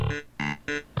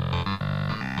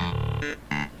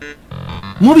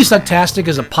Movie Sucktastic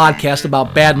is a podcast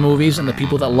about bad movies and the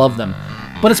people that love them.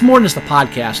 But it's more than just a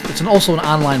podcast. It's also an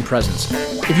online presence.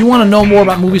 If you want to know more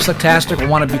about Movie Sucktastic or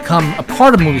want to become a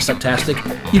part of Movie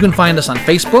Sucktastic, you can find us on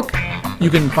Facebook. You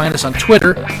can find us on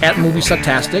Twitter at Movie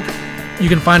Sucktastic. You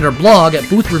can find our blog at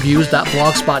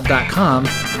boothreviews.blogspot.com.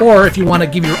 Or if you want to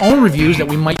give your own reviews that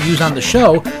we might use on the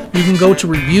show, you can go to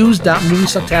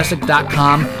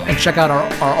reviews.moviesucktastic.com and check out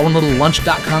our own little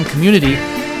lunch.com community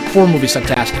for Movie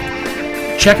Sucktastic.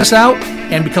 Check us out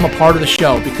and become a part of the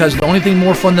show, because the only thing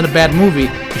more fun than a bad movie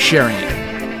is sharing it.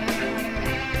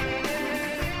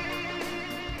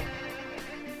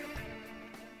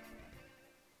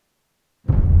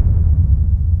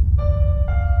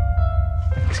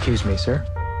 Excuse me, sir.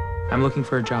 I'm looking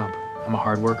for a job. I'm a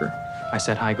hard worker. I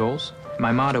set high goals.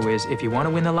 My motto is, if you want to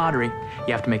win the lottery,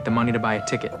 you have to make the money to buy a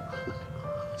ticket.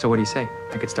 So what do you say?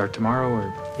 I could start tomorrow,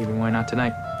 or even why not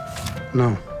tonight?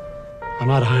 No, I'm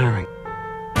not hiring.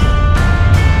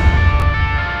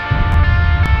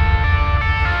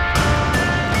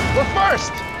 Well,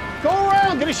 first, go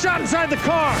around, get a shot inside the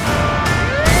car.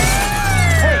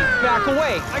 Hey, back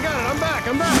away. I got it,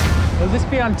 I'm back. Will this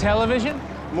be on television?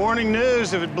 Morning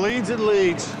news, if it bleeds, it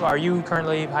leads. Are you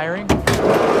currently hiring?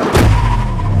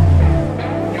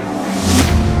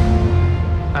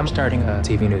 I'm starting a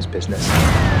TV news business.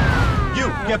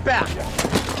 You, get back.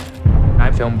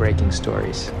 I film breaking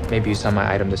stories. Maybe you saw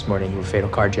my item this morning with fatal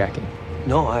carjacking.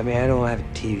 No, I mean, I don't have a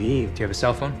TV. Do you have a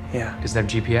cell phone? Yeah. Does it have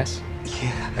GPS?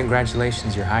 Yeah.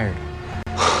 Congratulations, you're hired.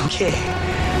 Okay.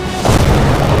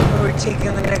 We're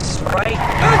taking the next right.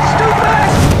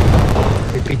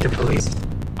 That's stupid! Repeat the police.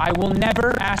 I will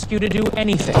never ask you to do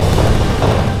anything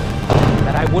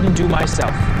that I wouldn't do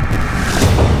myself.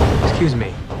 Excuse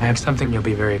me. I have something you'll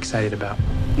be very excited about.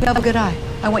 You have a good eye.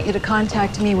 I want you to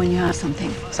contact me when you have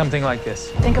something. Something like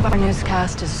this. Think of our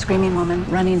newscast as a screaming woman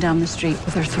running down the street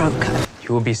with her throat cut.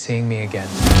 You will be seeing me again.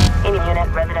 Any unit,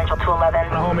 residential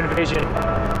 211. A home invasion.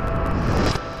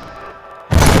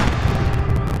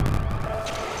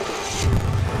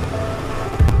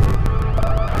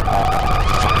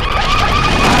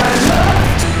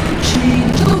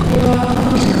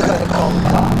 You gotta call the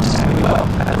cops. We will,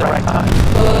 at the right time.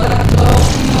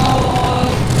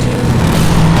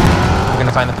 We're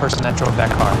gonna find the person that drove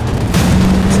that car.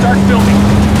 Start filming.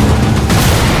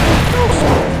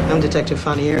 I'm Detective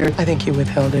Fanier. I think you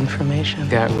withheld information.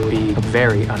 That would be a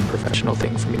very unprofessional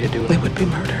thing for me to do. It would be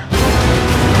murder.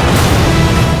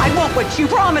 I want what you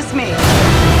promised me.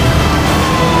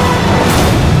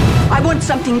 I want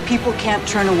something people can't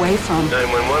turn away from.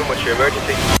 911, what's your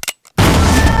emergency?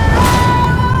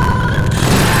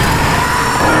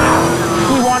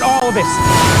 We want all of this.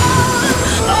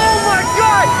 Oh my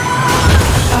God!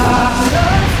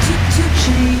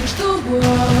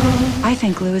 I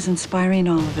think Lou is inspiring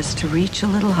all of us to reach a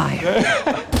little higher.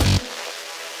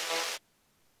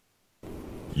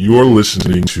 You're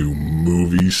listening to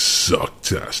Movie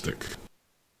Sucktastic.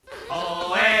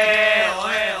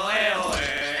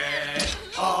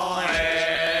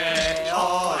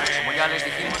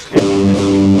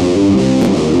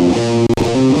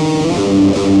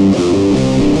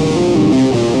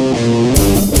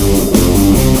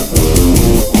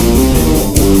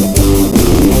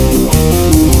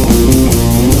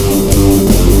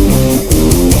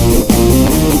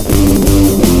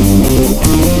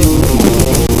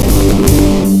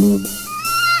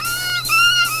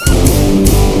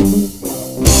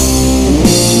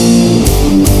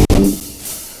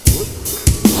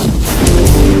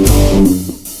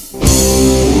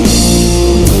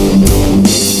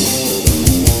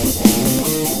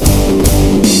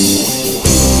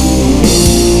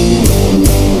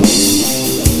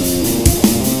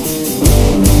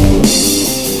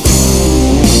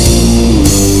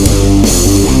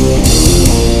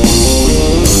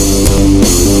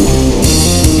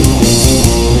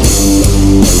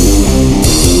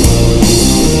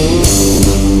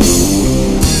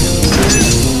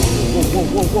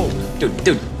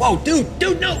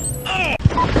 Dude, no! Oh!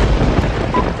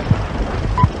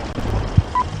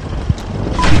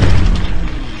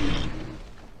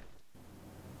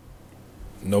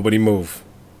 Nobody move.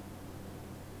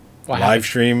 Live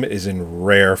stream is in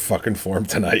rare fucking form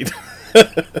tonight.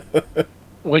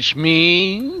 Which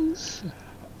means...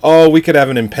 Oh, we could have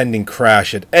an impending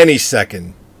crash at any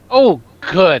second. Oh,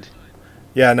 good.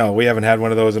 Yeah, no, we haven't had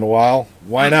one of those in a while.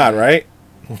 Why not, right?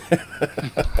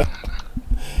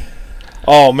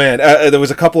 Oh, man. There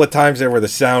was a couple of times there where the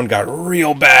sound got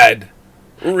real bad.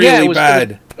 Really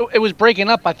bad. It was breaking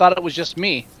up. I thought it was just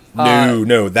me.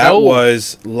 No. That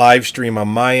was live stream on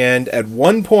my end. At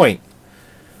one point,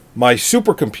 my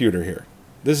supercomputer here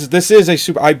This is a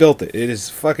super. I built it. It is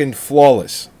fucking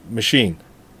flawless machine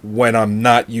when I'm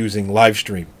not using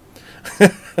Livestream.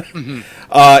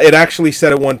 It actually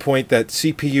said at one point that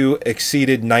CPU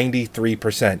exceeded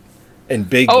 93% in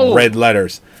big red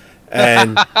letters,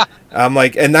 and I'm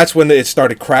like, and that's when it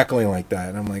started crackling like that,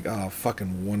 and I'm like, oh,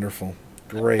 fucking wonderful,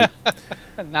 great.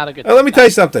 Not a good. Let me tell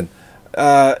you something.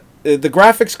 The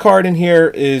graphics card in here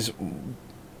is,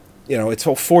 it's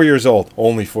 4 years old,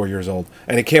 only 4 years old,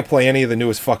 and it can't play any of the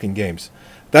newest fucking games.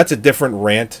 That's a different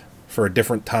rant for a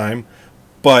different time,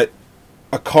 but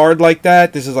a card like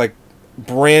that, this is like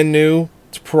brand new.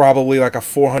 It's probably like a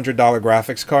 $400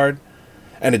 graphics card,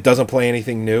 and it doesn't play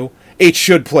anything new. It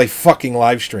should play fucking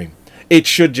Livestream. It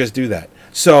should just do that.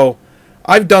 So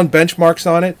I've done benchmarks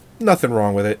on it. Nothing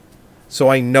wrong with it. So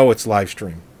I know it's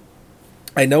Livestream.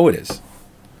 I know it is.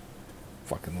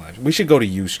 Fucking live. We should go to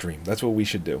Ustream. That's what we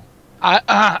should do.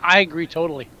 I agree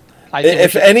totally.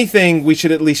 If anything, we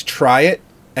should at least try it.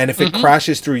 And if it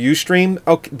crashes through Ustream,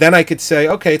 okay, then I could say,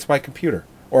 okay, it's my computer,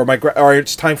 or or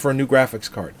it's time for a new graphics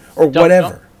card, or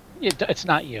whatever. It's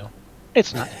not you.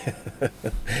 It's not.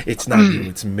 It's not you.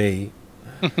 It's me.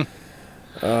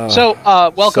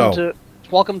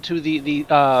 Welcome to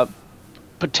the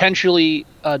potentially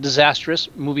disastrous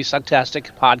Movie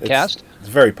Sucktastic podcast. It's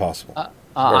very possible.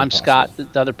 I'm possible. Scott.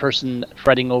 The other person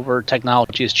fretting over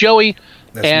technology is Joey.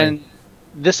 That's and me.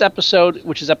 This episode,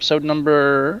 which is episode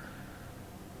number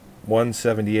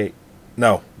 178.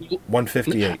 No,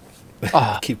 158.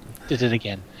 Did it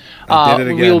again. I did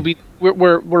it again.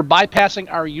 We're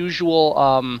bypassing our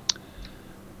usual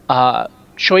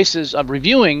choices of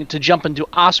reviewing to jump into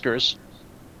Oscars.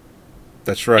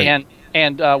 That's right.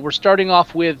 And we're starting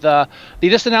off with they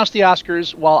just announced the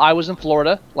Oscars while I was in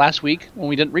Florida last week when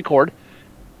we didn't record.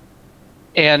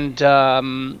 And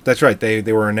that's right. They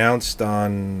were announced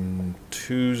on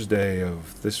Tuesday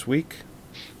of this week.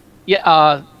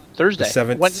 Yeah, Thursday. The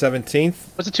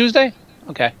 17th. Was it Tuesday?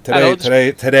 Okay.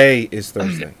 Today is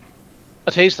Thursday.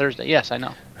 Today's Thursday. Yes, I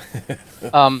know.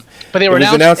 But they were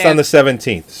announced on the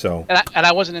 17th. So. And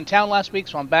I wasn't in town last week,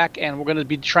 so I'm back, and we're going to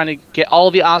be trying to get all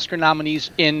the Oscar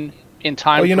nominees in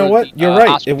time. Oh, you know what? You're right.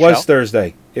 Oscar it was show.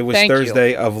 Thursday. It was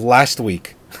Thursday of last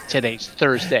week. Today's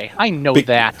Thursday. I know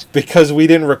that. Because we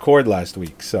didn't record last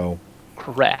week, so.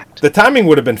 Correct. The timing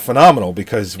would have been phenomenal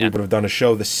because we would have done a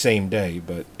show the same day,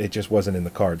 but it just wasn't in the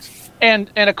cards.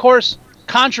 And of course,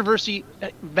 controversy,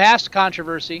 vast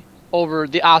controversy over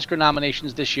the Oscar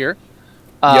nominations this year.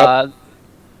 Because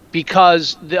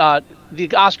the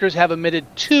Oscars have omitted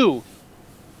two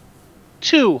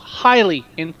highly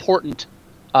important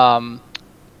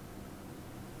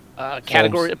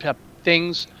category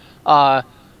things.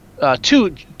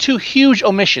 Two huge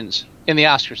omissions in the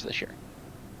Oscars this year.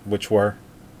 Which were?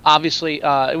 Obviously,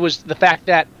 it was the fact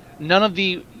that none of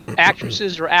the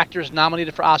actresses or actors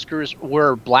nominated for Oscars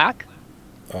were black.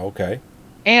 Oh, okay.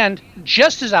 And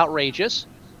just as outrageous,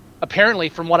 apparently,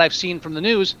 from what I've seen from the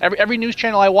news, every news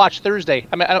channel I watch Thursday,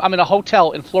 I'm in a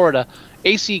hotel in Florida,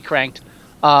 AC cranked,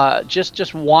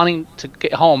 just wanting to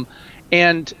get home,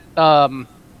 and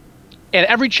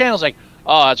every channel's like,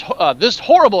 it's this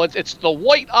horrible. It's the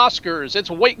white Oscars.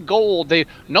 It's white gold.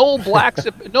 No black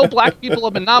people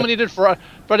have been nominated for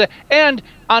and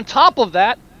on top of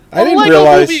that,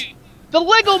 the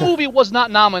Lego Movie was not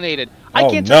nominated. I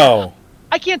can't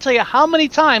tell you how many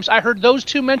times I heard those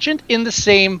two mentioned in the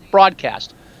same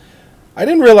broadcast. I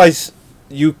didn't realize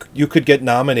you could get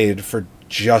nominated for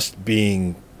just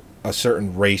being a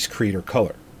certain race, creed, or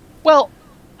color. Well,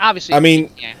 obviously. I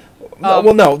mean,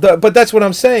 but that's what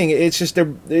I'm saying. It's just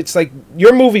it's like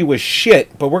your movie was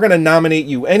shit, but we're going to nominate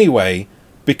you anyway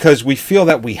because we feel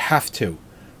that we have to.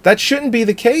 That shouldn't be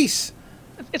the case.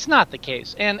 It's not the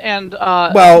case, and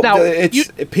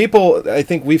people. I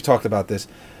think we've talked about this.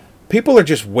 People are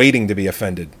just waiting to be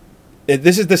offended.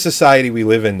 This is the society we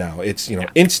live in now. It's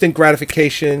instant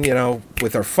gratification.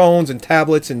 With our phones and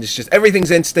tablets, and it's just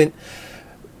everything's instant.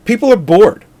 People are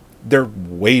bored. They're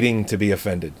waiting to be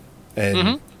offended,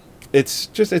 and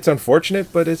it's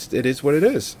unfortunate, but it is what it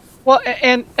is. Well,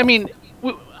 and I mean,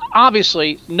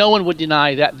 obviously, no one would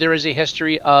deny that there is a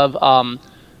history of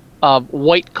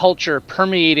white culture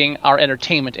permeating our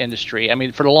entertainment industry. I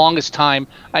mean, for the longest time,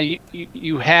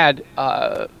 you had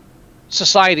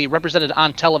society represented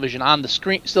on television, on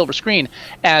the silver screen,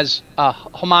 as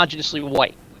homogeneously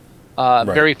white. Right.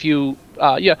 Very few.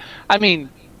 I mean,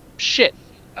 shit.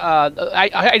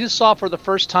 I just saw for the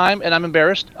first time, and I'm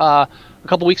embarrassed. A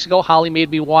couple weeks ago, Holly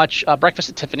made me watch Breakfast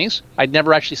at Tiffany's. I'd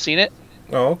never actually seen it.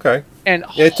 Oh, okay. And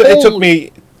it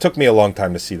took me a long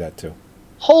time to see that too.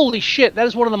 Holy shit! That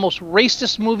is one of the most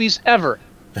racist movies ever.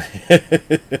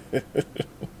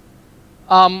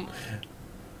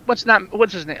 What's his name?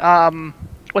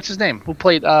 What's his name? Who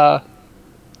played? Yeah,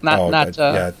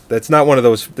 that's not one of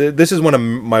those. This is one of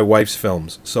my wife's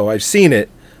films, so I've seen it,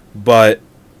 but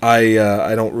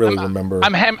I don't really remember.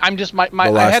 I'm just my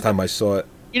the last time I saw it.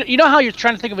 You know how you're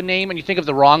trying to think of a name and you think of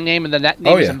the wrong name and then that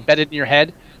name is embedded in your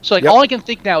head? So all I can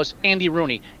think now is Andy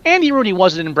Rooney. Andy Rooney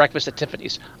wasn't in Breakfast at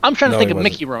Tiffany's. I'm trying to think of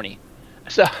Mickey Rooney.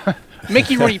 So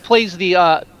Mickey Rooney plays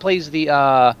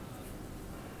the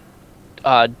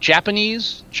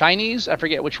Japanese, Chinese, I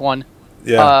forget which one.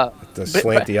 Yeah, the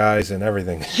slanty eyes and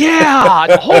everything. Yeah.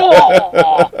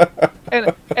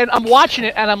 And I'm watching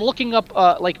it and I'm looking up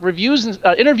like reviews and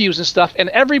interviews and stuff, and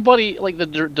everybody, like the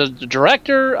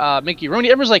director, Mickey Rooney,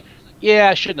 everyone's like,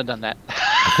 yeah, I shouldn't have done that.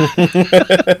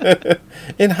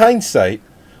 In hindsight,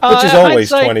 which is always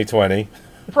 2020.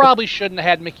 Probably shouldn't have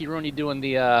had Mickey Rooney doing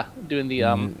the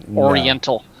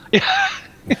Oriental.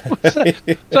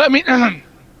 So I mean,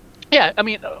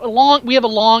 we have a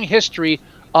long history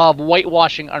of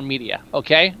whitewashing our media.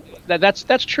 Okay,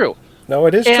 that's true. No,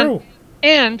 it is true.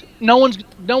 And no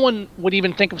one would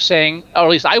even think of saying, or at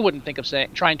least I wouldn't think of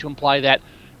trying to imply that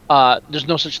there's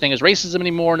no such thing as racism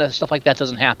anymore and stuff like that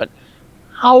doesn't happen.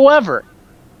 However,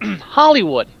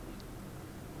 Hollywood,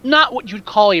 not what you'd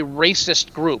call a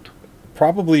racist group.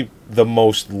 Probably the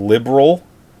most liberal.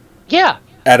 Yeah.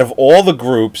 Out of all the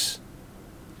groups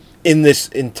in this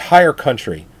entire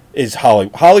country is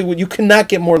Hollywood. Hollywood, you cannot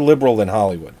get more liberal than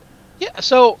Hollywood. Yeah.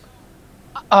 So,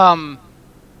 to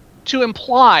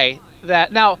imply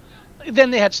that now,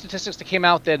 then they had statistics that came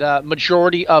out that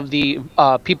majority of the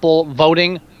people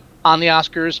voting on the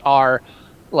Oscars are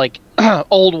like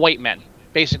old white men.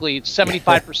 Basically,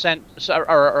 75%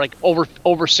 are like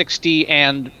over 60,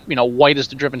 and white as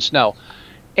the driven snow,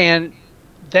 and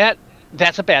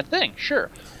that's a bad thing, sure.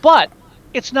 But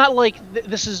it's not like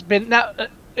this has been now.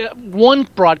 One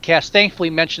broadcast thankfully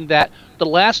mentioned that the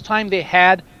last time they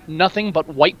had nothing but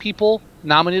white people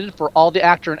nominated for all the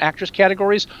actor and actress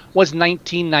categories was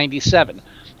 1997,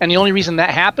 and the only reason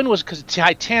that happened was because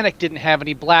Titanic didn't have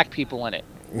any black people in it.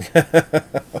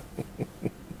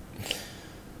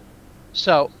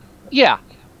 So, yeah,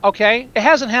 okay. It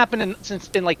hasn't happened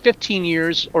in like 15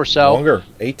 years or so. Longer,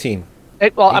 18.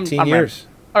 18 years.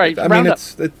 All right, I mean,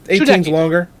 it's 18's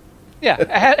longer. Yeah,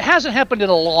 it hasn't happened in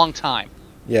a long time.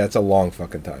 Yeah, it's a long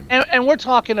fucking time. And we're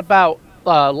talking about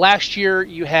last year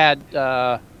you had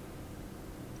 12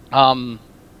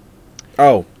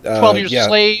 Years a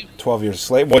Slave. 12 Years a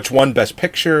Slave, which won Best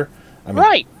Picture. I mean,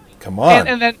 right. Come on.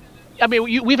 And then, I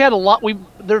mean, we've had a lot.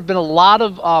 There have been a lot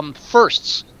of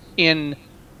firsts in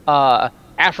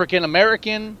African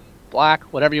American, black,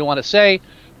 whatever you want to say,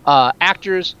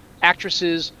 actors,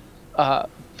 actresses,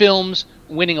 films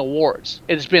winning awards.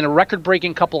 It has been a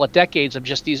record-breaking couple of decades of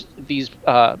just these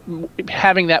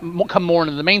having that come more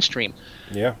into the mainstream.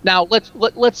 Yeah. Now let's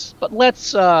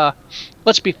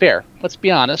be fair. Let's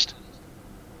be honest.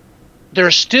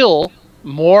 There's still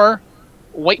more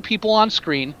white people on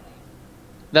screen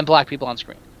than black people on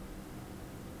screen.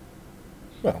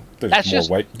 Well,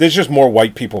 there's just more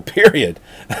white people, period.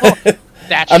 Well,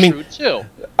 that's true too.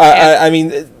 I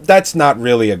mean, that's not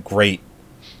really a great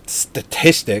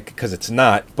statistic because it's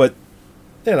not, but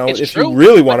if you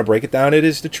really want to break it down, it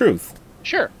is the truth.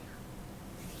 Sure.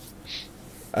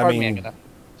 Pardon me, I'm gonna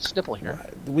sniffle here.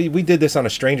 We did this on a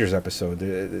Strangers episode.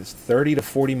 There's 30 to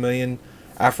 40 million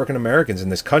African Americans in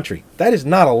this country. That is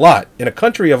not a lot in a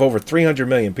country of over 300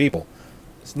 million people.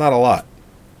 It's not a lot.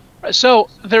 So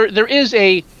there is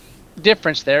a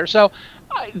difference there. So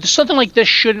something like this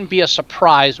shouldn't be a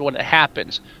surprise when it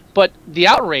happens. But the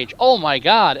outrage, oh my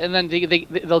God! And then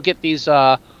they'll get these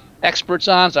experts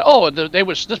on, say, oh,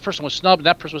 this person was snubbed, and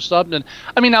that person was snubbed, and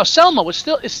I mean now Selma is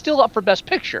still up for Best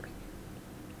Picture.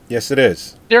 Yes, it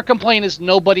is. Their complaint is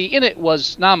nobody in it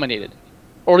was nominated,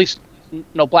 or at least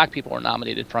no black people were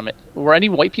nominated from it. Were any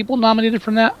white people nominated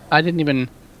from that? I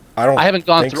haven't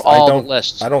gone through all the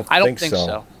lists. I don't think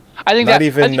so. I think not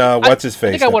even what's his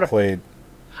face that played.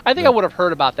 I think I would have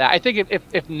heard about that. I think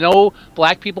if no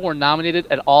black people were nominated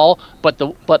at all, but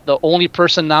the only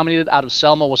person nominated out of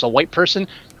Selma was a white person,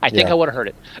 I think I would have heard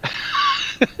it.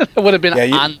 It would have been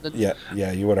on the...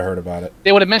 Yeah, you would have heard about it.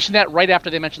 They would have mentioned that right after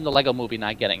they mentioned the Lego Movie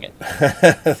not getting it.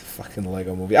 Fucking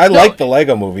Lego Movie. I like the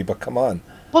Lego Movie, but come on.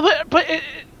 But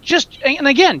just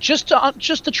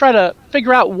to try to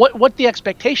figure out what the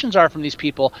expectations are from these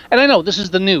people. And I know this is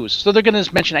the news, so they're going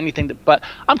to mention anything. But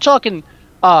I'm talking...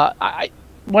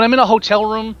 when I'm in a hotel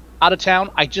room out of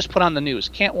town, I just put on the news.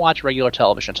 Can't watch regular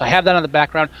television. So I have that on the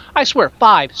background. I swear,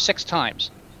 5-6 times.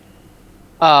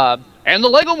 And the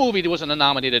Lego Movie wasn't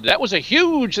nominated. That was a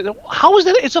huge... How is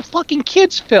that? It's a fucking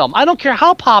kids film. I don't care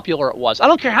how popular it was. I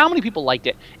don't care how many people liked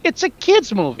it. It's a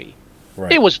kids movie.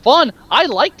 Right. It was fun. I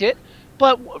liked it.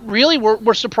 But really,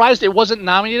 we're surprised it wasn't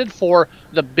nominated for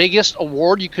the biggest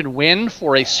award you could win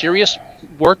for a serious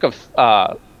work of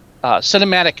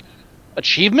cinematic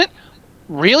achievement.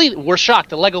 Really, we're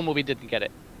shocked the Lego Movie didn't get it.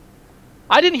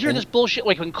 I didn't hear this bullshit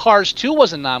like when Cars 2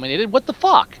 wasn't nominated. What the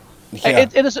fuck? Yeah.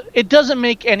 It doesn't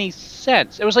make any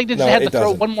sense. It was like they just had to throw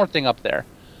doesn't. one more thing up there.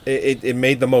 It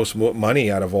made the most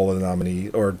money out of all of the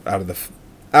nominees, or out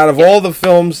of all the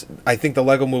films. I think the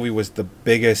Lego Movie was the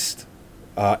biggest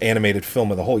animated film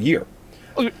of the whole year.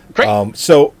 Great.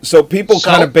 So people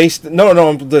kind of based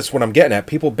that's what I'm getting at.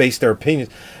 People base their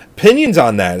opinions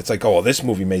on that. It's like, oh, this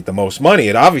movie made the most money.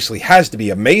 It obviously has to be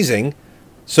amazing,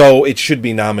 so it should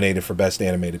be nominated for Best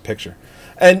Animated Picture,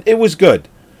 and it was good.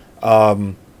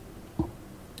 Now,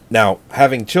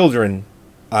 having children,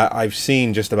 I've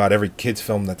seen just about every kids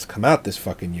film that's come out this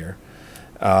fucking year,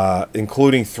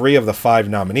 including 3 of the 5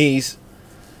 nominees.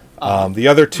 The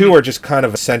other 2 are just kind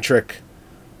of eccentric.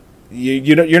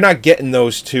 You're not getting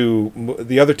those 2.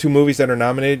 The other 2 movies that are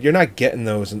nominated, you're not getting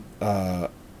those.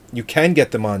 You can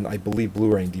get them on, I believe,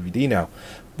 Blu-ray and DVD now,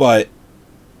 but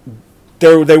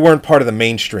they weren't part of the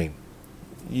mainstream.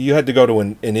 You had to go to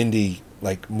an indie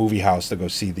like movie house to go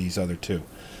see these other 2.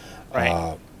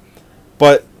 Right.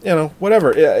 But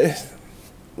whatever.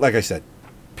 Like I said,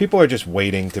 people are just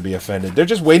waiting to be offended. They're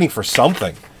just waiting for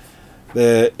something.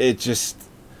 It's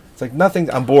like nothing.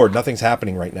 I'm bored. Nothing's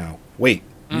happening right now. Wait.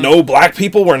 No black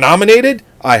people were nominated?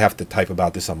 I have to type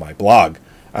about this on my blog.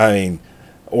 I mean,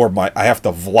 I have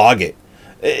to vlog it.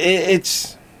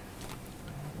 It's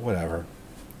whatever.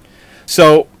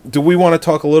 So, do we want to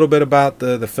talk a little bit about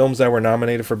the films that were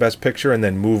nominated for Best Picture and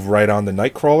then move right on to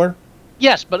Nightcrawler?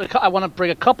 Yes, but I want to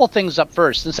bring a couple things up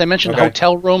first. Since I mentioned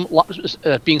hotel room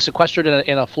being sequestered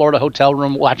in a Florida hotel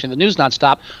room watching the news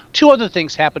nonstop, 2 other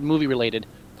things happened movie-related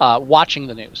watching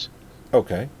the news.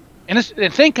 Okay. And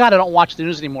thank God I don't watch the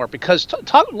news anymore, because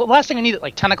the last thing I need at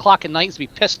like 10 o'clock at night is to be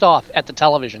pissed off at the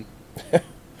television.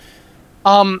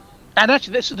 And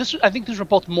actually, I think these were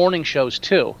both morning shows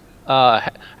too.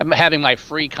 I'm having my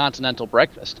free continental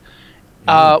breakfast.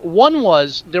 One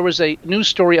was, there was a news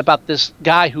story about this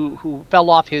guy who fell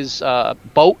off his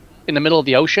boat in the middle of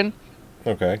the ocean.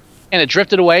 Okay. And it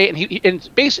drifted away. And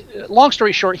long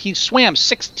story short, he swam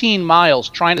 16 miles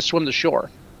trying to swim to shore.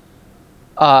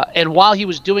 And while he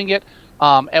was doing it,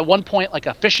 at one point, like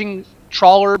a fishing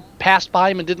trawler passed by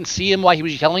him and didn't see him while he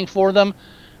was yelling for them.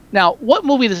 Now, what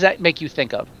movie does that make you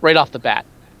think of right off the bat?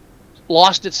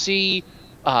 Lost at Sea,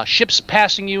 ships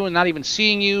passing you and not even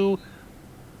seeing you.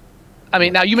 I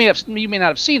mean, now you may not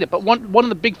have seen it, but one of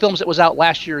the big films that was out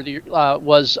last year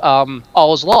was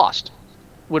All Is Lost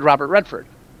with Robert Redford.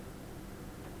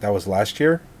 That was last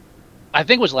year? I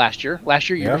think it was last year,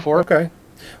 year before. Okay.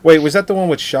 Wait, was that the one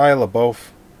with Shia LaBeouf?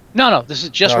 No, this is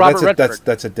just Robert Redford.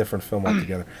 That's a different film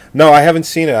altogether. No, I haven't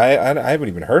seen it. I haven't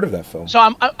even heard of that film.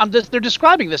 So they're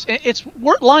describing this. It's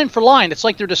line for line. It's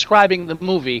like they're describing the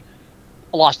movie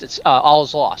All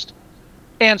Is Lost.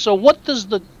 And so what does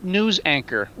the news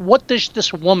anchor, what does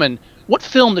this woman, what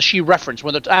film does she reference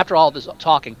when after all this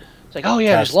talking? It's like, oh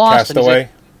yeah, he's lost. Castaway.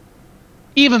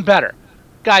 Even better.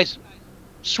 Guys,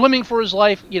 swimming for his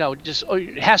life, just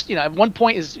has to, at one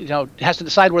point has to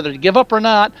decide whether to give up or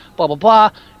not, blah, blah, blah.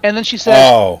 And then she says,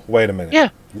 oh, wait a minute. Yeah,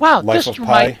 wow, Life of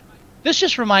Pi? This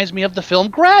just reminds me of the film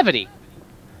Gravity.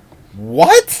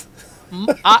 What?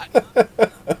 I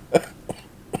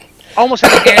almost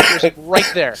had the answers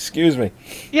right there. Excuse me.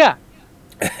 Yeah.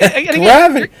 And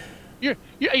Gravity.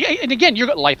 And again,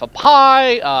 you're Life of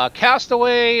Pi,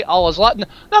 Castaway, All Is Lost.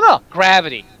 No,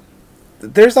 Gravity.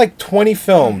 There's like 20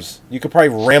 films you could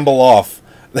probably ramble off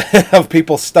of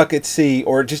people stuck at sea,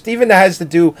 or just even that has to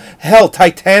do. Hell,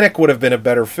 Titanic would have been a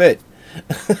better fit.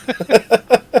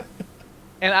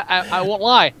 And I won't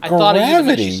lie, I thought of you the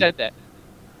minute she said that.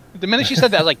 The minute she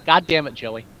said that, I was like, God damn it,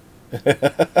 Joey.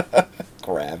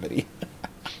 Gravity.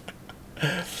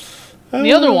 And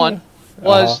the other one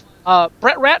was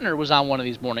Brett Ratner was on one of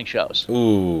these morning shows.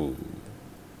 Ooh,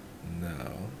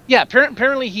 no. Yeah,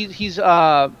 apparently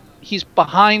he's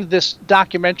behind this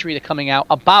documentary that's coming out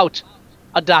about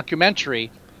a documentary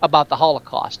about the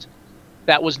Holocaust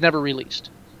that was never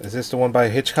released. Is this the one by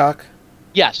Hitchcock?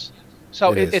 Yes.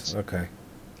 So it's okay.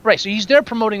 Right. So he's there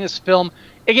promoting this film.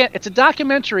 Again, it's a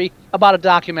documentary about a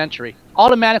documentary.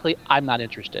 Automatically, I'm not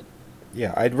interested.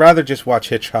 Yeah, I'd rather just watch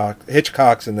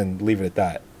Hitchcock's and then leave it at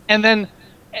that. And then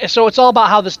So it's all about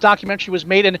how this documentary was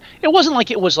made, and it wasn't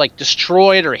like it was like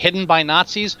destroyed or hidden by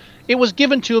Nazis. It was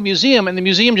given to a museum, and the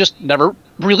museum just never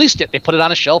released it. They put it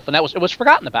on a shelf, and it was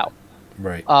forgotten about.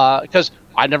 Right. Because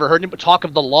I've never heard anybody talk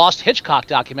of the lost Hitchcock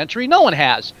documentary. No one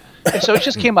has, and so it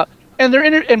just came up. And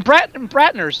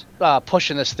Bratner's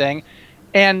pushing this thing,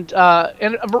 and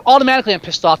automatically I'm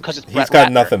pissed off because it's Brett He's got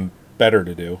Ratner. nothing better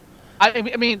to do. I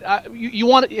mean, you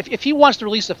want if he wants to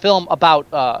release a film about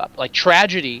like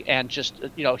tragedy and just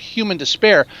human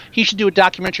despair, he should do a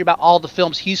documentary about all the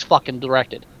films he's fucking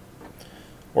directed.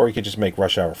 Or he could just make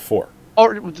Rush Hour 4.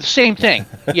 Or the same thing,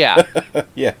 yeah.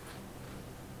 Yeah.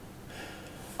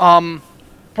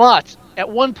 But at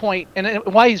one point, and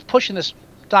why he's pushing this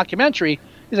documentary,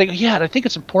 he's like, yeah, and I think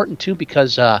it's important too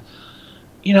because, I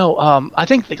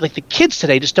think like the kids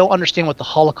today just don't understand what the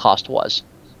Holocaust was.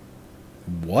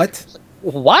 What?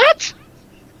 What?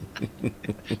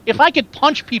 If I could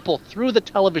punch people through the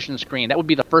television screen, that would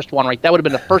be the first one, right? That would have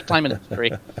been the first time in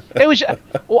history. It was,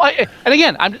 and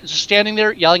again, I'm just standing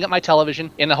there yelling at my television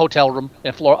in a hotel room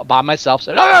in Florida by myself.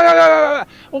 Saying, well,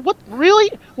 what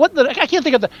really? What the? I can't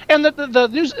think of the. And the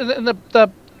news and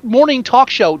the morning talk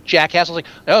show jackass was like,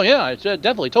 oh yeah, it's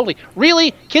definitely, totally.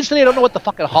 Really, kids today don't know what the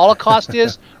fucking Holocaust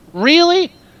is.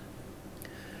 Really?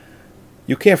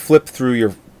 You can't flip through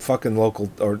your fucking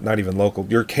local, or not even local,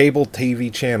 your cable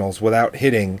TV channels without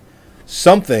hitting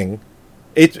something.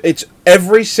 It's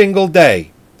every single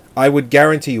day. I would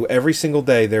guarantee you every single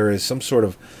day there is some sort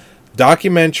of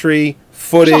documentary,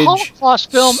 footage, There's a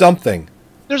Holocaust film. something.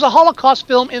 There's a Holocaust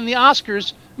film in the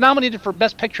Oscars, nominated for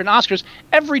Best Picture in Oscars,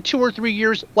 every 2 or 3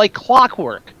 years like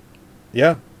clockwork.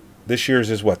 Yeah. This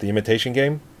year's is what, The Imitation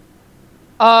Game?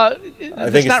 I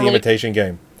think it's The Imitation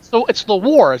Game. So it's the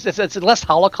war. It's less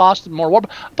Holocaust and more war.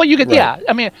 But you could, Right. yeah.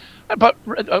 I mean, but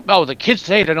the kids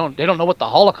today they don't know what the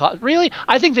Holocaust. Really,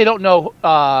 I think they don't know.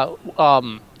 I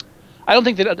don't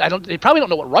think they probably don't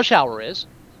know what Rush Hour is.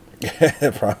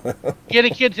 Probably. Get a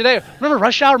kid today. Remember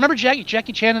Rush Hour? Remember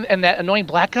Jackie Chan and that annoying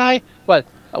black guy? What?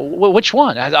 Which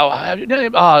one?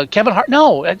 Kevin Hart?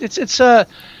 No, it's no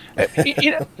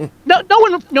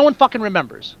one fucking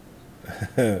remembers.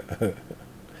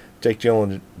 Jake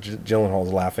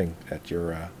Gyllenhaal's laughing at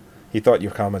your. He thought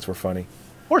your comments were funny.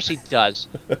 Of course he does.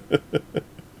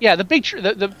 Yeah, the big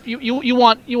you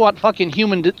want fucking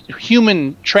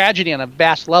human tragedy on a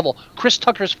vast level. Chris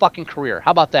Tucker's fucking career.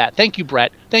 How about that? Thank you,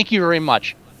 Brett. Thank you very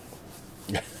much.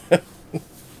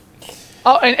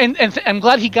 Oh, and I'm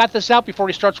glad he got this out before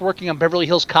he starts working on Beverly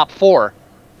Hills Cop 4.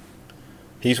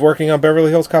 He's working on Beverly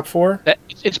Hills Cop 4?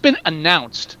 It's been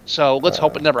announced, so let's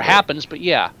hope it never happens. But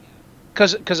yeah.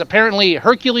 Because apparently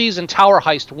Hercules and Tower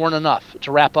Heist weren't enough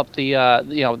to wrap up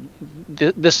the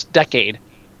this decade.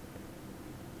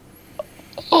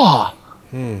 Oh,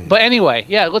 but anyway,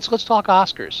 yeah. Let's talk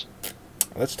Oscars.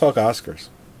 Let's talk Oscars.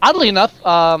 Oddly enough,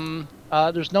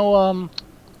 there's no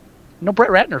Brett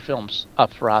Ratner films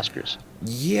up for Oscars.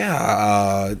 Yeah,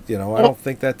 I don't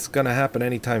think that's gonna happen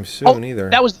anytime soon either.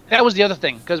 That was the other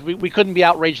thing, because we couldn't be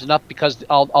outraged enough because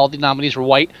all the nominees were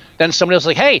white. Then somebody else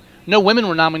was like, hey, no women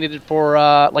were nominated for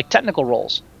like technical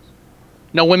roles.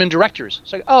 No women directors.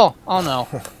 It's like, oh no.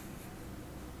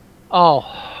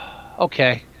 Oh,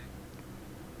 okay.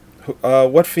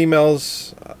 What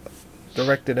females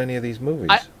directed any of these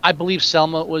movies? I believe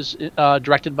Selma was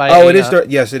directed by. Oh,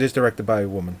 yes, it is directed by a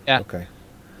woman. Yeah. Okay.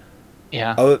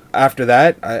 Yeah. Oh, after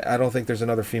that, I don't think there's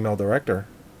another female director.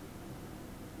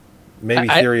 Maybe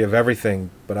Theory of Everything,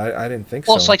 but I didn't think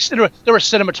so. Well, it's like there were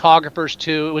cinematographers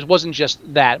too. It wasn't just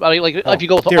that. I mean, like if you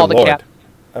go through all the Lord.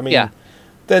 I mean, yeah.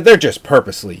 they're just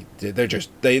purposely.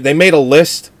 They made a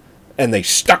list and they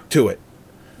stuck to it.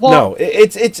 Well, no,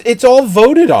 it's all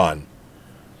voted on.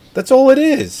 That's all it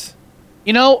is.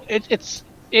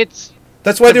 It's.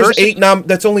 That's why there's 8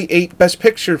 that's only 8 Best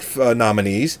Picture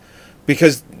nominees,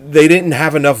 because they didn't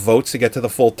have enough votes to get to the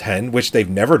full 10, which they've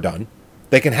never done.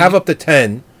 They can have up to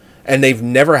 10, and they've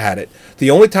never had it. The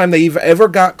only time they've ever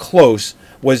got close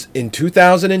was in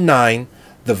 2009,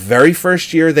 the very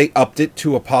first year they upped it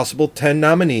to a possible 10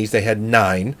 nominees. They had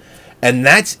 9, and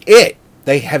that's it.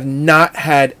 They have not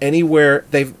had anywhere.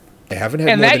 They haven't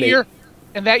had more than 8.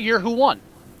 And that year, who won?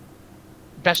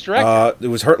 Best director. It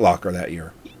was Hurt Locker that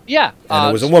year. Yeah, and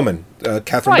it was a woman,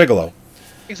 Catherine Bigelow.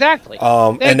 Exactly.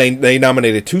 And they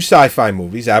nominated 2 sci-fi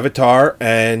movies, Avatar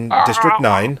and District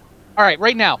 9. All right,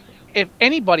 right now, if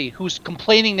anybody who's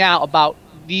complaining now about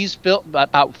these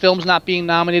about films not being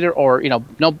nominated, or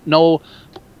no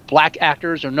black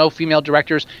actors or no female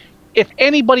directors, if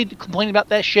anybody complaining about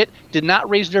that shit did not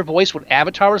raise their voice when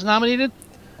Avatar was nominated,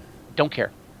 don't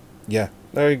care. Yeah,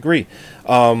 I agree.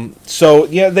 So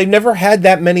yeah, they've never had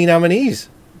that many nominees.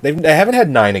 They haven't had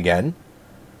 9 again.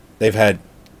 They've had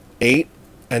 8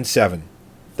 and 7.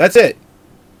 That's it.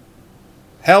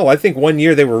 Hell, I think one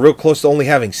year they were real close to only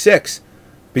having 6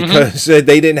 because they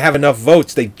didn't have enough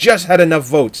votes. They just had enough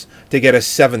votes to get a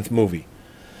 7th movie.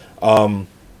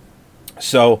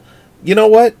 So, you know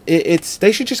what?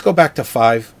 They should just go back to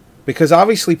 5 because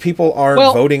obviously people aren't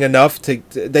voting enough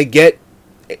they get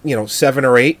 7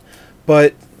 or 8,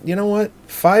 but you know what?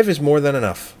 5 is more than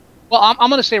enough. Well, I'm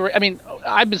going to say, I mean,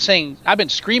 I've been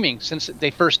screaming since they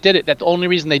first did it that the only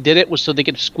reason they did it was so they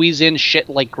could squeeze in shit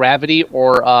like Gravity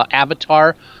or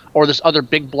Avatar or this other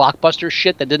big blockbuster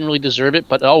shit that didn't really deserve it,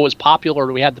 but it was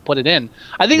popular, we had to put it in.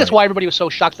 I think that's why everybody was so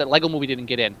shocked that Lego Movie didn't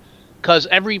get in, because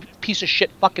every piece of shit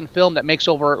fucking film that makes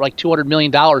over like $200 million,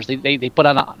 they put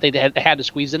on they had to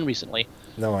squeeze in recently.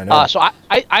 No, I know. So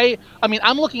I mean,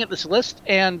 I'm looking at this list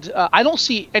and I don't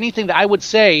see anything that I would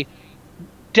say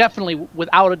definitely,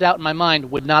 without a doubt in my mind,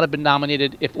 would not have been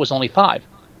nominated if it was only 5.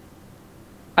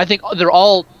 I think they're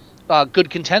all good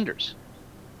contenders.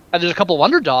 There's a couple of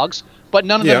underdogs, but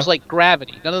none of them is like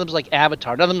Gravity. None of them is like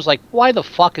Avatar. None of them is like, why the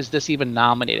fuck is this even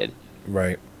nominated?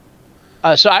 Right.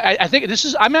 So I think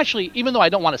I'm actually, even though I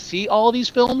don't want to see all of these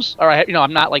films, or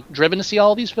I'm not like driven to see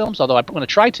all of these films, although I'm going to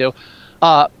try to.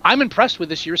 I'm impressed with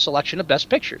this year's selection of Best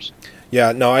Pictures.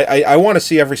 Yeah, no, I want to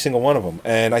see every single one of them,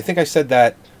 and I think I said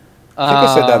that.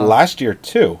 I said that last year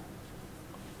too.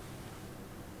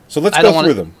 So let's go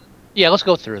through them. Yeah, let's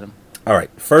go through them. All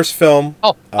right, first film.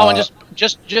 And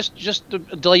just to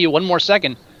delay you one more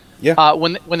second. Yeah.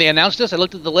 When they announced this, I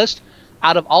looked at the list.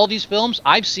 Out of all these films,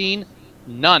 I've seen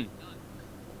none.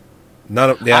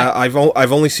 I've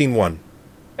only seen one.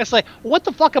 It's like, what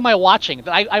the fuck am I watching?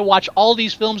 I watch all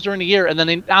these films during the year, and then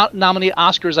they nominate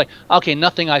Oscars. Like, okay,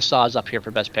 nothing I saw is up here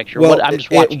for Best Picture. Well, I'm just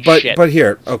watching shit. But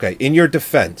here, okay, in your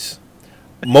defense,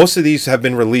 most of these have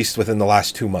been released within the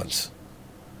last 2 months.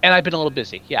 And I've been a little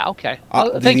busy. Yeah, okay.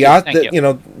 Thank you.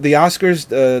 The Oscars,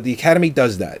 the Academy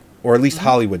does that, or at least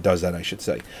Hollywood does that, I should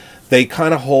say. They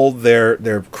kind of hold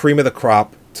their cream of the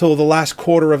crop till the last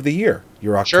quarter of the year.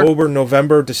 Your October,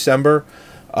 November, December.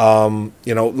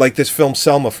 Like this film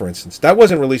Selma, for instance, that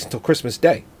wasn't released until Christmas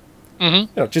Day.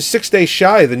 Just 6 days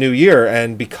shy of the new year,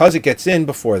 and because it gets in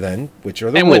before then, which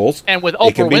are the rules, with Oprah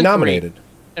it can be Winfrey, nominated.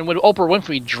 And with Oprah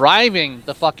Winfrey driving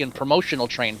the fucking promotional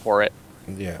train for it.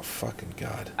 Yeah, fucking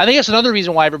God. I think that's another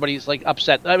reason why everybody's like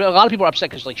upset. I mean, a lot of people are upset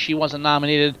because like she wasn't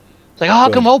nominated. It's like, how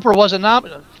come Oprah wasn't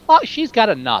nominated? Fuck, she's got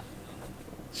enough.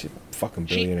 She's a fucking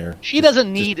billionaire. She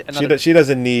doesn't need another. She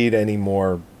doesn't need any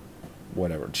more.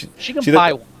 Whatever. She can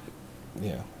buy one.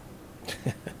 Yeah.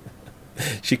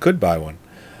 She could buy one.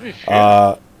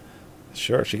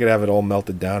 Sure. She could have it all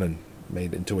melted down and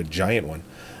made into a giant one.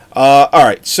 All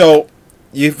right. So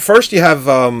you have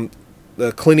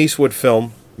the Clint Eastwood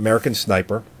film American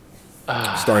Sniper,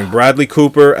 starring Bradley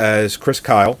Cooper as Chris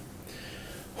Kyle,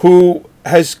 who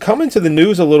has come into the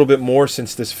news a little bit more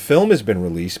since this film has been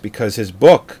released because his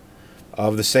book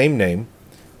of the same name,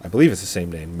 I believe it's the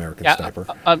same name, American Sniper.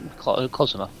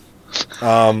 Close enough.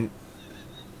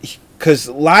 Because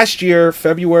last year,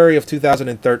 February of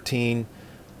 2013,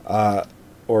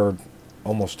 or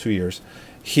almost 2 years,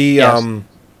 he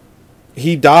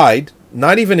died,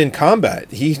 not even in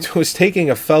combat. He was taking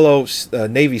a fellow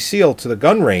Navy SEAL to the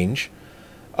gun range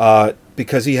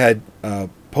because he had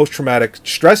post-traumatic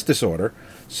stress disorder.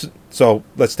 So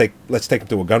let's take him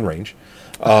to a gun range.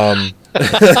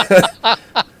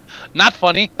 Not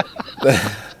funny.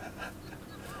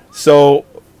 So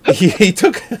he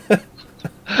took.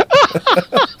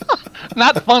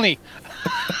 Not funny.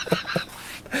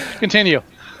 Continue.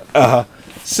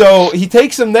 So he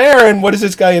takes him there, and what does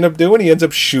this guy end up doing? He ends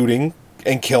up shooting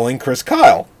and killing Chris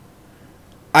Kyle.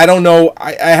 I don't know.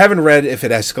 I haven't read if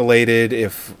it escalated,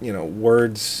 if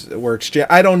words were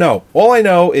exchanged. I don't know. All I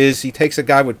know is he takes a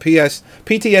guy with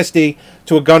PTSD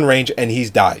to a gun range, and he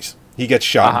dies. He gets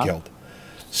shot and killed.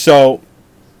 So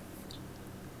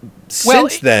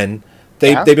since then,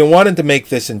 they've been wanting to make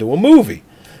this into a movie,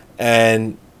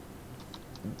 and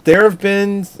there have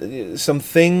been some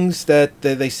things that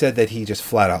they said that he just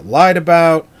flat out lied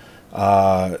about,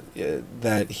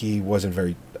 that he wasn't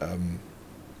very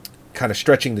kind of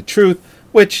stretching the truth,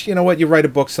 which, you write a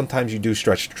book, sometimes you do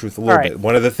stretch the truth a little bit.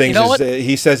 One of the things is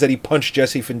he says that he punched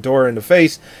Jesse Ventura in the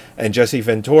face, and Jesse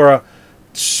Ventura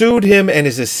sued him and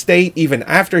his estate even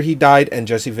after he died, and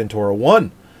Jesse Ventura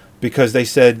won because they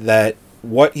said that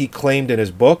what he claimed in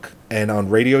his book and on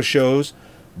radio shows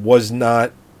was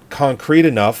not concrete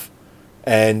enough,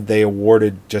 and they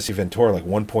awarded Jesse Ventura like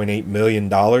 $1.8 million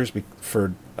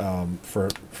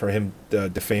for him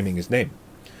defaming his name.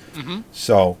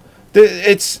 So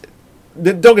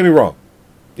don't get me wrong,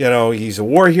 You know, he's a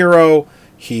war hero.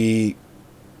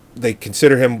 They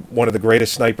consider him one of the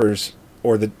greatest snipers,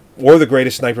 or the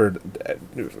greatest sniper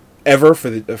ever for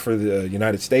the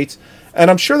United States,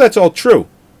 and I'm sure that's all true.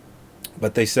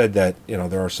 But they said that, you know,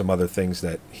 there are some other things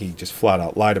that he just flat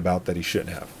out lied about that he shouldn't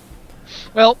have.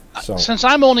 Well, since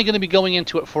I'm only going to be going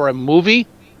into it for a movie,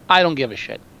 I don't give a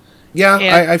shit.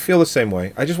 Yeah, I feel the same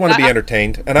way. I just want to be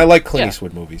entertained, and I like Clint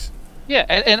Eastwood movies. Yeah,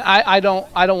 and I don't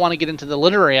want to get into the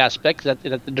literary aspect that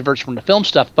diverts from the film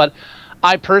stuff, but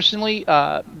I personally,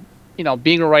 you know,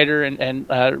 being a writer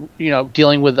and you know,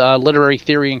 dealing with literary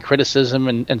theory and criticism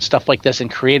and stuff like this, and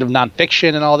creative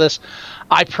nonfiction and all this,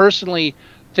 I personally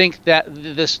think that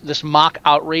this mock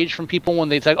outrage from people when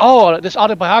they think, oh, this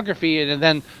autobiography, and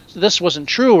then this wasn't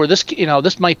true, or this, you know,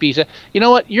 this might be, you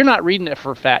know what, you're not reading it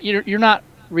for fact. You're not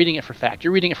reading it for fact.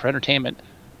 You're reading it for entertainment.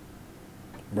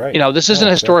 Right. You know, this isn't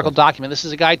a historical document. This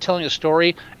is a guy telling a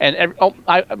story, and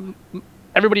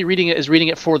everybody reading it is reading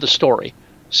it for the story.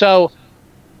 So,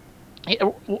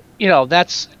 you know,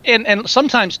 that's and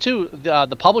sometimes too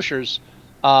the publishers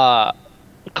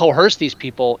coerce these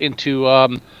people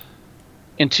into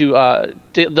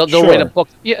they'll write a book.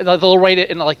 Yeah, they'll write it,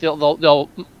 and like they'll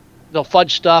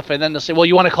fudge stuff, and then they'll say, well,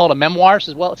 you want to call it a memoir?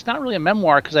 Says, well, it's not really a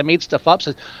memoir because I made stuff up.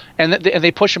 Says, and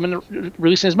they push him into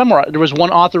releasing his memoir. There was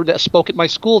one author that spoke at my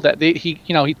school that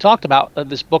he talked about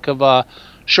this book of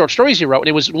short stories he wrote, and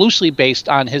it was loosely based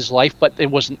on his life, but it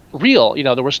wasn't real. You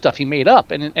know, there was stuff he made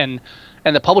up, and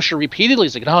the publisher repeatedly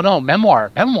is like, no,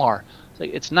 memoir. It's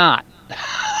like, it's not.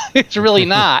 It's really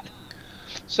not.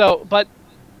 So, but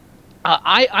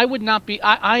I would not be.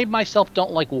 I myself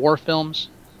don't like war films,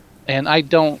 and I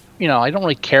don't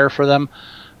really care for them.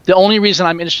 The only reason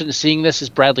I'm interested in seeing this is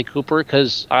Bradley Cooper,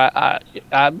 because I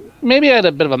maybe I had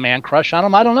a bit of a man crush on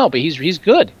him. I don't know, but he's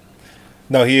good.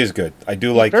 No, he is good. I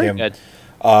do like him. Good.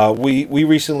 We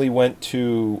recently went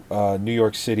to New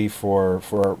York City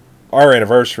for our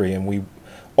anniversary, and we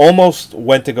almost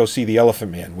went to go see The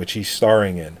Elephant Man, which he's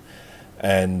starring in,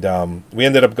 and we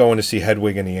ended up going to see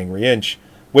Hedwig and the Angry Inch,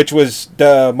 which was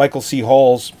Michael C.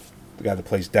 Hall's, the guy that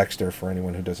plays Dexter, for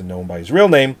anyone who doesn't know him by his real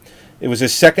name. It was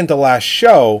his second to last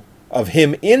show of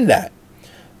him in that,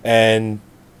 and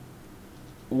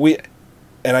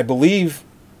I believe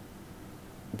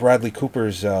Bradley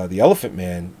Cooper's The Elephant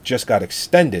Man just got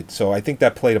extended, so I think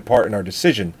that played a part in our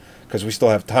decision, because we still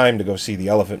have time to go see The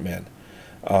Elephant Man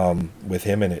with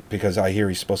him in it, because I hear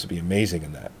he's supposed to be amazing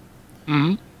in that.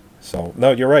 Mm-hmm. So,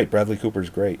 no, you're right. Bradley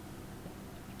Cooper's great.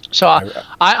 So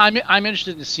I'm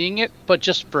interested in seeing it, but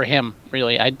just for him,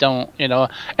 really. I don't, and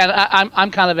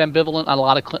I'm kind of ambivalent on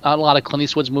a lot of Clint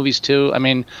Eastwood's movies too. I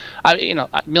mean,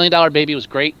 $1 Million Baby was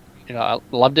great. I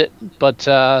loved it, but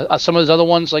some of those other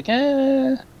ones, like,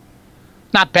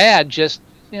 not bad. Just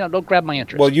don't grab my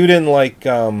interest. Well, you didn't like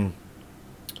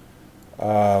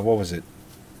what was it?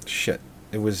 Shit,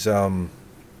 it was the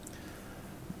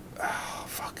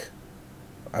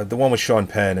one with Sean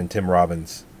Penn and Tim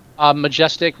Robbins.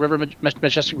 Majestic River.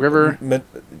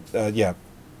 Yeah.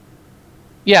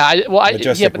 Yeah.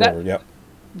 Majestic River. Yeah.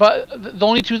 But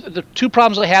the two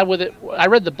problems I had with it, I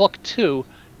read the book too,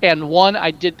 and one,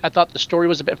 I thought the story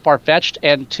was a bit far fetched,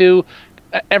 and two,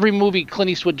 every movie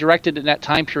Clint Eastwood directed in that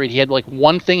time period, he had like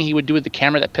one thing he would do with the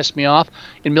camera that pissed me off.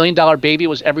 In $1 Million Baby,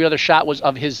 was every other shot was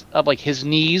of his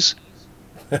knees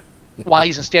while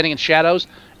he's standing in shadows,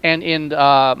 and in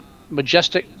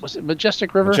Majestic River?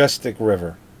 Majestic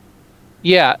River.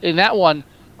 Yeah, in that one,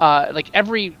 like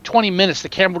every 20 minutes, the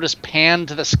camera would just pan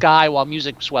to the sky while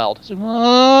music swelled. So,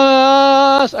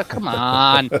 come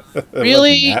on,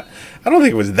 really? I don't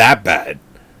think it was that bad.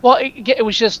 Well, it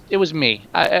was me.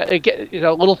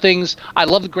 Little things. I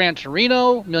love the Gran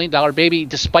Torino, $1 Million Baby,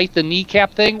 despite the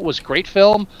kneecap thing, was a great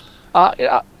film.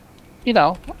 I'm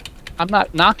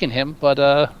not knocking him, but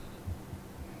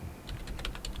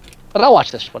I'll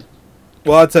watch this one.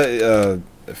 Well, I'll tell you,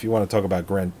 if you want to talk about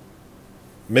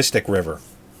Mystic River.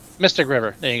 Mystic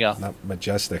River. There you go. Not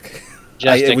Majestic.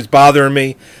 It was bothering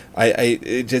me.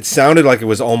 It sounded like it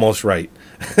was almost right,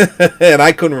 and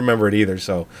I couldn't remember it either.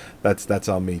 So that's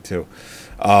on me too.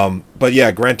 But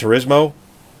yeah, Gran Turismo,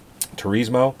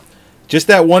 just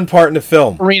that one part in the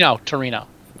film. Torino.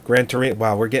 Gran Torino.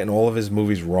 Wow, we're getting all of his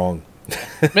movies wrong.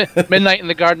 Midnight in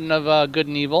the Garden of Good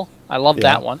and Evil. I love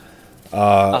that one.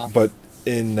 But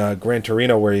in Gran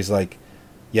Torino, where he's like,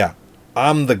 "Yeah,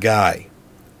 I'm the guy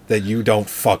that you don't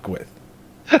fuck with.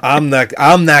 I'm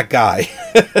that guy."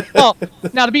 Well,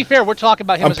 now to be fair, we're talking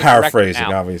about him as a director now. I'm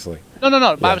paraphrasing, obviously. No.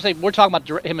 But I was saying we're talking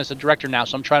about him as a director now,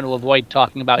 so I'm trying to avoid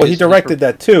talking about. Well, he directed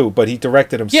that too, but he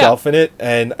directed himself in it,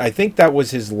 and I think that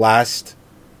was his last.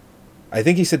 I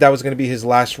think he said that was going to be his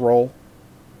last role.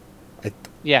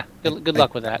 Yeah, good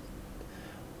luck with that.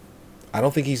 I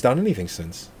don't think he's done anything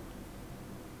since.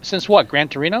 Since what? Gran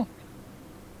Torino?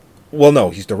 Well, no,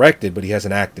 he's directed, but he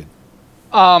hasn't acted.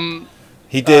 Um,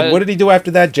 He did. What did he do after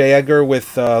that? J. Edgar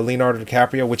with Leonardo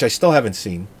DiCaprio, which I still haven't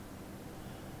seen.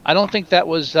 I don't think that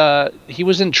was. He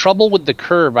was in Trouble with the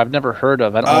Curve. I've never heard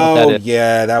of. I don't know what that is.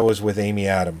 Yeah, that was with Amy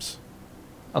Adams.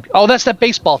 Okay. Oh, that's that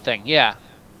baseball thing. Yeah.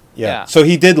 Yeah. So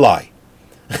he did lie.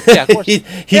 Yeah, of course.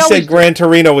 he said Gran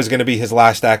Torino was going to be his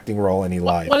last acting role, and he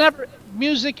lied. Whenever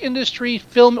music industry,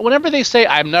 film, whenever they say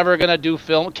I'm never gonna do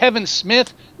film, Kevin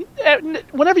Smith,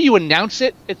 whenever you announce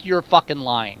it, you're fucking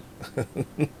lying.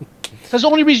 Because the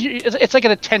only reason it's like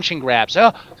an attention grab.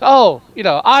 So,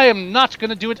 I am not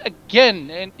gonna do it again,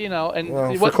 and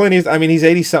Well, for Clint Eastwood, I mean, he's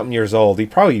 80-something years old. He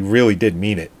probably really did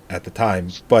mean it at the time.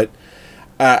 But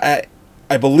I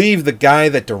believe the guy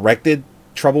that directed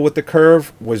Trouble with the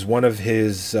Curve was one of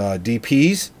his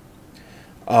DPs.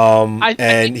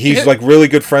 And he's like really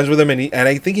good friends with him, and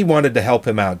I think he wanted to help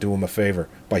him out, do him a favor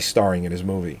by starring in his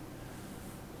movie.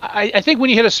 I think when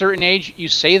you hit a certain age, you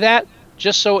say that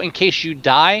just so in case you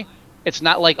die, it's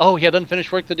not like, oh, he had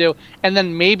unfinished work to do, and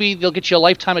then maybe they'll get you a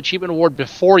Lifetime Achievement Award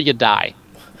before you die.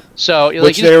 So you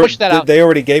just push that out. They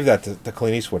already gave that to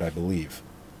Clint Eastwood, I believe.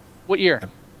 What year?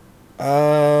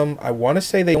 I want to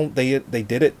say they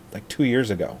did it like 2 years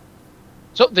ago.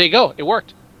 So there you go. It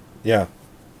worked. Yeah.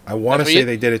 I want to say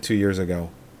they did it 2 years ago.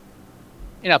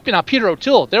 Peter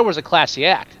O'Toole, there was a classy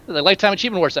act. The Lifetime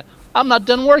Achievement Award said, I'm not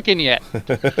done working yet.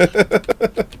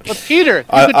 But Peter,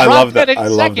 I love that. I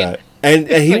love that. And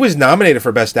he was nominated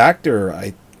for Best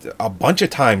Actor a bunch of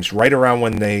times right around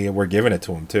when they were giving it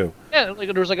to him, too. Yeah,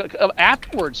 there was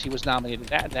afterwards he was nominated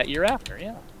that year after,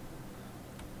 yeah.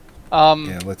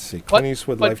 Yeah, let's see. Clint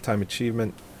Eastwood Lifetime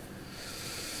Achievement.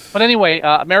 But anyway,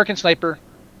 American Sniper,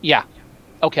 yeah.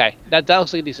 Okay, that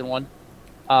looks like a decent one.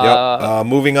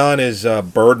 Moving on is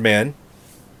Birdman.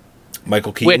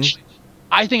 Michael Keaton. Which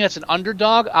I think that's an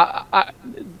underdog.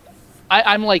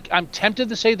 I'm tempted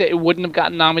to say that it wouldn't have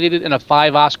gotten nominated in a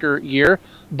 5 Oscar year,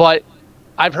 but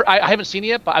I haven't seen it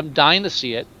yet, but I'm dying to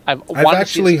see it. I've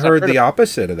actually heard the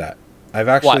opposite of that. I've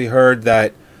actually heard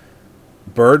that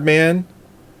Birdman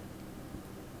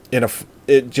was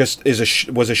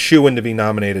a shoo-in to be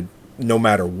nominated no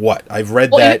matter what. I've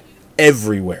read that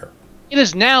everywhere. It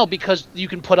is now because you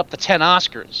can put up the 10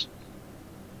 Oscars.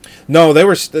 No, they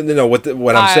were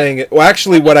what I'm saying. Well,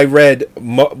 actually, what I read,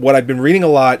 what I've been reading a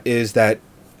lot is that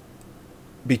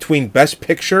between Best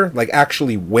Picture, like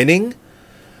actually winning,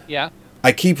 yeah,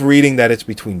 I keep reading that it's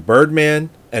between Birdman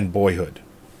and Boyhood.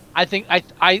 I think I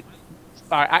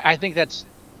think that's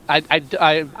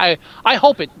I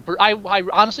hope it. I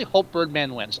honestly hope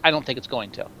Birdman wins. I don't think it's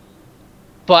going to,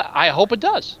 but I hope it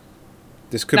does.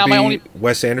 This could be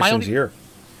Wes Anderson's year.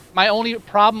 My only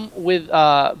problem with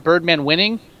Birdman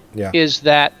winning is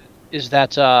that it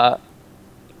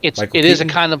is a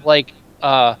kind of like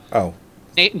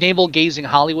navel gazing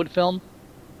Hollywood film.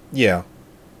 Yeah.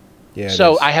 Yeah.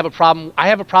 So I have a problem. I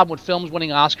have a problem with films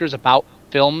winning Oscars about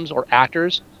films or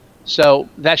actors. So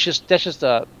that's just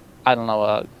a kind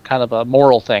of a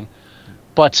moral thing.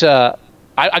 But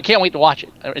I can't wait to watch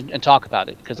it and talk about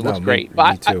it because it looks great.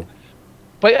 Me too.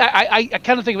 But I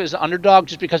kind of think of it as an underdog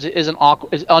just because it is an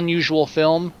unusual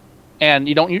film, and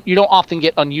you don't often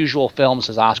get unusual films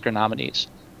as Oscar nominees.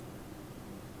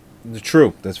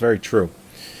 True, that's very true.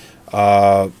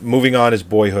 Moving on is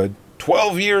Boyhood.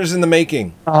 12 years in the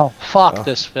making. Oh, fuck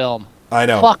this film. I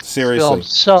know. Fuck seriously.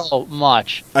 This film so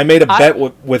much. I made a bet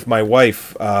with my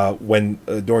wife when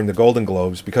during the Golden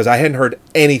Globes because I hadn't heard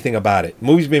anything about it.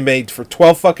 Movie's been made for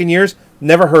 12 fucking years.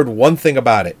 Never heard one thing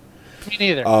about it. Me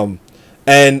neither.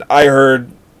 And I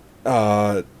heard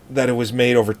that it was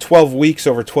made over 12 weeks,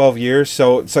 over 12 years.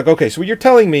 So it's like, okay, so what you're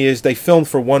telling me is they filmed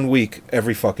for 1 week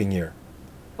every fucking year.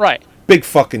 Right. Big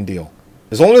fucking deal.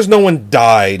 As long as no one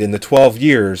died in the 12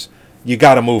 years, you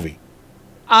got a movie.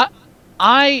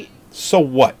 So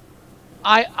what?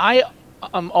 I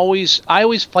always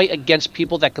fight against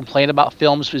people that complain about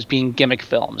films as being gimmick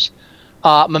films.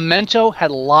 Memento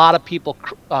had a lot of people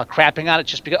crapping on it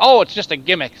just because it's just a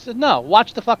gimmick. I said, no,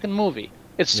 watch the fucking movie.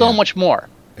 It's so much more.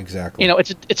 Exactly.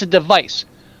 It's a device.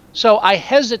 So I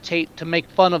hesitate to make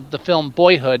fun of the film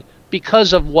Boyhood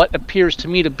because of what appears to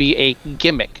me to be a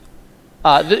gimmick.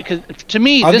 To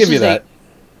me, I'll give you that.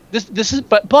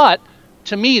 But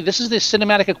to me, this is the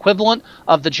cinematic equivalent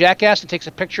of the jackass that takes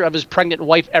a picture of his pregnant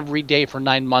wife every day for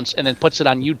 9 months and then puts it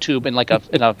on YouTube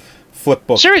in a flip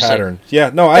book pattern.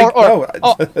 Yeah, no, or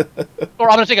I'm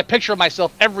going to take a picture of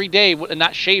myself every day and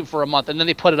not shave for a month, and then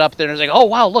they put it up there and it's like, oh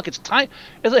wow, look, it's time.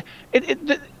 It's like,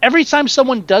 every time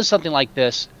someone does something like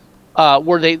this,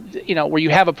 where where you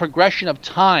have a progression of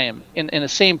time in the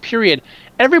same period,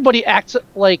 everybody acts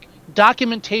like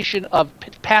documentation of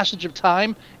passage of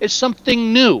time is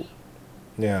something new.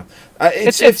 Yeah,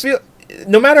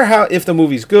 no matter if the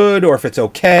movie's good or if it's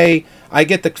okay, I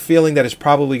get the feeling that it's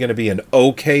probably going to be an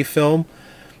okay film.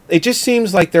 It just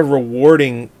seems like they're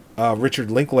rewarding Richard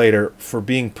Linklater for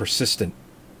being persistent.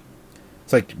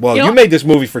 It's like, well, you made this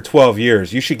movie for 12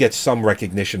 years. You should get some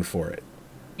recognition for it.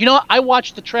 You know, I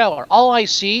watched the trailer. All I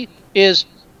see is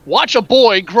watch a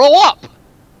boy grow up.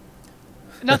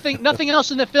 Nothing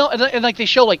else in the film. And like they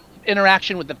show like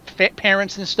interaction with the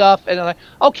parents and stuff. And I'm like,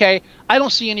 okay, I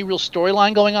don't see any real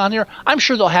storyline going on here. I'm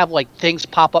sure they'll have like things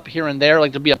pop up here and there.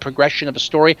 Like there'll be a progression of a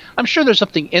story. I'm sure there's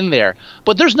something in there.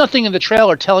 But there's nothing in the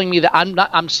trailer telling me that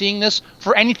I'm seeing this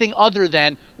for anything other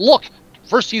than, look,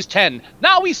 first he's 10.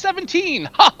 Now he's 17.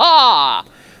 Ha ha.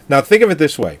 Now think of it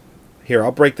this way. Here,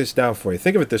 I'll break this down for you.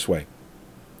 Think of it this way.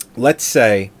 Let's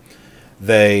say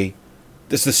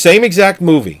it's the same exact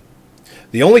movie.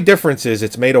 The only difference is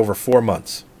it's made over 4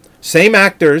 months. Same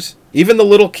actors, even the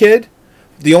little kid.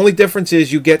 The only difference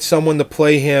is you get someone to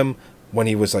play him when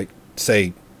he was like,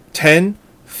 say, 10,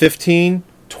 15,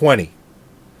 20.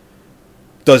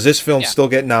 Does this film still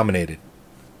get nominated?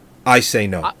 I say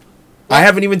no. I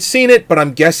haven't even seen it, but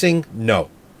I'm guessing no.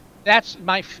 That's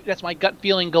my gut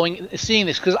feeling seeing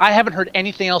this, because I haven't heard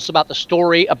anything else about the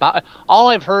story. About all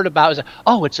I've heard about is,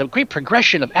 oh, it's a great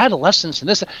progression of adolescence and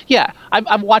this. Yeah,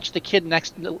 I've watched the kid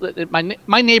next.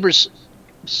 My neighbor's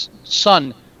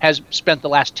son has spent the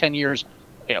last 10 years,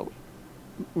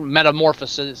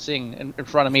 metamorphosing in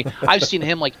front of me. I've seen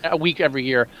him like a week every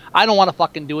year. I don't want to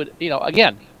fucking do it.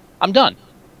 Again, I'm done.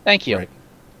 Thank you. Right.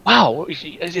 Wow,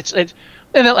 it's like,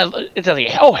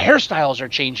 oh, hairstyles are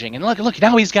changing, and look,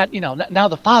 now he's got, now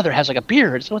the father has like a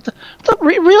beard. So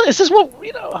really, is this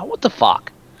what the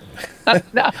fuck? And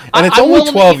it's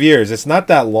only 12 years. It's not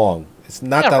that long. It's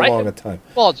not that long a time.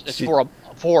 Well, it's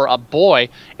for a boy,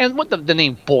 and what the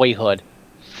name Boyhood?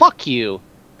 Fuck you.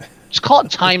 Just call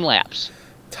it time lapse.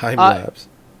 Time lapse.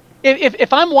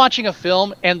 If I'm watching a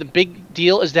film and the big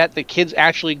deal is that the kid's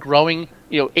actually growing,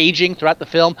 aging throughout the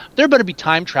film, there better be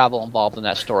time travel involved in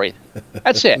that story.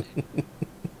 That's it.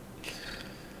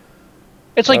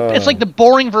 It's like the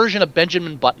boring version of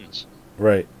Benjamin Buttons.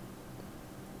 Right.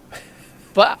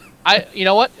 But you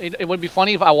know what? It would be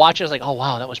funny if I watch it. I was like, oh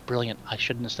wow, that was brilliant. I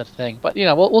shouldn't have said a thing. But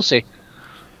we'll see.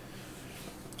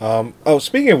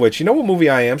 Speaking of which, you know what movie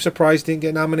I am surprised didn't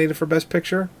get nominated for Best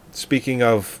Picture? Speaking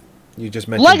of, you just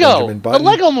mentioned Benjamin Button. The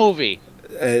Lego Movie.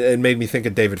 It made me think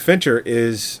of David Fincher.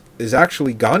 Is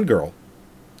actually Gone Girl.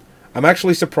 I'm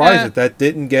actually surprised that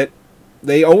didn't get.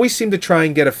 They always seem to try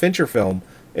and get a Fincher film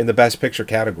in the Best Picture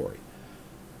category.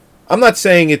 I'm not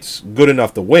saying it's good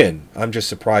enough to win. I'm just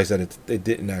surprised that it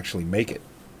didn't actually make it.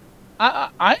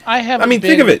 I haven't. I mean,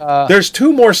 think of it. There's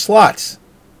 2 more slots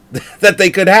that they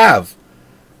could have.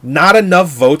 Not enough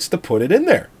votes to put it in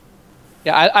there.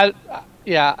 Yeah,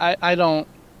 I don't.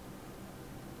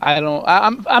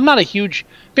 I'm not a huge.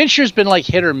 Fincher's been like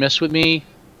hit or miss with me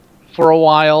for a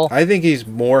while. I think he's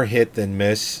more hit than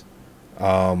miss.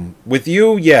 With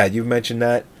you, yeah, you mentioned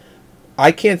that.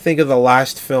 I can't think of the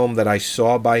last film that I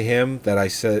saw by him that I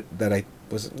said that I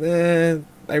was.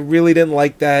 I really didn't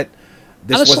like that.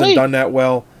 This wasn't done that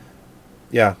well.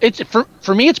 Yeah. It's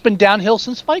for me. It's been downhill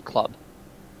since Fight Club.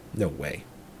 No way.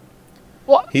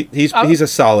 Well, he's a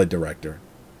solid director.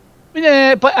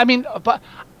 Yeah, but I mean, but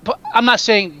I'm not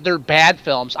saying they're bad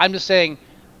films. I'm just saying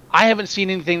I haven't seen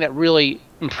anything that really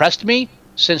impressed me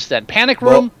since then. Panic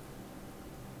Room.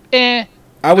 I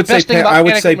would say.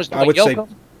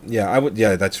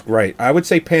 Yeah, that's right. I would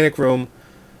say Panic Room,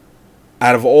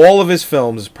 out of all of his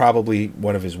films, is probably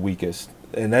one of his weakest,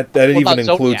 and that even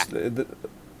includes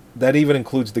that even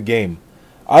includes The Game.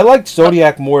 I liked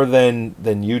Zodiac more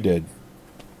than you did.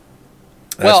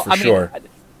 That's for sure.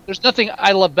 There's nothing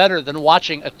I love better than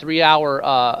watching a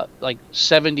 3-hour like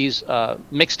 70s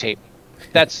mixtape.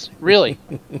 That's really,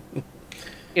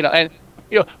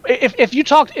 if you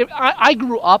talked, I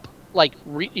grew up like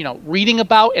reading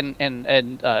about and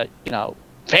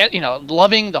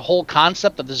loving the whole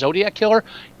concept of the Zodiac Killer.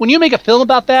 When you make a film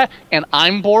about that and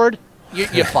I'm bored, you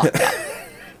fucked up.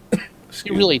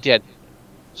 You really did.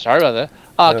 Sorry about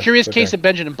that. Curious Case of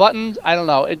Benjamin Button. I don't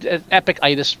know. It's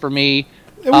epic-itis for me.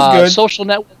 It was good. Social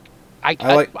Network. I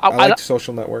like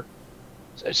Social Network.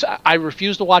 I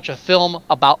refuse to watch a film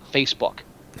about Facebook.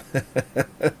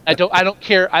 I don't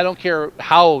care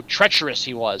how treacherous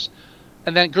he was.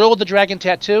 And then Girl with the Dragon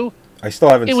Tattoo. I still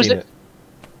haven't seen it.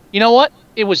 You know what?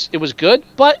 It was good,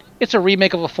 but it's a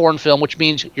remake of a foreign film, which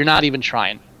means you're not even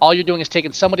trying. All you're doing is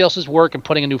taking somebody else's work and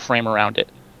putting a new frame around it.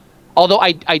 Although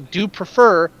I do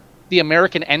prefer the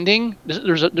American ending.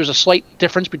 There's a slight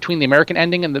difference between the American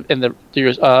ending and the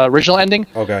original ending.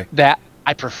 Okay. That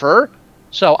I prefer.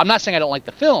 So I'm not saying I don't like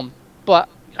the film, but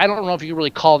I don't know if you can really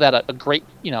call that a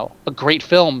great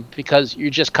film because you're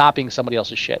just copying somebody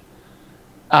else's shit.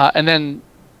 And then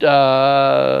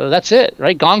that's it,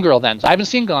 right? Gone Girl. Then I haven't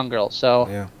seen Gone Girl,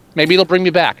 so maybe it'll bring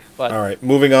me back. But all right,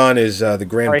 moving on is the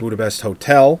Grand Budapest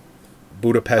Hotel.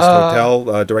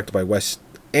 Directed by Weston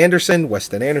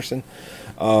Anderson.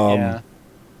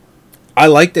 I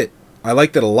liked it. I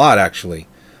liked it a lot, actually.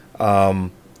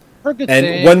 And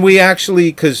when we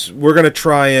actually, because we're going to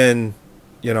try and,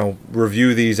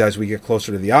 review these as we get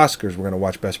closer to the Oscars. We're going to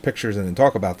watch Best Pictures and then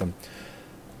talk about them.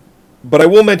 But I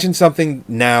will mention something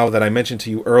now that I mentioned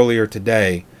to you earlier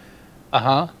today.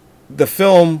 The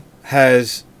film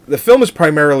is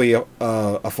primarily a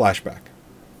flashback.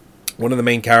 One of the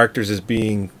main characters is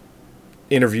being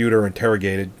interviewed or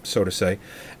interrogated, so to say,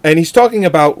 and he's talking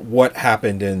about what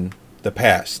happened in the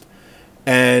past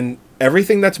and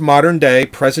everything that's modern day,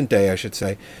 present day, I should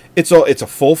say. It's a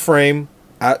full frame,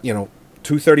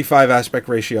 235 aspect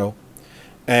ratio,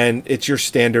 and it's your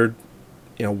standard,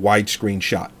 widescreen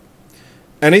shot.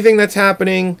 Anything that's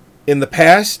happening in the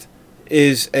past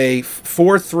is a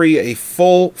 4:3, a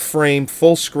full frame,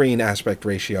 full screen aspect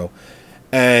ratio,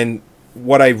 and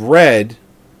what I read,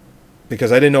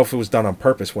 because I didn't know if it was done on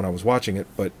purpose when I was watching it,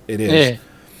 but it is.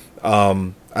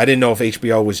 I didn't know if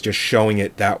HBO was just showing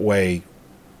it that way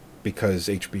because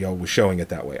HBO was showing it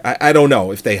that way. I don't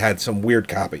know if they had some weird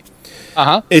copy.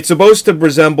 It's supposed to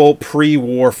resemble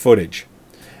pre-war footage.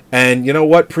 And you know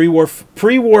what? Pre-war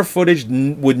footage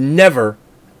would never,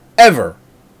 ever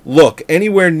look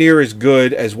anywhere near as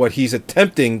good as what he's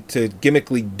attempting to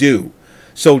gimmickly do.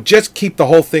 So just keep the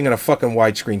whole thing in a fucking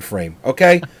widescreen frame,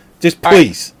 okay? Just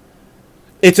please.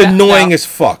 It's annoying as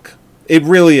fuck. It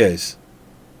really is.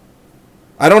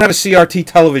 I don't have a CRT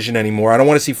television anymore. I don't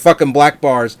want to see fucking black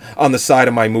bars on the side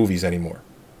of my movies anymore.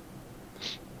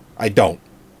 I don't.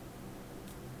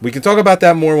 We can talk about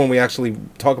that more when we actually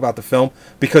talk about the film,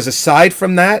 because aside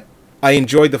from that, I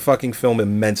enjoyed the fucking film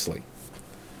immensely.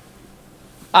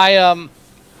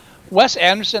 Wes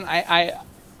Anderson, I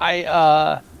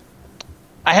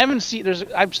haven't seen.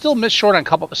 I'm still missed short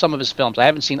on some of his films. I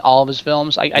haven't seen all of his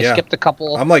films. I skipped a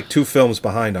couple. I'm like 2 films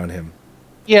behind on him.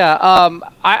 Yeah,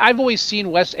 I've always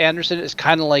seen Wes Anderson as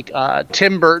kind of like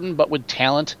Tim Burton, but with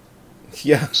talent.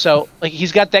 Yeah. So like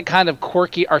he's got that kind of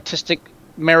quirky artistic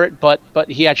merit, but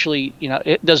he actually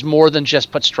it does more than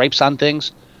just put stripes on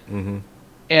things. Mm-hmm.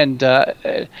 And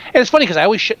it's funny because I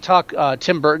always shit talk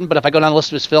Tim Burton, but if I go down the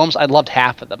list of his films, I loved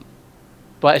half of them,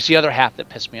 but it's the other half that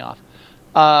pissed me off.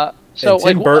 So and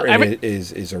Tim Burton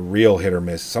is a real hit or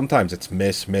miss. Sometimes it's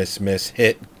miss,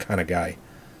 hit kind of guy.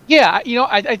 Yeah,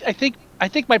 I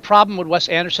think my problem with Wes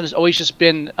Anderson has always just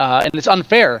been, and it's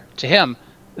unfair to him,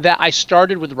 that I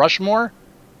started with Rushmore,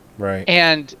 right?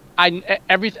 And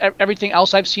everything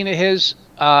else I've seen of his,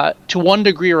 to one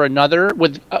degree or another,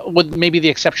 with maybe the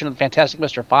exception of Fantastic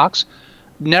Mr. Fox,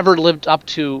 never lived up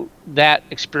to that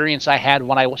experience I had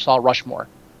when I saw Rushmore.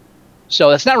 So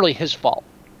that's not really his fault.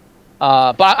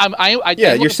 But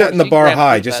you're setting the bar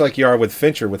high, just like you are with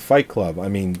Fincher with Fight Club. I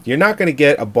mean, you're not going to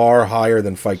get a bar higher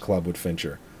than Fight Club with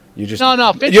Fincher. You just no.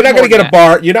 You're not going to get a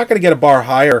bar. You're not going to get a bar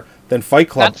higher than Fight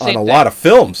Club on a lot of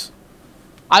films.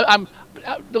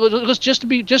 Just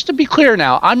to be clear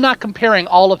now, I'm not comparing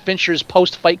all of Fincher's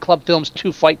post Fight Club films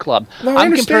to Fight Club. No, I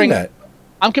understand that.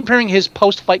 I'm comparing his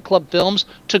post Fight Club films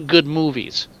to good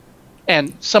movies,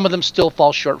 and some of them still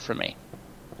fall short for me.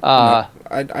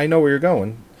 I know where you're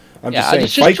going. I'm just saying,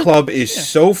 Fight Club is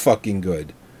so fucking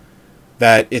good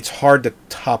that it's hard to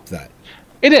top that.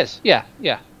 It is, yeah,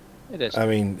 it is. I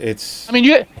mean, it's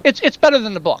better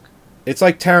than the book. It's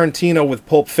like Tarantino with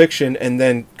Pulp Fiction, and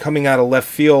then coming out of left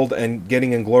field and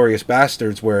getting Inglourious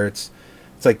Bastards, where it's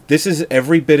like, this is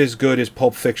every bit as good as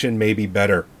Pulp Fiction, maybe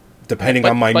better, depending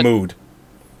on my mood.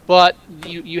 But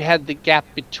you had the gap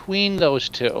between those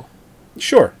two.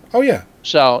 Sure. Oh yeah.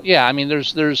 So yeah, I mean,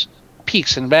 there's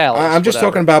peaks and valleys. I'm just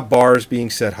talking about bars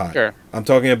being set high. Sure. I'm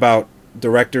talking about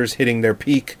directors hitting their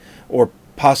peak or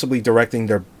possibly directing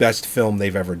their best film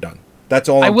they've ever done. That's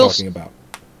all I'm talking about.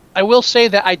 I will say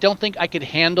that I don't think I could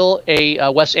handle a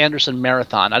Wes Anderson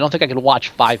marathon. I don't think I could watch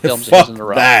 5 films of his in a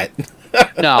row. That.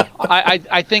 No,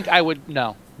 I think I would.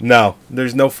 No. No,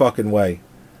 there's no fucking way.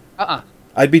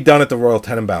 I'd be done at the Royal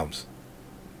Tenenbaums.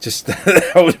 Just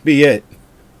that would be it.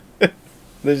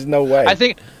 There's no way. I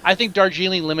think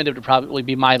Darjeeling Limited would probably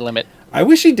be my limit. I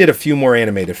wish he did a few more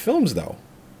animated films though,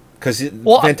 because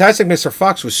Fantastic Mr.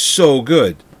 Fox was so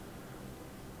good.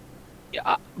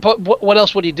 Yeah, but what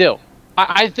else would he do?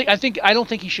 I don't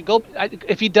think he should go.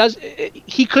 If he does,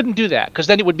 he couldn't do that because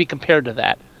then it would be compared to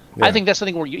that. Yeah. I think that's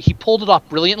something where he pulled it off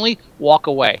brilliantly. Walk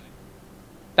away.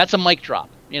 That's a mic drop.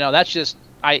 That's just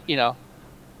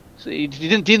so you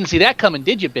didn't see that coming,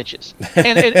 did you, bitches?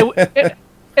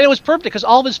 And it was perfect because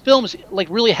all of his films like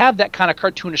really have that kind of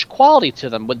cartoonish quality to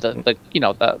them with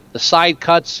the side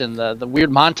cuts and the weird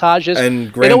montages.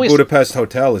 And Grand Budapest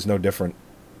Hotel is no different.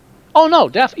 Oh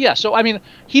no, yeah. So I mean,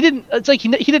 he didn't. It's like he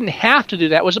didn't have to do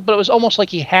that, but it was almost like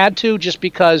he had to, just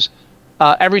because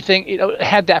everything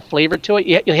had that flavor to it.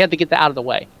 You had to get that out of the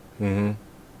way. Mm-hmm.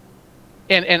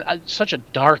 And such a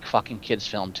dark fucking kids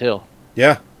film too.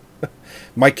 Yeah,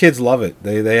 my kids love it.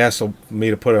 They ask me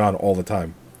to put it on all the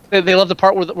time. They love the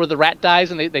part where the rat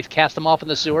dies and they cast him off in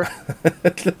the sewer.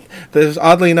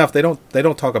 Oddly enough, they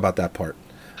don't talk about that part.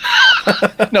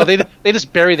 No, they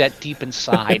just bury that deep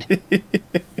inside.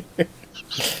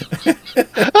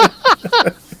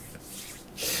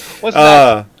 What's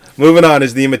that? Moving on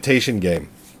is The Imitation Game,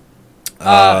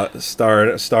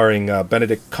 starring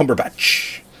Benedict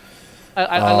Cumberbatch.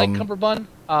 I like Cumberbund.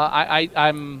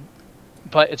 I'm,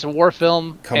 but it's a war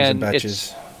film.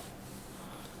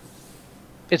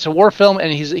 It's a war film,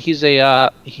 and he's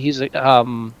a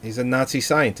Nazi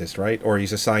scientist, right? Or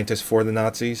he's a scientist for the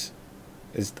Nazis.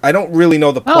 I don't really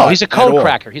know the plot. No, he's a code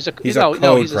cracker. He's a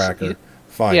code cracker.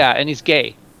 Fine. Yeah, and he's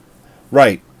gay.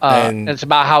 Right. And it's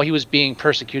about how he was being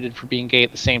persecuted for being gay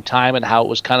at the same time, and how it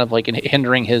was kind of like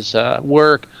hindering his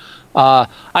work. I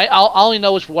only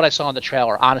know is what I saw in the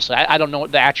trailer. Honestly, I don't know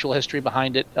the actual history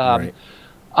behind it. Right.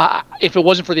 If it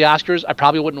wasn't for the Oscars, I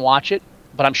probably wouldn't watch it,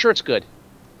 but I'm sure it's good.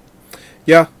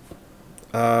 Yeah.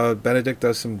 Benedict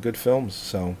does some good films.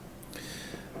 So,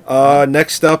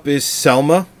 next up is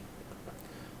Selma.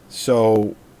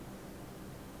 So,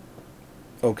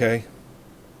 okay.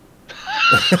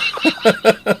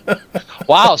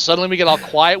 Wow, suddenly we get all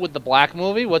quiet with the black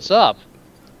movie. What's up?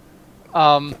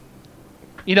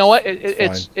 You know what?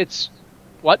 It's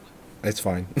what? It's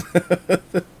fine.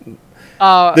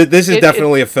 This is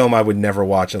definitely a film I would never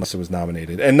watch unless it was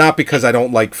nominated, and not because I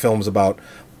don't like films about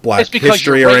black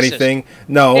history or anything.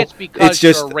 No, it's because it's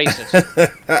just, you're a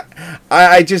racist.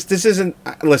 I just, this isn't.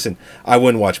 Listen, I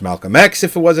wouldn't watch Malcolm X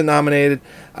if it wasn't nominated.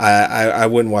 I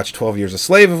wouldn't watch 12 Years a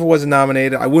Slave if it wasn't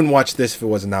nominated. I wouldn't watch this if it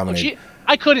wasn't nominated.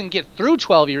 I couldn't get through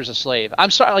 12 Years a Slave. I'm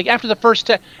sorry. Like after the first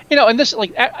 10, and this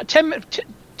like 10,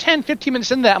 15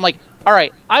 minutes into that, I'm like, all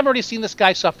right, I've already seen this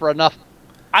guy suffer enough.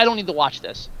 I don't need to watch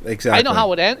this. Exactly. I know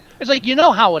how it ends. It's like you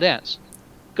know how it ends,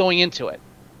 going into it.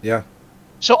 Yeah.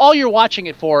 So all you're watching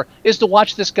it for is to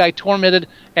watch this guy tormented,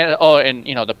 and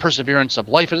the perseverance of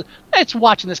life. It's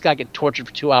watching this guy get tortured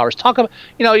for 2 hours. Talk about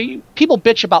people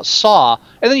bitch about Saw,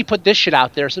 and then you put this shit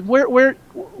out there. So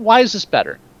why is this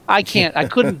better? I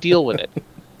couldn't deal with it.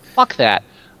 Fuck that.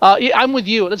 I'm with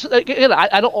you.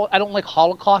 I don't like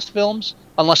Holocaust films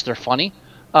unless they're funny.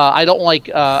 I don't like.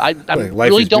 I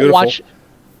really don't watch.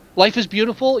 Life is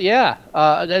Beautiful. Yeah.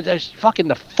 That's fucking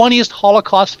the funniest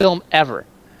Holocaust film ever.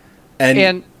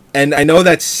 And I know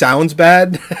that sounds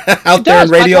bad out there in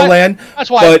Radioland.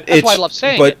 That's why I love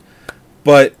saying it.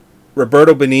 But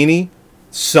Roberto Benigni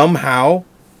somehow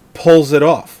pulls it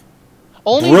off.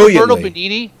 Only Roberto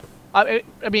Benigni. I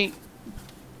mean,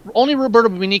 only Roberto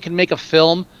Benigni can make a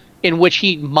film in which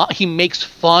he makes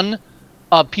fun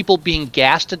of people being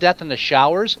gassed to death in the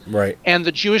showers. Right. And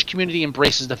the Jewish community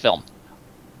embraces the film.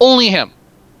 Only him.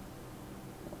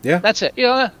 Yeah, that's it.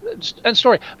 End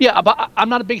story. Yeah, but I'm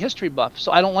not a big history buff,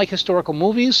 so I don't like historical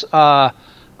movies. Not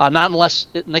unless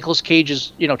Nicolas Cage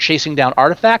is chasing down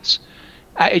artifacts.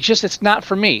 It's not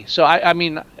for me. So I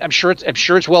mean, I'm sure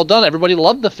it's well done. Everybody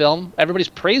loved the film. Everybody's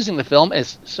praising the film.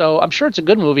 So I'm sure it's a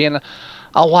good movie, and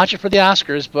I'll watch it for the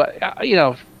Oscars. But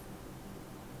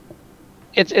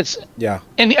it's yeah.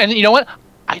 And you know what?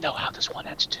 I know how this one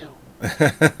ends too.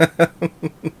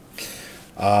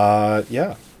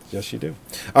 Yeah. Yes, you do.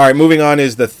 All right, moving on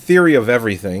is The Theory of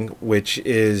Everything, which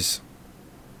is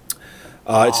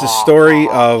it's the story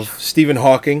of Stephen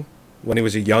Hawking when he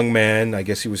was a young man. I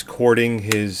guess he was courting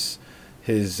his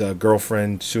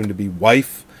girlfriend, soon-to-be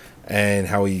wife, and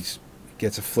how he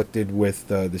gets afflicted with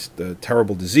this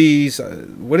terrible disease.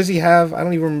 What does he have? I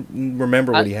don't even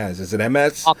remember what he has. Is it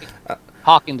MS?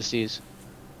 Hawking disease.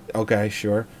 Okay,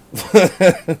 sure.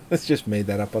 Let's just made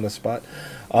that up on the spot.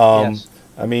 Yes.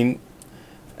 I mean...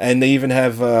 And they even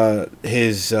have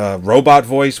his robot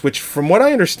voice, which, from what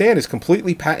I understand, is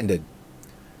completely patented.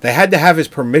 They had to have his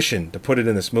permission to put it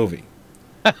in this movie.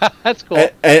 That's cool.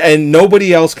 And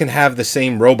nobody else can have the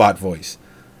same robot voice.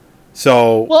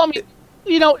 So, well, I mean,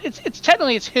 it's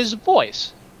technically it's his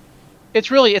voice. it's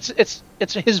really it's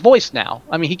his voice now.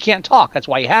 I mean, he can't talk. That's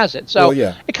why he has it. So Well,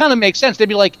 yeah. it kind of makes sense. They'd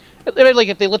be like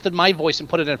if they lifted my voice and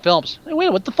put it in films. Wait,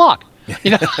 what the fuck?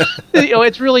 You know,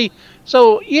 it's really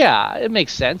so. Yeah, it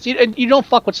makes sense. And you don't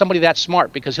fuck with somebody that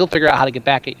smart because he'll figure out how to get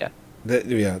back at you.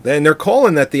 And they're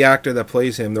calling that the actor that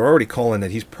plays him. They're already calling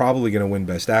that he's probably going to win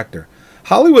Best Actor.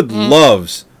 Hollywood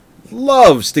loves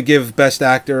to give Best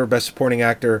Actor, Best Supporting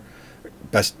Actor,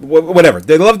 Best whatever.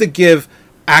 They love to give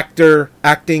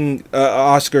acting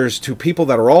Oscars to people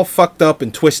that are all fucked up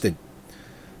and twisted,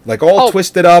 like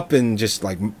twisted up and just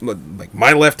like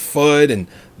My Left Foot and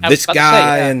this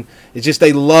guy, and it's just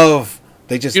they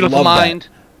just Beautiful love Mind,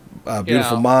 that.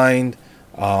 Beautiful Mind.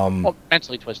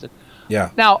 Mentally twisted. Yeah.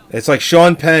 Now it's like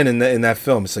Sean Penn in that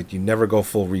film. It's like you never go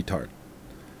full retard.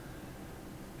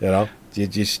 You know, you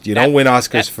don't win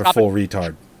Oscars for full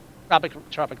retard.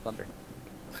 Tropic Thunder.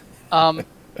 The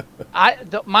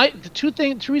two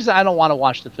reasons I don't want to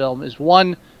watch the film is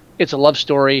one, it's a love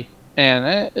story,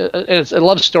 and it's a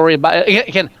love story about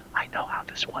again. I know how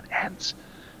this one ends,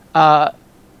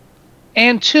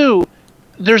 and two,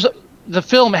 the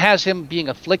film has him being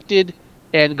afflicted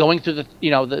and going through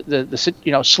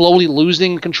the slowly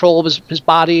losing control of his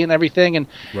body and everything, and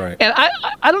right. And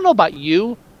I don't know about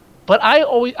you, but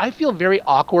I feel very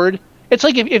awkward. It's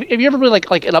like if you ever been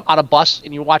like on a bus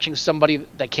and you're watching somebody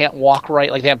that can't walk right,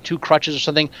 like they have two crutches or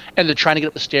something, and they're trying to get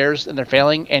up the stairs and they're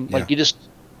failing, and like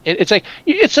it's like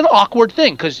it's an awkward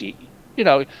thing because you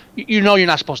know you're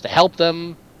not supposed to help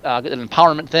them, an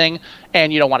empowerment thing,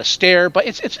 and you don't want to stare, but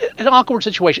it's an awkward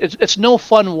situation. It's no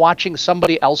fun watching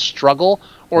somebody else struggle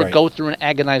or go through an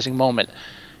agonizing moment.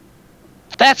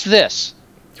 That's this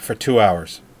for 2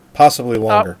 hours, possibly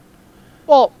longer.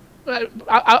 Well.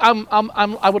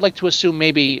 I would like to assume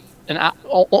maybe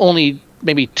only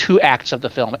maybe 2 acts of the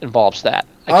film involves that.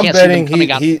 I'm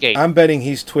betting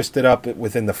he's twisted up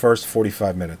within the first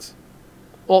 45 minutes.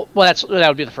 Well, that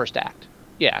would be the first act.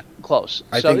 Yeah, close.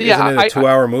 Isn't it a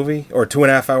 2-hour movie or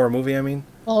 2.5-hour movie? I mean.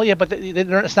 Well, yeah, but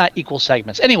it's not equal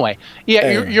segments. Anyway,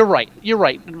 you're right. You're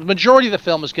right. The majority of the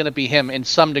film is going to be him in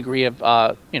some degree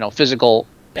of physical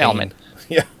ailment.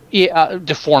 Yeah. Yeah,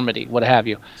 deformity, what have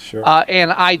you. Sure. And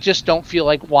I just don't feel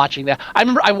like watching that. I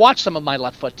remember I watched some of My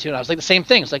Left Foot too, and I was like the same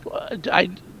thing. It's like I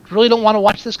really don't want to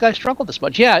watch this guy struggle this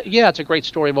much. Yeah, it's a great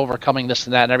story of overcoming this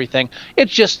and that and everything.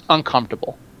 It's just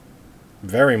uncomfortable.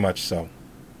 Very much so.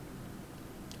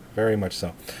 Very much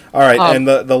so. All right, and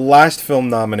the last film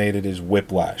nominated is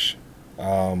Whiplash,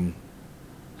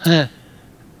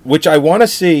 which I want to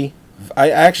see. I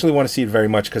actually want to see it very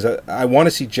much because I want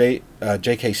to see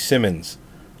J.K. Simmons.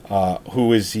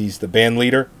 He's the band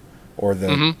leader or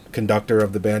the conductor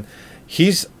of the band.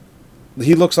 He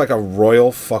looks like a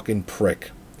royal fucking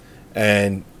prick,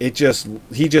 and he just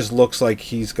looks like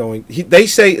he's going.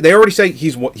 They already say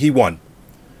he won.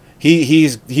 He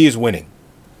is winning.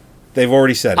 They've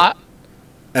already said it,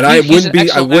 and I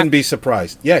wouldn't be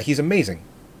surprised. Yeah, he's amazing.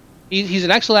 He's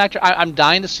an excellent actor. I'm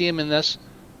dying to see him in this.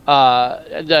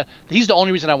 He's the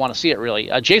only reason I want to see it really.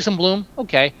 Jason Blum,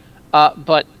 okay.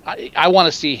 But I want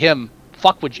to see him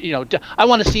I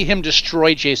want to see him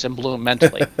destroy Jason Blum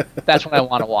mentally. That's what I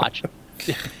want to watch.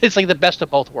 It's like the best of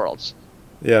both worlds.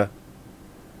 Yeah.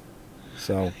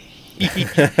 So.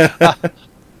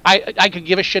 I could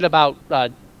give a shit about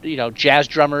jazz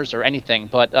drummers or anything,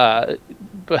 but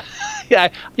yeah,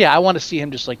 I want to see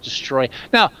him just like destroy.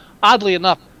 Now, oddly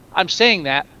enough, I'm saying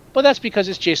that, but that's because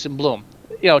it's Jason Blum.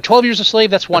 12 Years a Slave,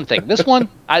 that's one thing. This one,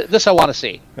 I want to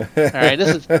see. All right,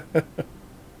 this is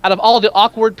out of all the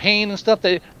awkward pain and stuff.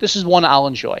 This is one I'll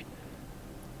enjoy.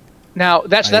 Now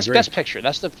that's Best Picture.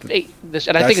 That's and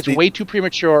I think it's way too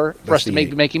premature for us to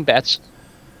be making bets.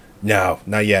 No,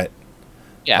 not yet.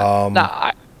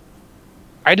 Yeah.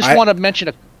 I just want to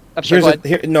mention here's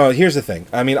the thing.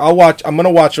 I mean, I'm going to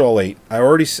watch all 8. I've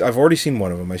already seen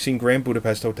one of them. I've seen Grand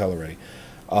Budapest Hotel already.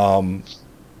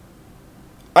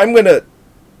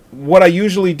 What I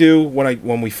usually do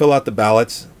when we fill out the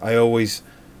ballots, I always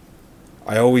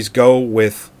go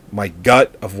with my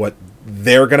gut of what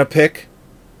they're gonna pick,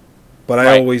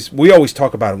 but we always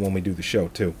talk about it when we do the show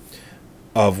too,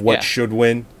 of what should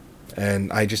win,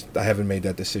 and I haven't made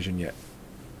that decision yet.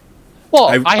 Well,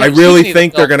 I really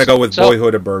think they're gonna go with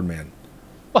Boyhood or Birdman.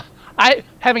 Well,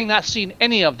 having not seen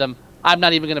any of them, I'm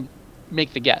not even gonna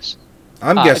make the guess.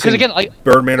 I'm guessing again,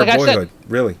 Birdman or Boyhood,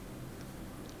 really.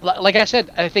 Like I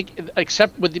said, I think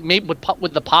except with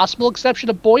the possible exception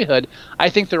of Boyhood, I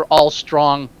think they're all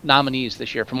strong nominees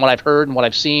this year, from what I've heard and what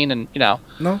I've seen, and No,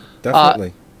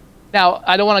 definitely. Now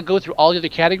I don't want to go through all the other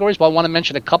categories, but I want to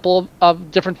mention a couple of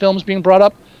different films being brought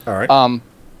up. All right.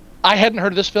 I hadn't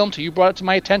heard of this film till you brought it to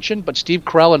my attention, but Steve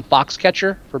Carell and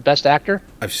Foxcatcher for Best Actor.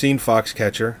 I've seen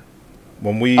Foxcatcher.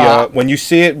 When you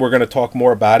see it, we're going to talk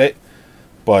more about it.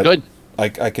 But Good.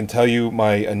 I can tell you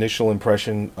my initial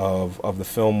impression of the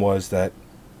film was that,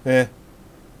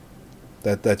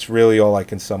 that's really all I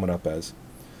can sum it up as.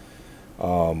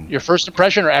 Your first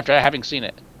impression, or after having seen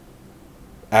it?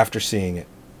 After seeing it.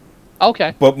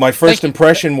 Okay. But my first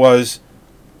impression was,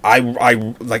 I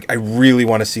really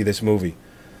want to see this movie.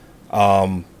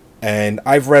 And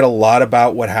I've read a lot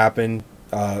about what happened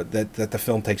that the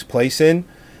film takes place in,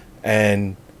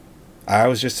 and I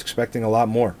was just expecting a lot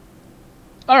more.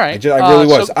 All right. I really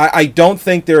was. I don't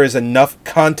think there is enough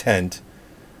content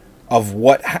of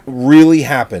what really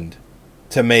happened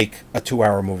to make a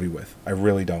 2-hour movie with. I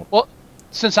really don't. Well,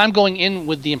 since I'm going in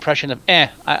with the impression of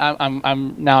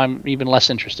I'm even less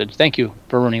interested. Thank you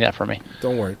for ruining that for me.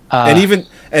 Don't worry.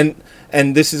 And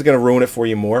this is going to ruin it for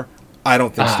you more. I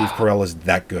don't think Steve Carell is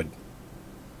that good.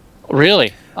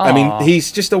 Really? I mean,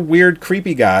 he's just a weird,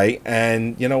 creepy guy,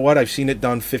 and you know what? I've seen it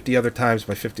done 50 other times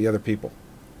by 50 other people.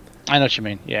 I know what you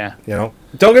mean. Yeah. You know,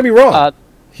 don't get me wrong.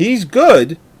 He's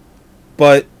good,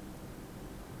 but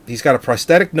he's got a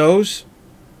prosthetic nose,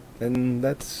 and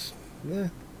that's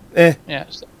Yeah.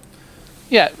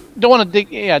 Yeah. Don't want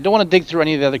to dig through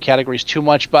any of the other categories too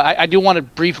much, but I do want to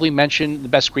briefly mention the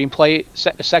best screenplay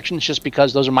sections, just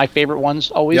because those are my favorite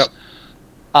ones always. Yep.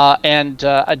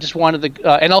 I just wanted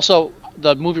and also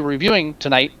the movie we're reviewing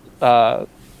tonight,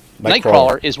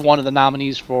 Nightcrawler, is one of the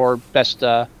nominees for best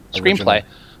screenplay.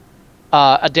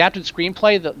 Adapted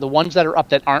screenplay, the ones that are up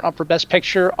that aren't up for Best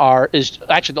Picture is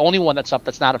actually the only one that's up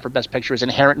that's not up for Best Picture is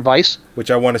Inherent Vice,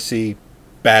 which I want to see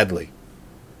badly.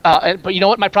 But you know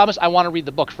what? My problem is I want to read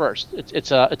the book first.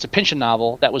 It's a Pynchon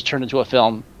novel that was turned into a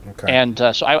film, and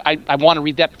so I want to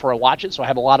read that before I watch it. So I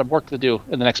have a lot of work to do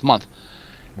in the next month.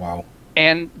 Wow.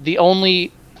 And the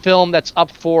only film that's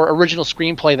up for original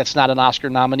screenplay that's not an Oscar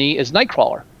nominee is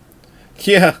Nightcrawler.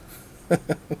 Yeah.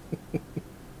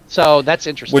 So that's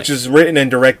interesting. Which is written and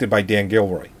directed by Dan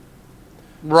Gilroy.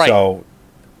 Right. So,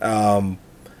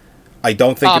 I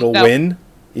don't think it'll win,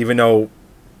 even though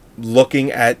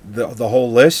looking at the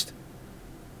whole list,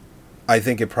 I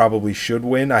think it probably should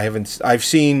win. I've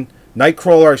seen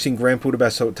Nightcrawler, I've seen Grand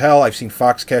Budapest Hotel, I've seen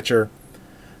Foxcatcher.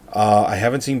 I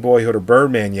haven't seen Boyhood or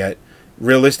Birdman yet.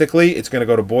 Realistically, it's going to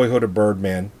go to Boyhood or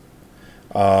Birdman,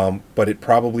 but it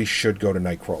probably should go to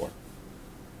Nightcrawler.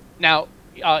 Now,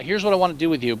 here's what I want to do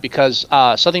with you, because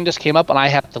something just came up and I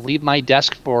have to leave my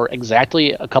desk for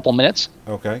exactly a couple minutes.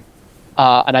 Okay.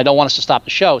 And I don't want us to stop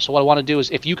the show. So what I want to do is,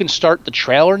 if you can start the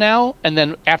trailer now, and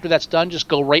then after that's done, just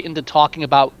go right into talking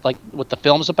about like what the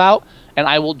film's about, and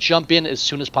I will jump in as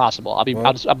soon as possible. I'll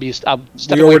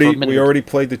step away for a minute. We already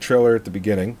played the trailer at the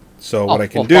beginning, so what I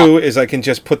can do is I can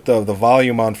just put the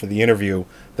volume on for the interview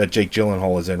that Jake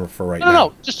Gyllenhaal is in for now.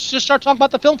 No, just start talking about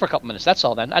the film for a couple minutes. That's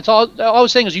all. Then that's all I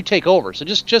was saying is you take over. So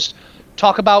just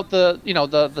talk about the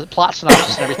plot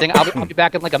synopsis and everything. I'll be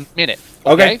back in like a minute.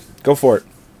 Okay, go for it.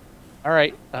 All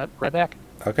right, right back.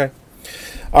 Okay.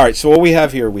 All right. So what we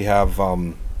have here, we have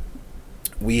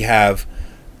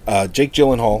Jake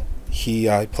Gyllenhaal. He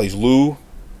plays Lou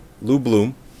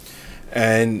Bloom,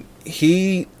 and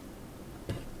he's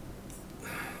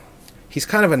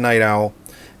kind of a night owl,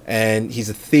 and he's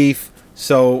a thief.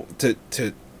 So to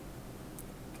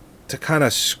kind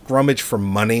of scrummage for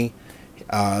money,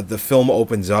 the film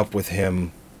opens up with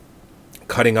him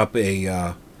cutting up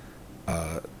a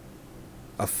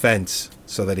fence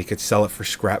so that he could sell it for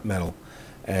scrap metal,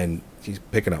 and he's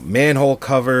picking up manhole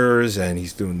covers, and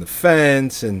he's doing the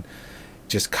fence and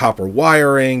just copper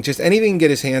wiring, just anything he can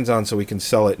get his hands on so he can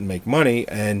sell it and make money.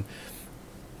 And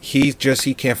he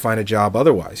can't find a job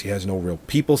otherwise. He has no real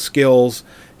people skills.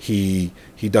 He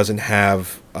doesn't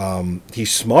have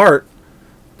he's smart,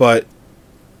 but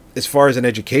as far as an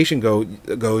education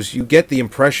goes, you get the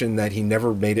impression that he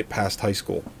never made it past high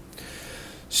school.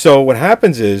 So what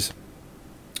happens is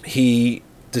he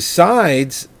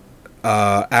decides,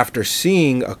 after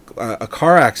seeing a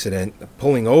car accident,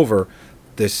 pulling over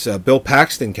this Bill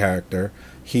Paxton character,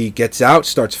 he gets out,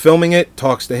 starts filming it,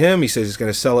 talks to him. He says he's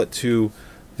going to sell it to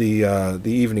the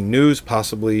evening news,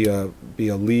 possibly be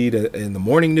a lead in the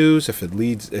morning news. If it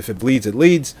bleeds, it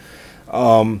leads.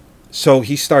 So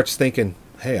he starts thinking,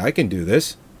 hey, I can do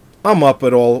this. I'm up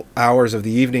at all hours of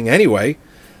the evening anyway,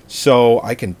 so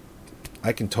I can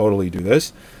totally do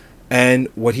this. And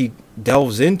what he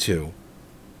delves into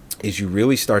is you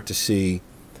really start to see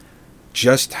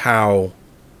just how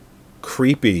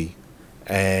creepy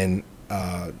and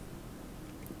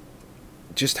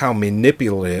just how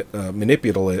manipulative,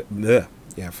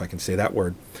 if I can say that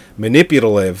word,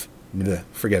 manipulative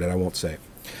Forget it. I won't say.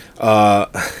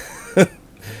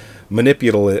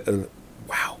 Manipulative.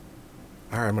 Wow.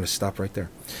 All right, I'm going to stop right there.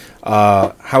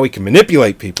 How he can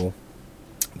manipulate people.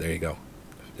 There you go.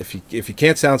 If you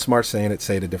can't sound smart saying it,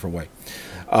 say it a different way.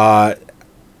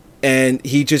 And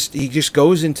he just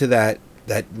goes into that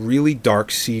really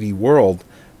dark, seedy world,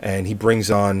 and he brings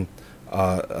on.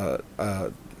 I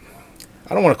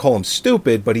don't want to call him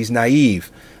stupid, but he's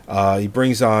naive. He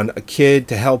brings on a kid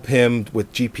to help him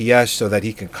with GPS so that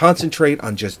he can concentrate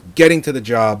on just getting to the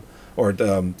job or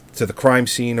to the crime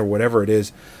scene or whatever it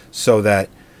is, so that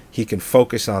he can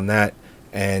focus on that.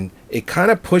 And it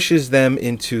kind of pushes them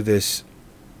into this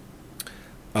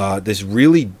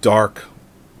really dark,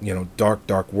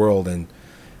 dark world. And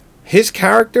his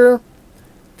character,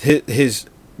 his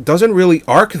doesn't really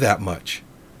arc that much.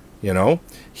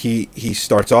 He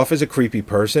starts off as a creepy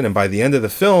person, and by the end of the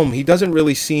film, he doesn't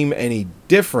really seem any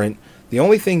different. The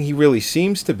only thing he really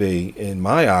seems to be, in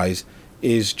my eyes,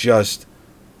 is just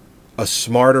a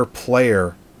smarter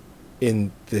player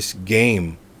in this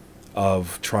game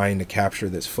of trying to capture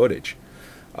this footage.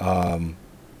 And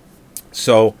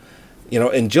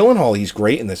Gyllenhaal, he's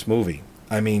great in this movie.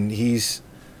 I mean,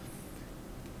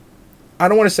 I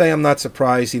don't want to say I'm not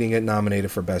surprised he didn't get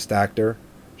nominated for Best Actor.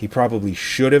 He probably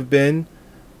should have been,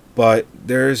 but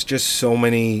there's just so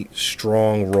many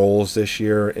strong roles this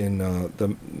year in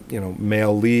the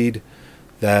male lead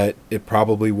that it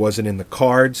probably wasn't in the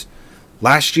cards.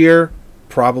 Last year,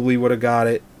 probably would have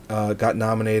got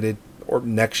nominated, or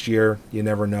next year, you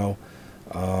never know.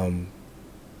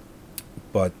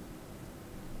 But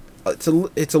it's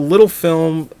a little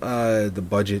film. The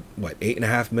budget,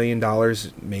 $8.5 million,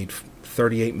 made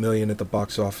 $38 million at the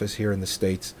box office here in the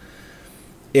States.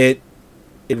 It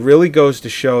really goes to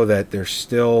show that there's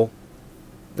still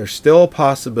a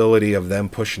possibility of them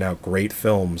pushing out great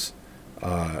films,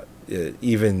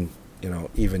 even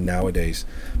nowadays,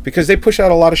 because they push out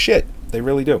a lot of shit. They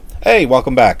really do. Hey,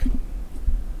 welcome back.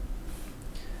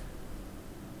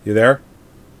 You there?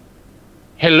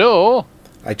 Hello.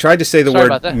 I tried to say the Sorry word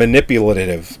about that.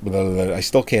 manipulative, but I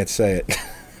still can't say it.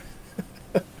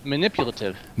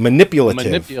 Manipulative.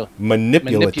 Manipulative.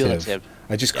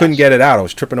 I just couldn't get it out. I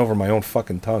was tripping over my own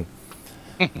fucking tongue.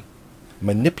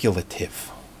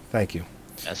 Manipulative. Thank you.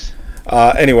 Yes.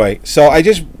 Anyway, so I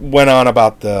just went on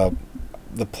about the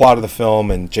plot of the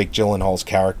film and Jake Gyllenhaal's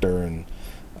character and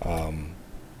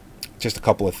just a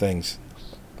couple of things.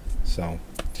 So.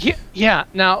 Yeah.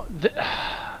 Now,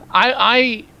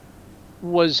 I'm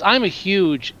a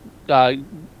huge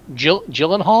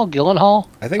Gyllenhaal.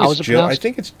 I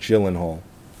think it's Gyllenhaal.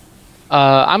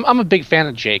 I'm a big fan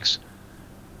of Jake's,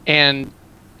 and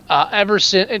ever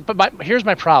since. But here's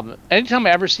my problem: anytime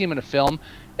I ever see him in a film,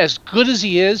 as good as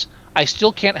he is, I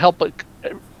still can't help but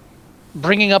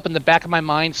bringing up in the back of my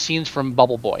mind scenes from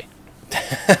Bubble Boy.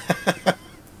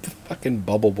 Fucking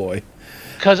Bubble Boy.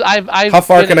 Because I've How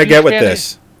far can I get with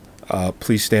this?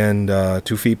 Please stand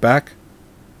 2 feet back.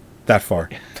 That far.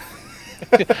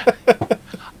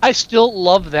 I still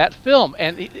love that film,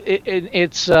 and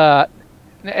it's and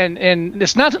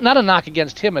it's not a knock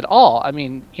against him at all. I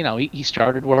mean, he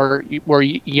started where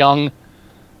young,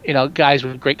 guys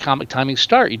with great comic timing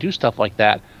start. You do stuff like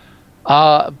that,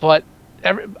 but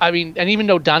and even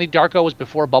though Donnie Darko was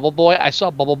before Bubble Boy, I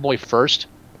saw Bubble Boy first,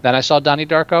 then I saw Donnie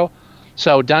Darko.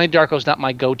 So Donnie Darko's not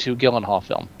my go-to Gyllenhaal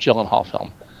film.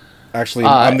 Actually,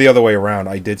 I'm the other way around.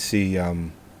 I did see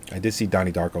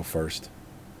Donnie Darko first.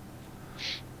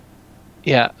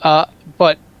 Yeah,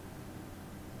 but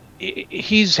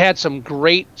he's had some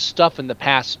great stuff in the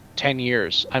past 10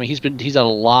 years. I mean, he's done a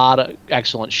lot of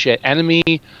excellent shit. Enemy.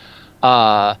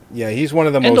 Yeah, he's one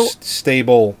of the most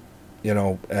stable,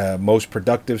 most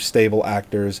productive, stable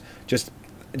actors. Just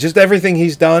everything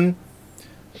he's done.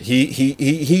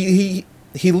 He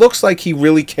looks like he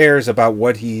really cares about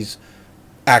what he's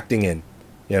acting in.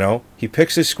 He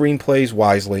picks his screenplays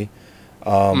wisely,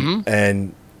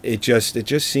 and it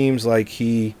just seems like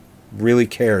he really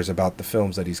cares about the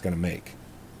films that he's going to make.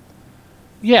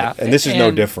 Yeah, and this is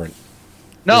no different.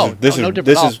 No, this no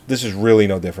different at all. This is really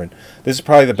no different. This is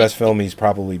probably the best film he's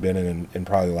probably been in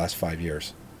probably the last 5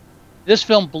 years. This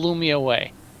film blew me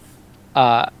away.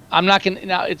 I'm not gonna.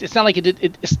 Now, it's not like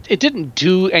it didn't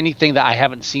do anything that I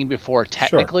haven't seen before.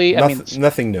 Technically, sure.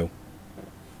 Nothing new.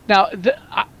 Now,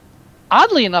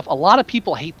 oddly enough, a lot of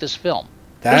people hate this film.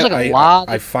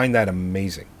 I find that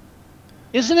amazing.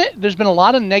 Isn't it? There's been a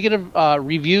lot of negative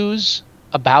reviews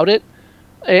about it,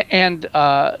 and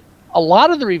a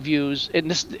lot of the reviews, and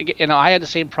this, I had the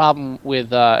same problem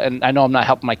with, and I know I'm not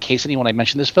helping my case any when I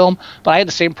mention this film, but I had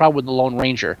the same problem with The Lone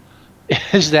Ranger,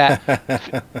 is that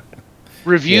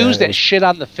reviews it that was- shit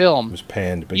on the film. It was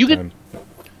panned big You could- time.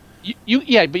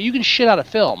 But you can shit on a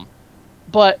film,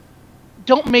 but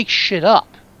don't make shit up.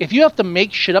 If you have to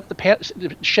make shit up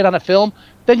shit on a film,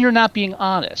 then you're not being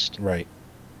honest. Right.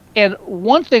 And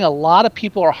one thing a lot of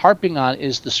people are harping on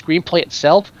is the screenplay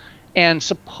itself, and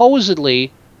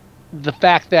supposedly the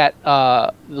fact that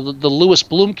the Lewis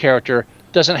Bloom character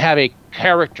doesn't have a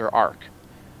character arc.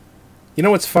 You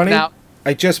know what's funny? Now-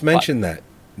 I just mentioned that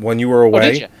when you were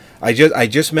away. did you? I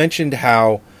just mentioned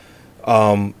how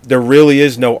there really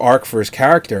is no arc for his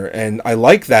character, and I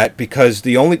like that because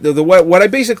what I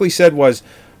basically said was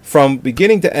from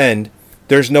beginning to end,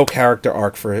 there's no character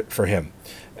arc for him.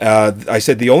 I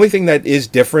said the only thing that is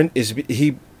different is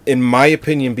he, in my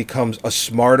opinion, becomes a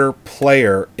smarter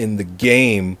player in the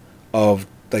game of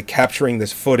like capturing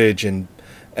this footage and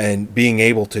being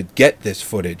able to get this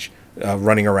footage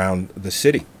running around the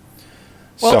city.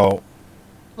 Well,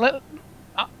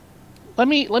 let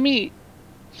me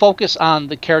focus on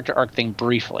the character arc thing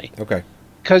briefly. Okay.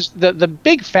 Because the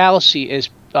big fallacy is,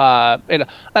 and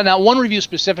now one review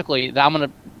specifically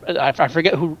that I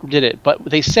forget who did it, but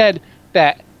they said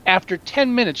that after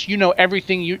 10 minutes you know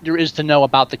everything there is to know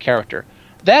about the character.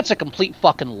 That's a complete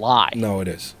fucking lie. No, it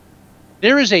is.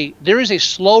 There is a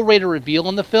slow rate of reveal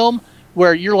in the film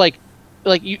where you're like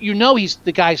you know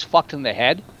the guy's fucked in the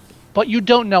head, but you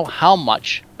don't know how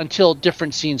much until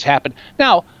different scenes happen.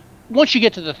 Now, once you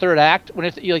get to the third act,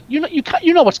 when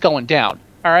you know what's going down.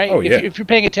 All right, Oh, yeah. if you're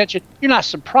paying attention, you're not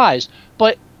surprised.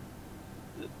 But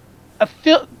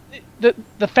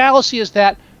the fallacy is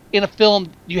that in a film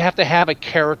you have to have a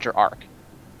character arc.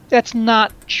 That's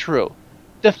not true.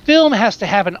 The film has to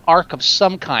have an arc of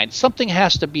some kind. Something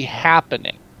has to be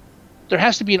happening. There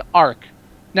has to be an arc.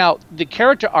 Now, the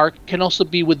character arc can also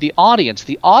be with the audience.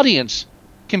 The audience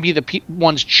can be the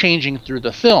ones changing through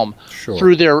the film, Sure.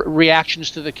 through their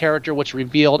reactions to the character, what's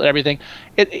revealed, and everything.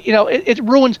 It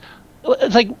ruins.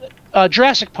 It's like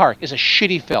Jurassic Park is a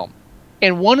shitty film,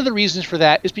 and one of the reasons for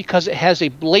that is because it has a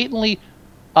blatant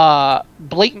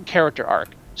character arc.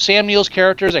 Sam Neill's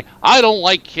character is like, I don't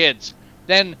like kids.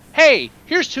 Then, hey,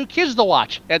 here's 2 kids to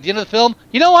watch. At the end of the film,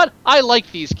 you know what? I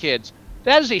like these kids.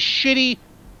 That is a shitty,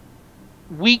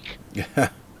 weak,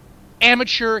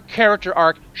 amateur character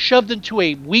arc shoved into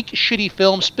a weak, shitty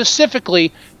film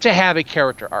specifically to have a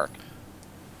character arc.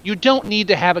 You don't need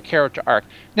to have a character arc.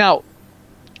 Now,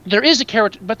 there is a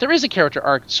character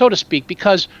arc, so to speak,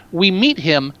 because we meet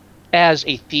him as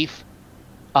a thief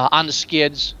on the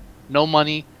skids, no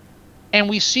money, and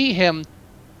we see him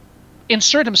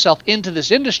insert himself into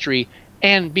this industry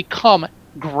and become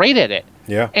great at it.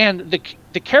 Yeah. And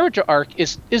the character arc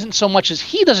isn't so much as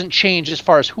he doesn't change as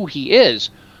far as who he is,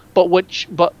 but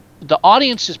the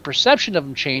audience's perception of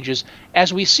him changes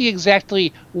as we see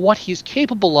exactly what he's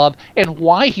capable of and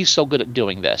why he's so good at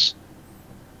doing this.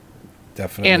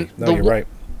 Definitely. And No, you're right.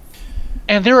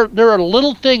 And there are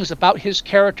little things about his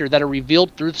character that are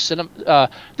revealed through the cinema.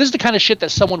 This is the kind of shit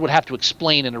that someone would have to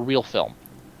explain in a real film.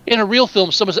 In a real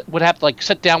film, someone would have to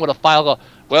sit down with a file, and go,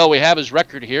 well, we have his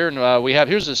record here, and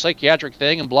here's a psychiatric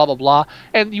thing, and blah blah blah.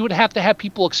 And you would have to have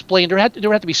people explain. There would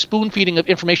have to be spoon feeding of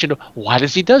information. To, why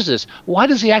does he does this? Why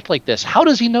does he act like this? How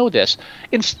does he know this?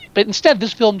 But instead,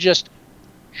 this film just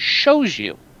shows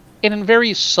you, in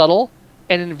very subtle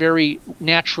and in very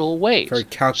natural ways. Very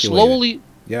calculated. Slowly.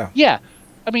 Yeah. Yeah.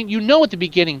 I mean, you know at the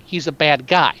beginning he's a bad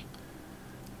guy.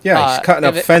 Yeah, he's cutting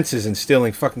up fences and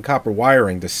stealing fucking copper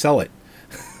wiring to sell it.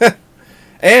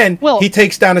 And he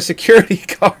takes down a security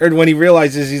guard when he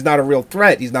realizes he's not a real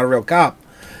threat. He's not a real cop.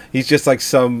 He's just like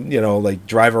some,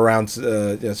 drive around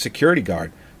security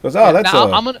guard. Goes, oh,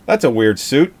 that's a weird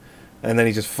suit. And then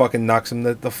he just fucking knocks him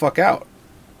the fuck out.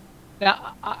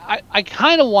 Now, I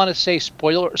kind of want to say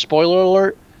spoiler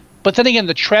alert, but then again,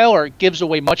 the trailer gives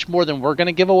away much more than we're going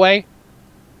to give away.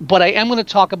 But I am going to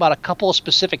talk about a couple of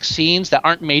specific scenes that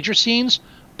aren't major scenes,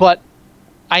 but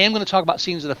I am going to talk about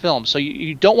scenes of the film. So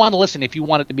you don't want to listen if you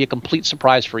want it to be a complete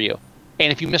surprise for you,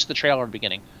 and if you missed the trailer at the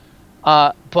beginning.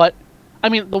 But, I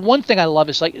mean, the one thing I love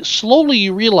is, slowly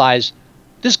you realize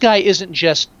this guy isn't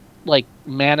just,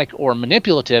 manic or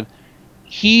manipulative.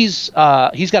 He's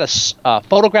got a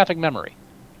photographic memory.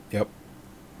 Yep.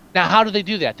 Now, how do they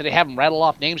do that? Do they have him rattle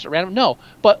off names at random? No.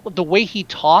 But the way he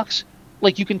talks,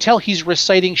 you can tell he's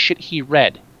reciting shit he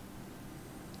read.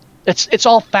 It's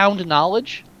all found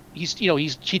knowledge. He's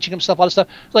teaching himself a lot of stuff.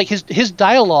 His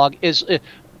dialogue is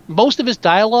most of his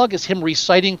dialogue is him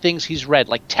reciting things he's read,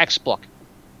 like textbook.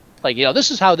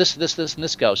 This is how this and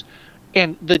this goes.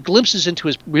 And the glimpses into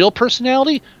his real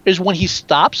personality is when he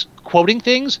stops quoting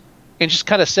things and just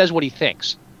kind of says what he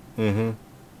thinks. Mm-hmm.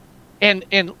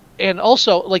 And and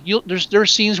also like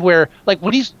there's scenes where like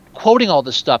when he's quoting all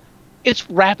this stuff, it's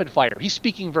rapid fire. He's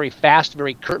speaking very fast,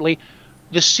 very curtly.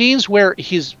 The scenes where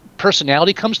his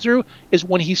personality comes through is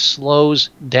when he slows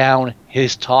down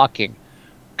his talking,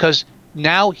 because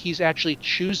now he's actually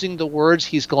choosing the words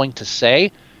he's going to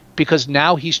say, because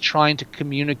now he's trying to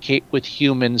communicate with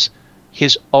humans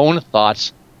his own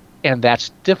thoughts, and that's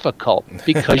difficult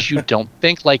because you don't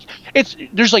think like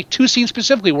there's like 2 scenes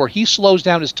specifically where he slows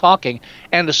down his talking,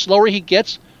 and the slower he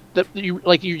gets,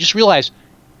 you just realize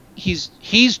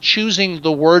he's choosing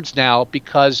the words now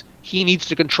because he needs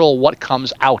to control what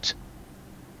comes out.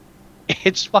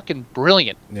 It's fucking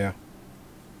brilliant. Yeah.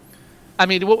 I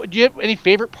mean, do you have any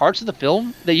favorite parts of the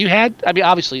film that you had? I mean,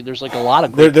 obviously, there's like a lot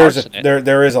of great parts in it.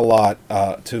 There is a lot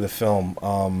to the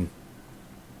film.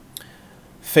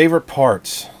 Favorite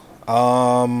parts.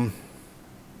 You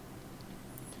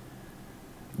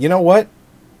know what?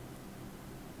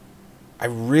 I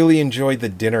really enjoyed the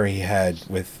dinner he had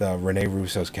with Rene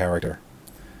Russo's character.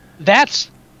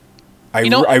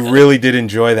 I really did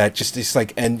enjoy that. Just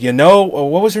like, and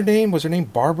what was her name? Was her name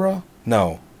Barbara?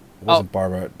 No, it wasn't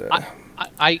Barbara.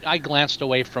 I glanced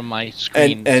away from my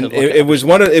screen. And it was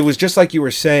it was just like you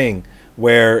were saying,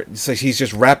 where it's like he's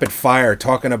just rapid fire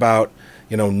talking about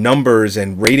numbers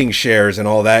and rating shares and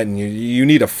all that, and you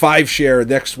need a 5 share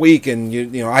next week,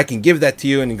 and I can give that to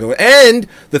you, and you go, and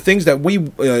the things that we and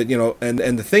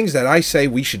the things that I say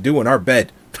we should do in our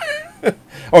bed.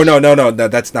 Oh no,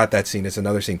 that's not that scene. It's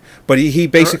another scene. But he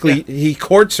basically he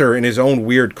courts her in his own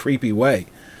weird, creepy way.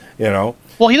 Well,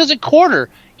 he doesn't court her.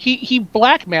 He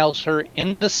blackmails her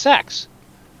into sex.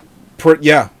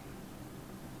 Yeah.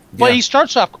 But he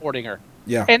starts off courting her.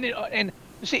 Yeah. And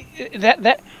see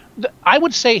I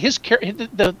would say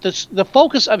the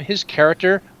focus of his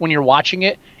character when you're watching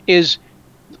it is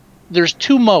there's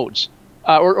 2 modes,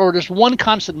 or there's one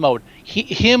constant mode.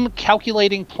 Him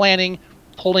calculating, planning,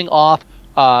 pulling off,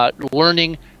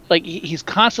 learning. Like he's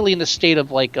constantly in the state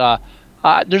of like.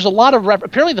 There's a lot of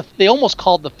apparently they almost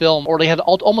called the film, or they had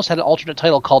almost had an alternate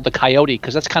title called The Coyote,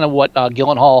 because that's kind of what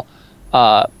Gyllenhaal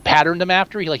patterned him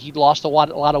after. He lost a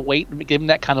lot of weight and gave him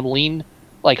that kind of lean,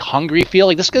 like hungry feel.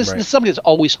 Like this is somebody that's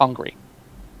always hungry.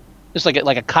 It's like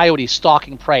a coyote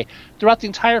stalking prey. Throughout the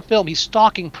entire film, he's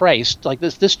stalking prey. He's like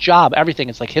this job, everything.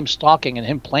 It's like him stalking and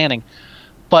him planning.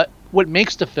 But what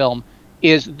makes the film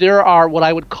is there are what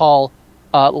I would call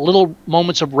little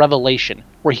moments of revelation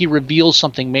where he reveals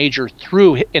something major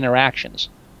through interactions.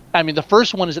 I mean, the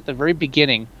first one is at the very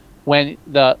beginning when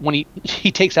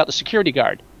he takes out the security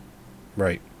guard.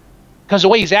 Right. Because the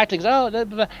way he's acting is,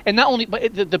 and not only,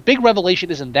 but the big revelation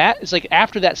isn't that. It's like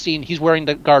after that scene, he's wearing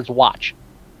the guard's watch.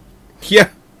 Yeah.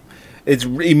 It's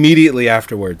immediately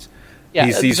afterwards. Yeah,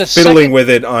 he's fiddling with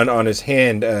it on his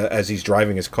hand as he's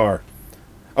driving his car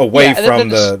away from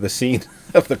the scene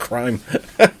of the crime.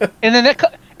 And then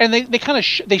they kind of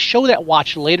they show that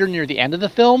watch later near the end of the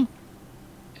film.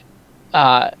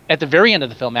 At the very end of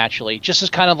the film, actually, just as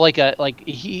kind of like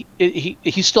he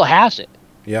still has it.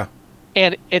 Yeah.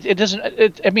 And it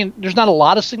doesn't. I mean, there's not a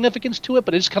lot of significance to it,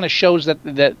 but it just kind of shows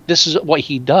that this is what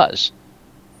he does.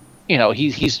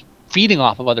 He's feeding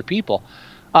off of other people.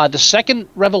 The second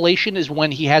revelation is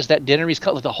when he has that dinner. He's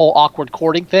cut with the whole awkward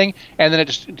courting thing, and then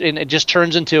it just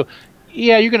turns into,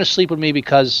 yeah, you're going to sleep with me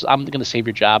because I'm going to save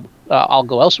your job. I'll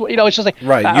go elsewhere. It's just like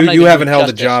right. You haven't held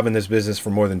a job in this business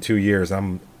for more than 2 years.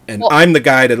 I'm the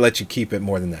guy to let you keep it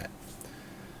more than that.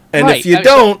 And if you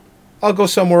don't, I'll go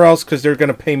somewhere else because they're going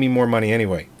to pay me more money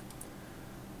anyway.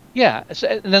 Yeah.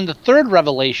 And then the third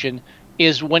revelation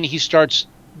is when he starts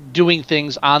doing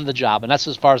things on the job, and that's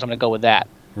as far as I'm going to go with that.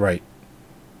 Right.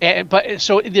 But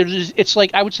so it's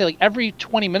like I would say like every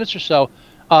 20 minutes or so.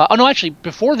 Actually,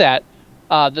 before that,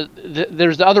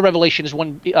 there's the other revelation is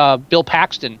when Bill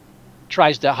Paxton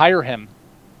tries to hire him.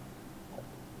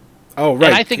 Oh, right.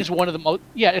 And I think it's one of the most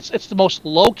it's the most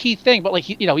low key thing. But like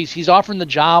he's offering the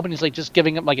job and he's like just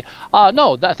giving him like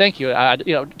no, thank you.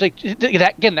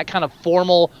 That kind of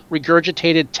formal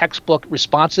regurgitated textbook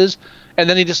responses, and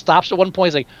then he just stops at one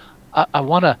point. He's like, I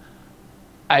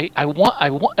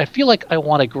feel like I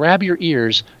want to grab your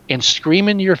ears and scream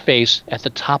into your face at the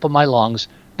top of my lungs.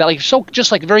 That like so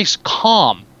just like very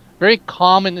calm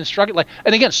and instructive. Like,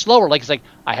 and again slower. Like it's like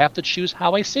I have to choose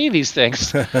how I say these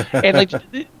things, and like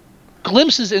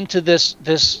glimpses into this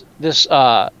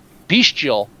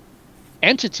bestial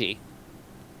entity,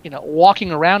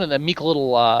 walking around in a meek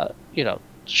little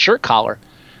shirt collar.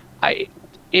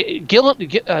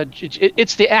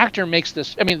 It's the actor makes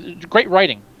this. I mean, great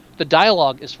writing. The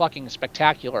dialogue is fucking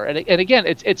spectacular, and again,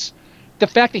 it's the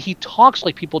fact that he talks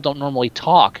like people don't normally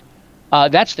talk.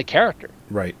 That's the character,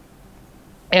 right?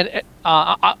 And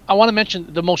I want to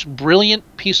mention the most brilliant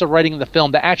piece of writing in the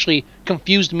film that actually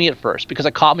confused me at first because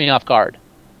it caught me off guard.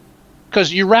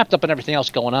 Because you're wrapped up in everything else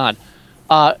going on.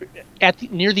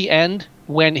 Near the end,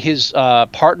 when his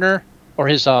partner or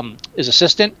his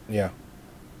assistant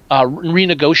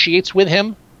renegotiates with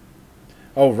him.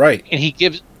 Oh, right. And he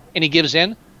gives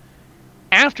in.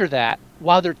 After that,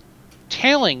 while they're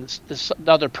tailing the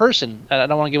other person, I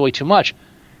don't want to give away too much,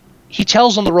 he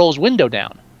tells them to roll his window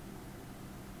down.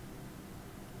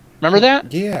 Remember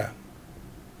that? Yeah.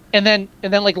 And then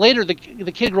like later, the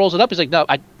kid rolls it up. He's like, "No,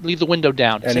 I leave the window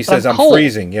down." And he like, "But says, "I'm cold."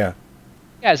 freezing." Yeah.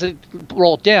 Yeah, so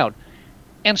roll it down.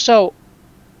 And so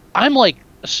I'm like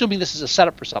assuming this is a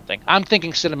setup for something. I'm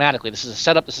thinking cinematically, this is a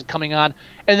setup. This is coming on,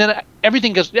 and then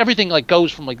everything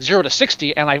goes from like 0 to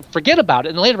 60, and I forget about it.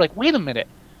 And later, like, wait a minute,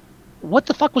 what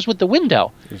the fuck was with the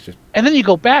window? And then you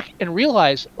go back and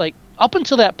realize, like, up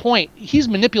until that point, he's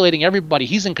manipulating everybody.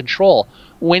 He's in control.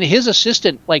 When his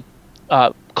assistant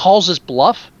calls his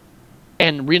bluff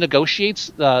and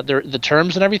renegotiates the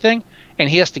terms and everything, and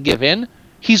he has to give in,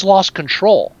 he's lost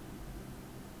control.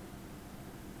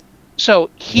 So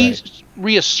he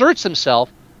reasserts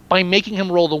himself by making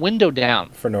him roll the window down.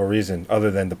 For no reason other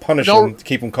than to punish him, to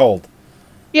keep him cold.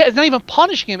 Yeah, it's not even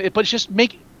punishing him, but it's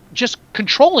just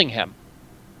controlling him.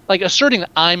 Like asserting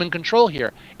that I'm in control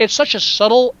here. It's such a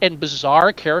subtle and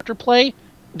bizarre character play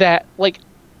that, like,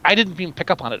 I didn't even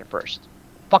pick up on it at first.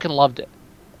 Fucking loved it.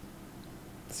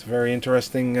 It's a very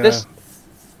interesting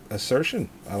assertion.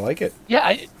 I like it.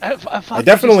 Yeah, I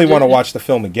definitely want to watch the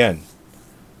film again.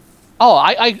 Oh,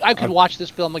 I could watch this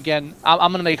film again.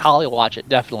 I'm gonna make Holly watch it,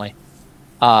 definitely.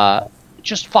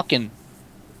 Just fucking,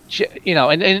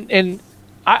 and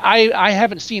I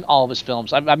haven't seen all of his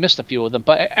films. I missed a few of them,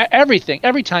 but every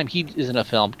time he is in a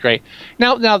film, great.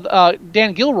 Now,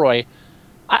 Dan Gilroy,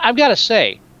 I've got to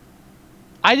say,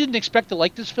 I didn't expect to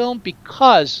like this film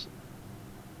because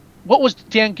what was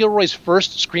Dan Gilroy's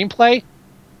first screenplay?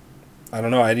 I don't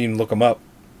know. I didn't even look him up.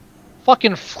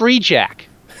 Fucking Free Jack.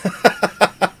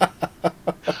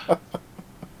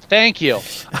 Thank you.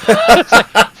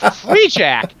 Free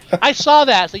Jack. I saw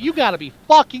that. So you got to be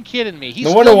fucking kidding me.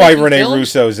 No wonder why Rene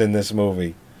Russo's in this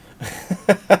movie.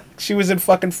 She was in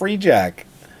fucking Free Jack.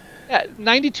 Yeah,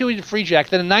 92 he did Free Jack.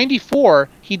 Then in 94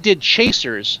 he did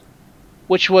Chasers,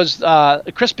 which was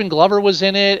Crispin Glover was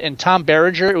in it and Tom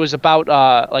Berenger. It was about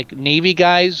like Navy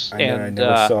guys. I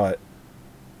never saw it.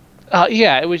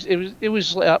 Yeah, it was.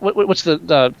 What's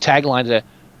the tagline to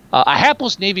a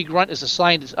hapless Navy grunt is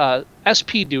assigned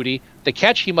SP duty. The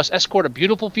catch: he must escort a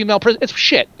beautiful female prisoner. It's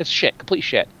shit. Complete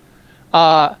shit.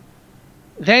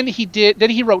 Then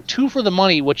he wrote Two for the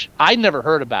Money, which I never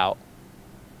heard about,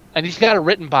 and he's got a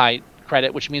written by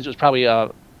credit, which means it was probably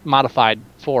modified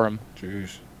for him.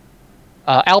 Jeez.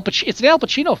 It's an Al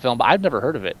Pacino film, but I've never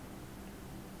heard of it.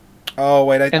 Oh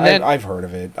wait, I've heard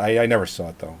of it. I never saw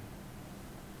it though.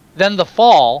 Then The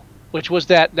Fall, which was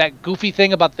that goofy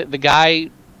thing about the guy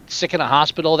sick in a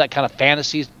hospital, that kind of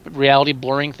fantasy reality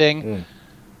blurring thing,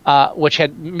 which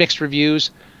had mixed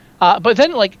reviews. But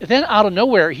then out of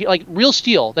nowhere, he Real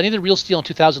Steel. Then he did Real Steel in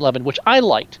 2011, which I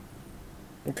liked.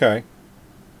 Okay.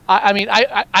 I mean,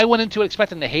 I went into it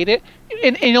expecting to hate it,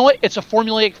 and you know what? It's a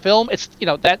formulaic film. It's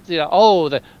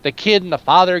the kid and the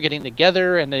father getting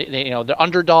together, and the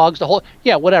underdogs. The whole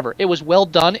whatever. It was well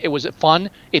done. It was fun.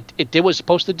 It did what it was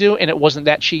supposed to do, and it wasn't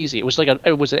that cheesy. It was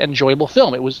it was an enjoyable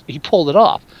film. He pulled it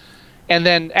off, and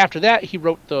then after that he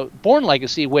wrote the Bourne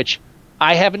Legacy, which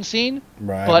I haven't seen,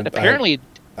 right? But apparently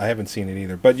I haven't seen it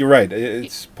either. But you're right.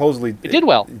 It supposedly did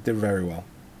well. It did very well.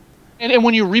 And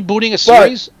when you're rebooting a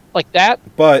series like that,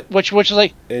 but which is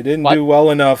like it didn't do well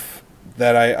enough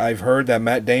that I've heard that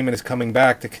Matt Damon is coming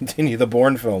back to continue the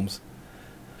Bourne films.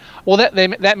 Well, that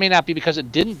may not be because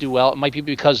it didn't do well. It might be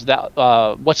because that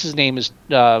what's his name is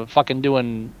fucking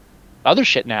doing other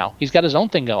shit now. He's got his own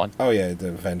thing going. Oh yeah, the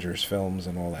Avengers films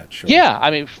and all that shit. Yeah, I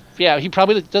mean, he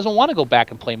probably doesn't want to go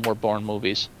back and play more Bourne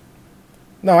movies.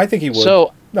 No, I think he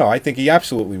would. No, I think he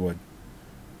absolutely would.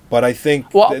 But I think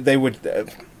they would.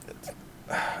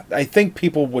 I think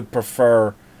people would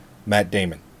prefer Matt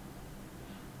Damon.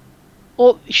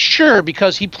 Well, sure,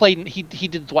 because he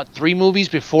did 3 movies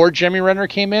before Jeremy Renner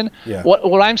came in. Yeah.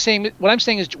 What I'm saying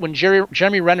is when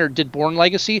Jeremy Renner did Bourne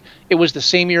Legacy, it was the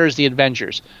same year as the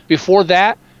Avengers. Before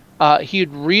that, he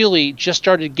had really just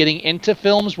started getting into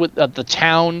films with The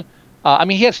Town. I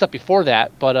mean, he had stuff before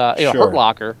that, but Hurt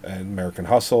Locker and American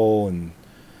Hustle and.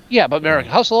 Yeah, but American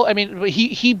Hustle. I mean,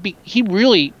 he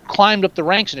really climbed up the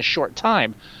ranks in a short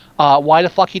time. Why the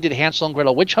fuck he did Hansel and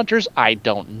Gretel Witch Hunters, I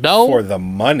don't know. For the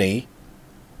money.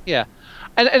 Yeah,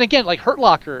 and again, Hurt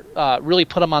Locker really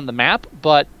put him on the map.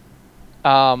 But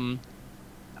I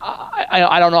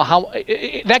don't know how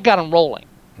that got him rolling.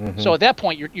 So at that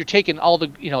point, you're taking all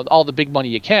the big money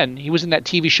you can. He was in that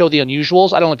TV show, The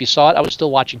Unusuals. I don't know if you saw it. I was still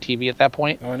watching TV at that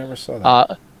point. Oh, I never saw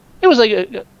that. It was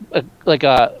like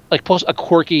a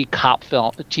quirky cop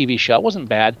film, a TV show. It wasn't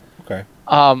bad. Okay.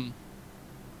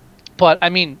 But I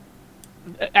mean,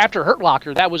 after Hurt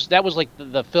Locker, that was like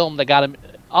the film that got him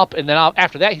up, and then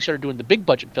after that, he started doing the big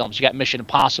budget films. You got Mission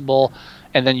Impossible,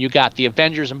 and then you got the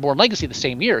Avengers and Bourne Legacy the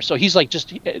same year. So he's like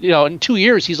just in 2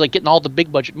 years, he's like getting all the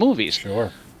big budget movies.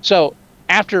 Sure. So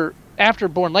after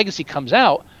Bourne Legacy comes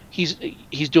out, he's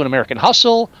doing American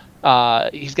Hustle.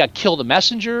 He's got Kill the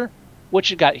Messenger,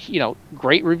 which got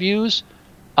great reviews.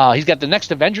 He's got the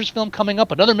next Avengers film coming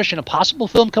up, another Mission Impossible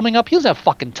film coming up. He doesn't have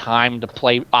fucking time to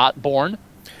play Bourne.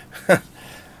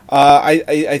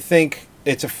 I think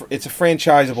it's a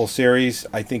franchisable series.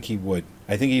 I think he would.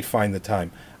 I think he'd find the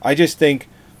time. I just think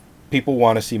people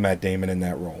want to see Matt Damon in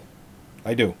that role.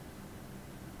 I do.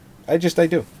 I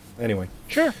do. Anyway.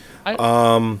 Sure.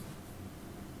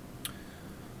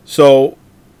 So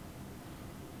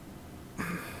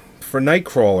for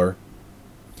Nightcrawler,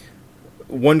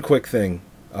 one quick thing.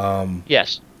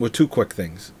 Yes. Well, two quick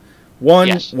things. One,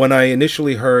 yes. When I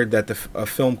initially heard that a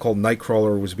film called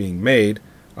Nightcrawler was being made,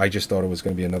 I just thought it was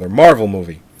going to be another Marvel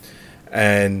movie.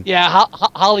 And yeah,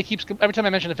 Holly keeps every time I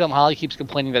mention the film, Holly keeps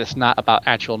complaining that it's not about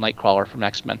actual Nightcrawler from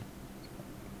X-Men.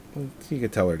 You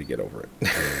could tell her to get over it.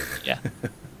 Yeah.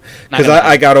 Because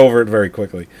I got over it very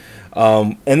quickly.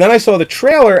 And then I saw the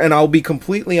trailer, and I'll be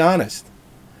completely honest.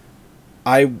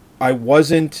 I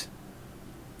wasn't...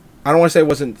 I don't want to say I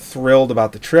wasn't thrilled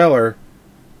about the trailer.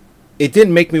 It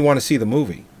didn't make me want to see the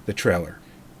movie, the trailer.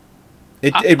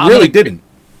 It really didn't.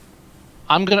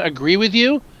 I'm going to agree with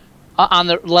you on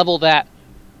the level that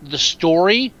the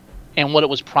story and what it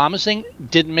was promising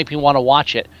didn't make me want to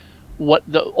watch it. What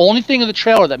the only thing in the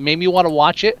trailer that made me want to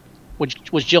watch it was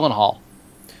Gyllenhaal.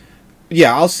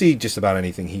 Yeah, I'll see just about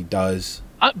anything he does.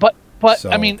 But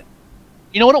so. I mean,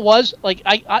 you know what it was? Like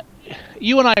I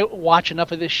you and I watch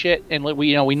enough of this shit, and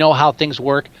we know how things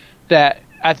work. That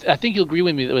I think you'll agree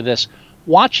with me with this.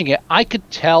 Watching it, I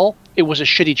could tell it was a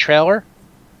shitty trailer.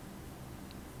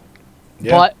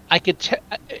 Yeah.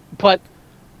 But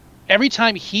every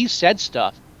time he said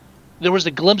stuff, there was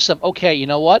a glimpse of, okay, you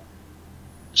know what?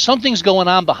 Something's going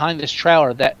on behind this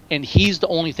trailer and he's the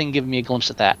only thing giving me a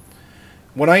glimpse at that.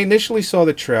 When I initially saw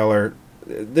the trailer,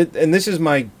 and this is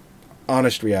my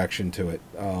honest reaction to it,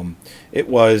 it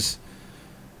was,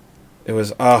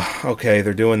 okay,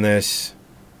 they're doing this.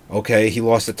 Okay, he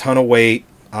lost a ton of weight,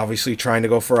 obviously trying to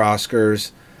go for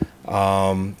Oscars.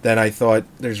 Then I thought,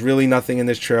 there's really nothing in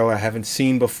this trailer I haven't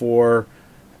seen before.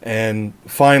 And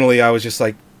finally, I was just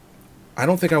like, I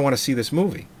don't think I want to see this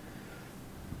movie.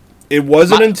 It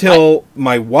wasn't until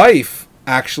my wife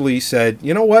actually said,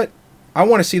 you know what? I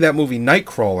want to see that movie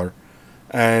Nightcrawler.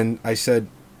 And I said,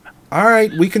 all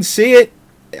right, we can see it.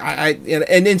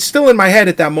 And still in my head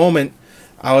at that moment,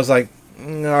 I was like,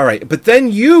 all right. But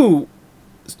then you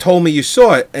told me you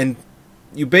saw it, and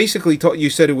you basically you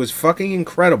said it was fucking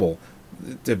incredible.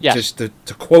 Just to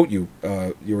quote you,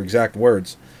 your exact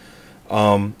words.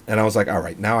 And I was like, all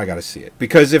right, now I got to see it.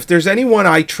 Because if there's anyone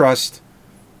I trust,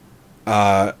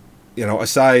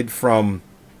 aside from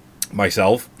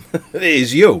myself, it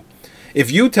is you. If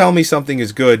you tell me something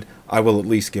is good, I will at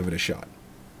least give it a shot.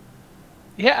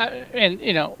 Yeah, and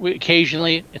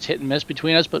occasionally it's hit and miss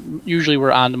between us, but usually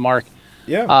we're on the mark.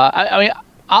 Yeah. I mean,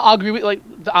 I'll agree with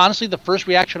honestly, the first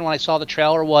reaction when I saw the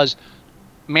trailer was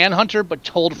Manhunter, but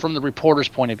told from the reporter's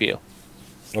point of view.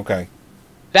 Okay.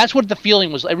 That's what the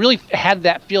feeling was. I really had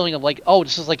that feeling of like, oh,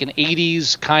 this is like an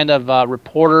 80s kind of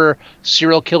reporter,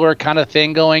 serial killer kind of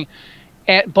thing going.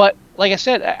 But like I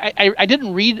said, I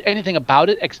didn't read anything about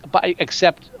it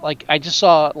except like I just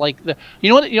saw like the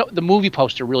movie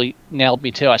poster really nailed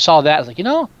me too. I saw that. I was like,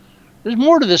 there's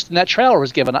more to this than that trailer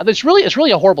was given. It's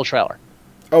really a horrible trailer.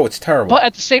 Oh, it's terrible. But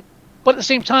at the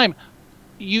same time,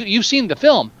 you've seen the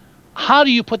film. How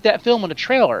do you put that film in a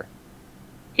trailer?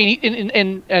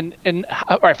 And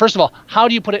all right, first of all, how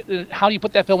do you put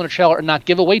that film in a trailer and not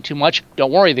give away too much?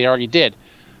 Don't worry, they already did.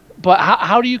 But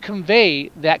how do you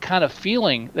convey that kind of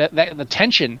feeling, that the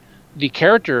tension, the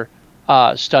character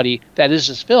study that is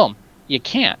this film? You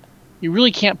can't. You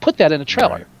really can't put that in a trailer.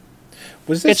 Right.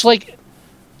 Was this? It's like,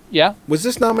 yeah. Was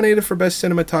this nominated for best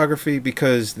cinematography?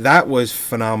 Because that was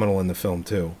phenomenal in the film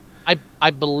too.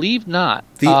 I believe not.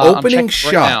 The opening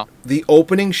shot. The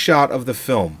opening shot of the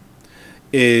film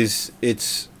is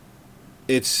it's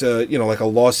like a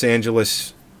Los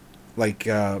Angeles, like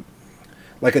a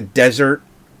desert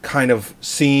kind of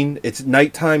scene. It's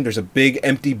nighttime. There's a big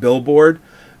empty billboard,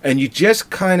 and you just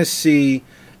kind of see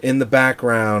in the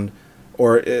background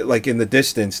or like in the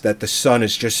distance that the sun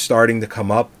is just starting to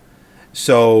come up.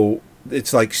 So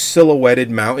it's like silhouetted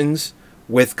mountains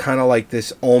with kind of like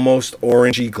this almost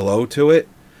orangey glow to it.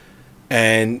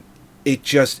 And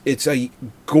it's a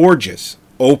gorgeous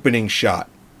opening shot.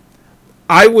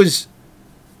 I was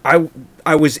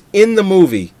in the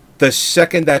movie the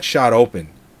second that shot opened,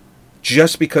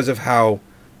 just because of how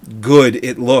good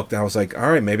it looked. I was like,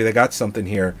 all right, maybe they got something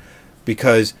here,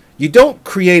 because you don't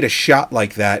create a shot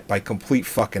like that by complete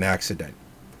fucking accident.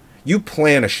 You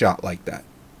plan a shot like that,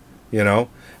 you know?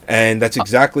 And that's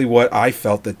exactly what I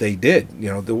felt that they did.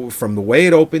 You know, from the way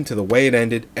it opened to the way it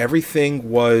ended, everything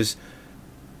was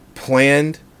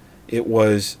planned. It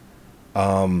was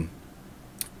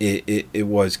it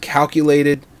was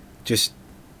calculated, just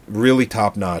really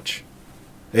top notch.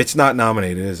 It's not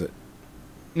nominated, is it?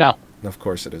 No. Of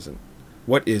course it isn't.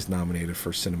 What is nominated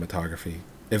for cinematography?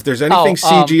 If there's anything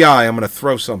CGI, I'm going to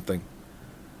throw something.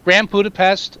 Grand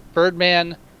Budapest,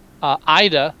 Birdman,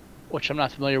 Ida, which I'm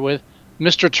not familiar with,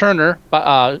 Mr. Turner,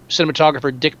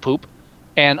 cinematographer Dick Poop,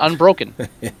 and Unbroken.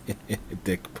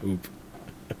 Dick Poop.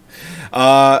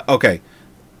 Okay.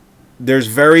 There's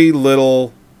very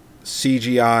little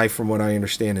CGI from what I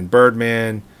understand in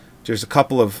Birdman. There's a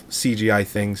couple of CGI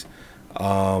things.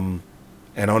 And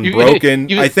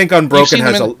Unbroken, I think Unbroken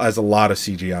has a lot of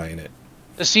CGI in it.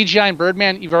 The CGI in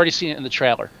Birdman, you've already seen it in the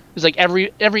trailer. It's like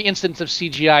every instance of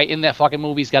CGI in that fucking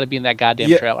movie's got to be in that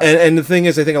goddamn trailer. And the thing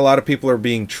is, I think a lot of people are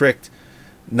being tricked,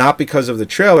 not because of the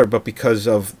trailer, but because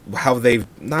of how they've,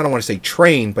 I don't want to say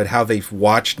trained, but how they've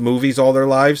watched movies all their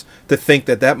lives, to think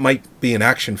that that might be an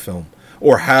action film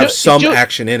or have some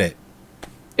action in it.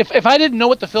 If I didn't know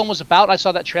what the film was about and I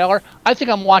saw that trailer, I think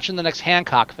I'm watching the next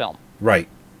Hancock film. Right.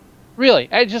 Really.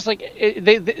 I just like,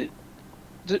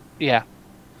 yeah.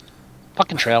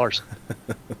 Fucking trailers.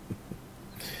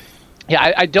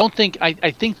 Yeah, I don't think,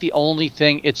 I think the only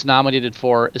thing it's nominated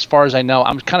for, as far as I know,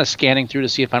 I'm kind of scanning through to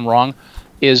see if I'm wrong,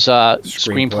 is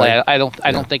screenplay. I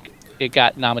don't think it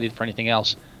got nominated for anything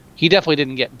else. He definitely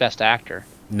didn't get Best Actor.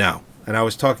 No. And I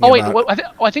was talking about...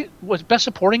 I think was Best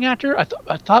Supporting Actor?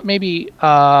 I thought maybe...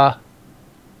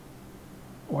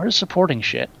 where's supporting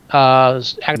shit?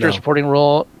 Actor supporting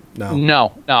role?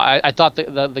 No. I thought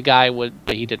the guy would,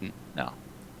 but he didn't. No.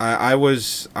 I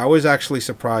was actually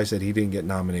surprised that he didn't get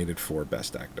nominated for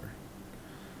Best Actor.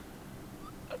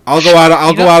 I'll go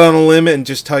out on a limb and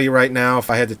just tell you right now,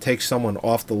 if I had to take someone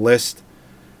off the list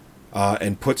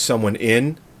and put someone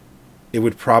in, it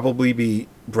would probably be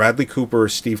Bradley Cooper or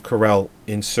Steve Carell.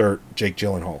 Insert Jake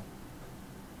Gyllenhaal.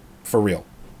 For real.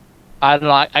 I don't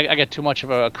know. I got too much of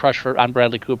a crush on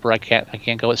Bradley Cooper. I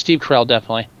can't go with Steve Carell.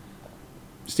 Definitely.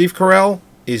 Steve Carell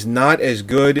is not as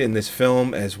good in this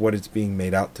film as what it's being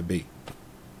made out to be.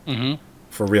 Mm-hmm.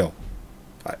 For real.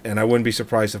 And I wouldn't be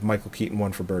surprised if Michael Keaton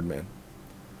won for Birdman.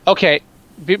 Okay,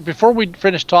 before we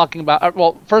finish talking about...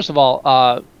 well, first of all,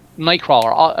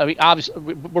 Nightcrawler. I mean, obviously,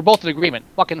 we're both in agreement.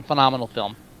 Fucking phenomenal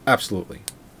film. Absolutely.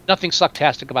 Nothing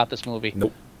sucktastic about this movie.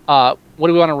 Nope. What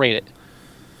do we want to rate it?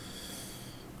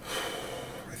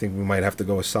 I think we might have to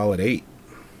go a solid 8.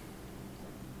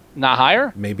 Not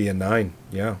higher? Maybe a 9,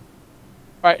 yeah. All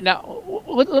right, now,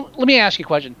 let me ask you a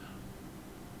question.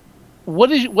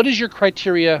 What is your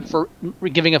criteria for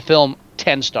giving a film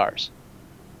 10 stars?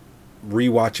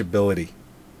 Rewatchability.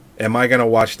 Am I going to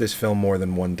watch this film more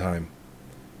than one time?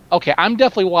 Okay, I'm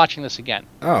definitely watching this again.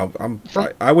 Oh,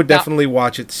 I would definitely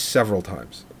watch it several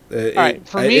times. All right,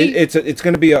 for me, it's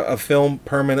going to be a film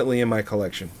permanently in my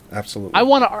collection. Absolutely. I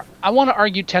want to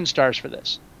argue 10 stars for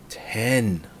this.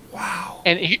 10. Wow.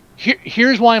 And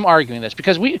here's why I'm arguing this,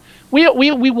 because we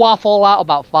waffle a lot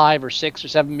about 5 or 6 or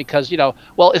 7 because,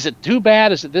 well, is it too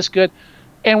bad? Is it this good?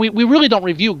 And we really don't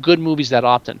review good movies that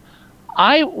often.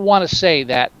 I want to say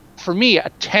that for me, a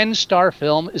 10-star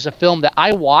film is a film that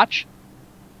I watch,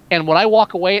 and when I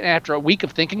walk away and after a week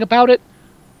of thinking about it,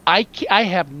 I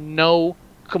have no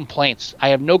complaints. I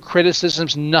have no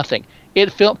criticisms, nothing.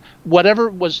 Whatever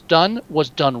was done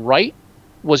right,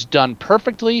 was done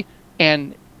perfectly,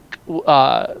 and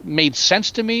made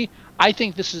sense to me. I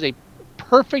think this is a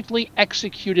perfectly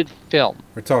executed film.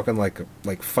 We're talking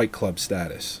like Fight Club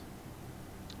status.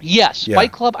 Yes, yeah.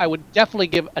 Fight Club I would definitely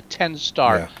give a 10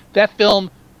 star. Yeah. That film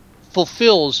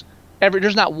fulfills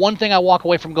there's not one thing I walk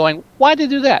away from going, why did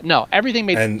they do that? No, everything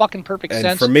made fucking perfect sense.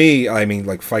 And for me, I mean,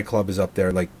 like Fight Club is up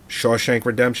there, like Shawshank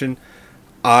Redemption.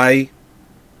 That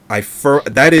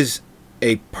is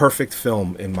a perfect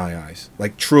film in my eyes.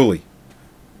 Like truly.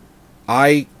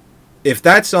 If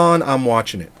that's on, I'm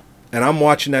watching it. And I'm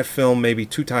watching that film maybe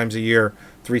 2 times a year,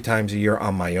 3 times a year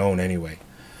on my own anyway.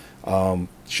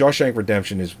 Shawshank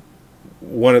Redemption is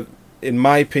in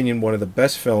my opinion, one of the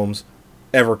best films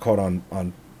ever caught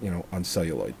on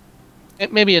celluloid.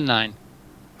 Maybe a 9.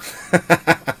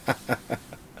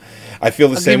 I feel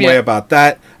the same way about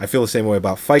that. I feel the same way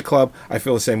about Fight Club. I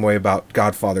feel the same way about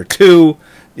Godfather 2.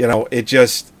 It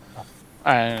just...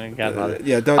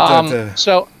 Godfather. Don't...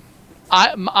 So,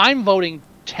 I'm voting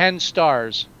 10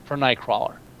 stars for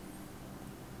Nightcrawler.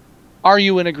 Are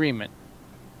you in agreement?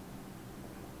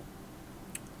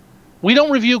 We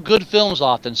don't review good films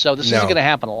often, so this isn't going to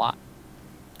happen a lot.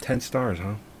 10 stars,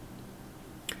 huh?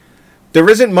 There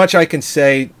isn't much I can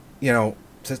say,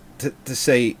 to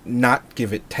say not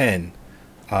give it 10.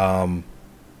 You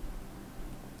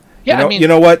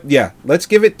know what? Yeah, let's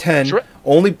give it 10. Sure.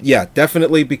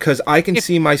 Definitely, because I can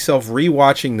see myself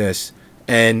rewatching this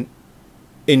and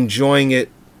enjoying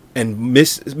it and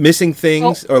missing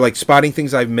things or like spotting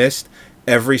things I've missed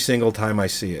every single time I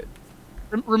see it.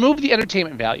 Remove the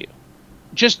entertainment value.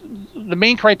 Just the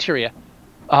main criteria.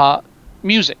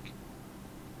 Music.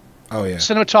 Oh, yeah.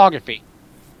 Cinematography.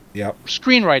 Yep.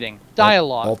 Screenwriting.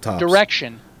 Dialogue. All tops.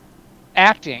 Direction.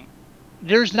 Acting.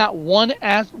 There's not one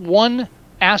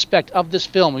aspect of this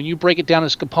film, when you break it down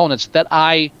as components, that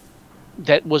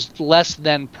was less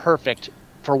than perfect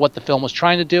for what the film was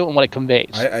trying to do and what it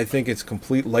conveys. I think it's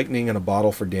complete lightning in a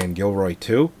bottle for Dan Gilroy,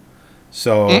 too.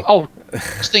 So...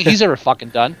 Best thing he's ever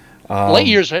fucking done. Late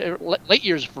years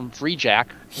from Freejack.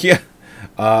 Yeah.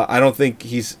 I don't think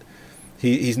he's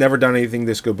never done anything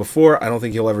this good before. I don't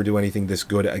think he'll ever do anything this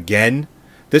good again.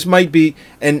 This might be,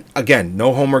 and again,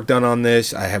 no homework done on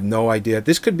this. I have no idea.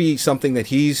 This could be something that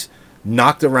he's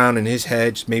knocked around in his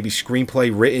head, maybe screenplay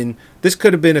written. This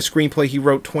could have been a screenplay he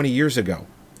wrote 20 years ago,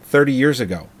 30 years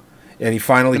ago, and he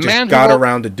finally just got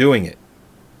around to doing it.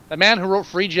 The man who wrote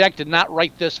Freejack did not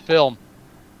write this film.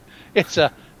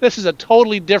 This is a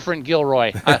totally different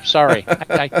Gilroy. I'm sorry.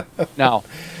 No.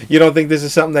 You don't think this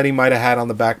is something that he might have had on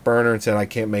the back burner and said, I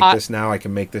can't make this now, I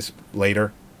can make this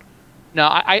later? No,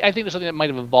 I think it's something that might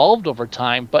have evolved over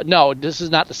time, but no, this is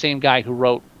not the same guy who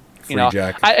wrote,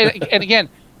 Freejack. And again,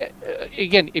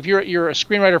 if you're a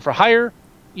screenwriter for hire,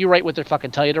 you write what they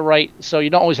fucking tell you to write, so you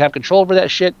don't always have control over that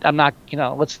shit. I'm not,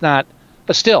 let's not,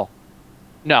 but still,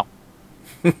 no.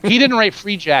 He didn't write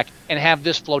Freejack and have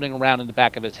this floating around in the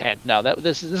back of his head. No,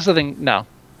 this is something. No.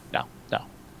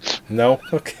 No.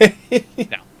 Okay.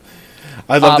 No.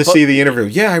 I'd love to see the interview.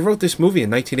 Yeah, I wrote this movie in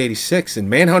 1986, and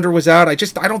Manhunter was out. I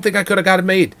don't think I could have got it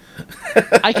made.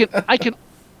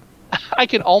 I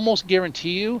can almost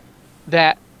guarantee you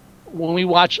that when we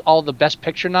watch all the Best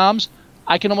Picture noms,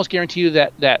 I can almost guarantee you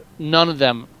that none of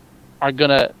them are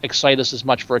gonna excite us as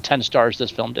much for a 10 stars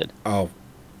this film did. Oh,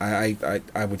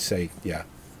 I would say yeah.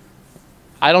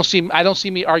 I don't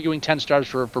see me arguing 10 stars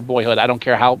for Boyhood. I don't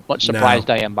care how much surprised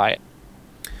I am by it.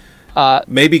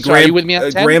 Maybe are you with me on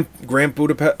 10? Grand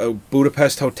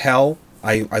Budapest Hotel.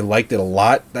 I liked it a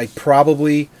lot. I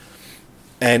probably,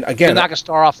 and again, you knock a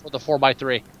star off with a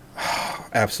 4x3.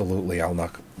 Absolutely, I'll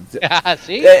knock.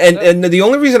 See, and the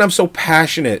only reason I'm so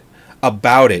passionate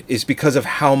about it is because of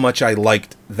how much I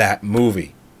liked that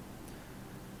movie.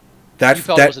 You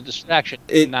felt it was a distraction,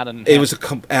 not an. It was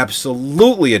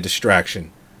absolutely a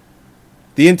distraction.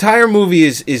 The entire movie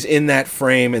is in that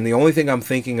frame, and the only thing I'm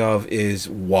thinking of is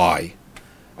why.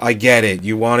 I get it.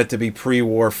 You want it to be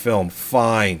pre-war film.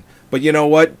 Fine. But you know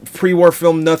what? Pre-war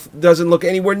film doesn't look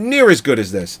anywhere near as good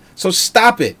as this. So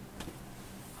stop it.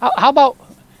 How about,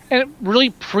 and really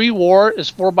pre-war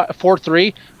is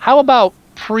 4x3. How about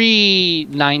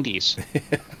pre-90s?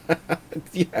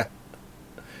 Yeah.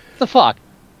 The fuck?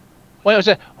 Wait,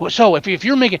 so if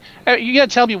you're making, you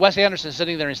gotta tell me Wes Anderson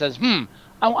sitting there and says,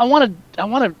 I want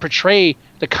to portray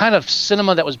the kind of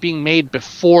cinema that was being made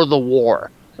before the war.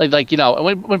 Like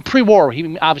when pre-war,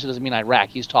 he obviously doesn't mean Iraq.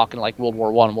 He's talking like World War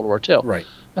I and World War II. Right.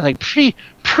 Like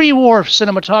pre-war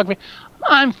cinematography.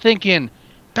 I'm thinking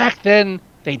back then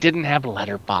they didn't have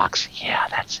letterbox. Yeah,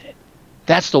 that's it.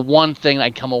 That's the one thing I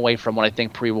come away from when I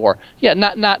think pre-war. Yeah,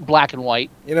 not black and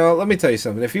white. Let me tell you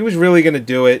something. If he was really going to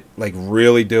do it, like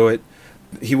really do it,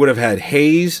 he would have had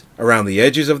haze around the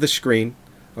edges of the screen.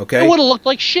 Okay. It would have looked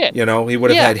like shit. He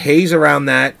would have had haze around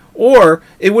that, or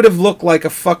it would have looked like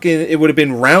it would have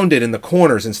been rounded in the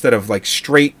corners instead of like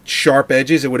straight, sharp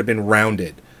edges. It would have been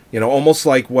rounded. Almost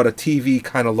like what a TV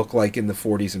kind of looked like in the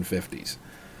 40s and 50s.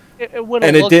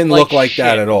 It didn't look like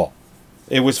that at all.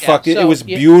 It was it was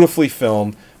beautifully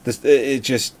filmed.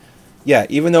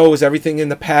 Even though it was everything in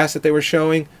the past that they were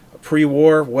showing,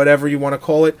 pre-war, whatever you want to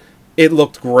call it, it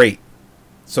looked great.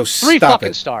 So stop it. 3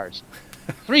 fucking stars.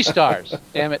 3 stars.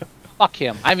 Damn it. Fuck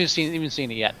him. I haven't even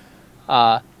seen it yet.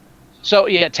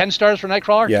 10 stars for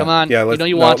Nightcrawler? Yeah. Come on. Yeah,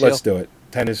 Let's do it.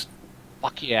 10 is.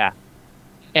 Fuck yeah.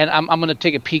 And I'm going to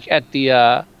take a peek at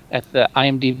the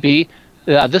IMDb.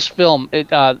 This film,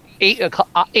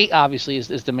 eight obviously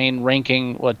is the main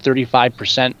ranking.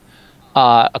 35%.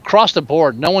 Across the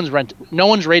board, no one's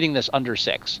rating this under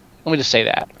 6. Let me just say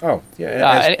that. Oh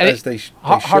yeah, as they should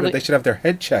have their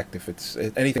head checked if it's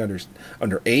anything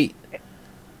under 8.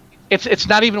 It's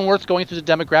not even worth going through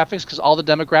the demographics because all the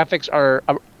demographics are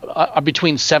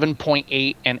between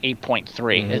 7.8 and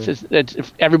 8.3.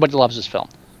 It's everybody loves this film.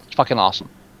 It's fucking awesome.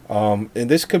 And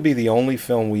this could be the only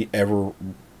film we ever,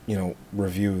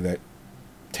 review that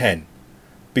 10.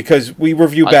 Because we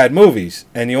review bad movies,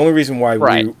 and the only reason why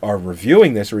we are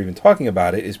reviewing this or even talking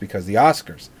about it is because the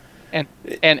Oscars. And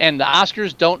the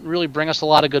Oscars don't really bring us a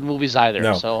lot of good movies either.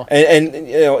 No. So and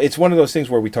it's one of those things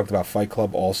where we talked about Fight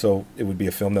Club. Also, it would be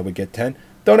a film that would get 10.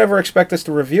 Don't ever expect us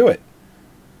to review it.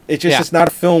 It's not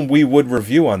a film we would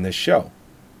review on this show.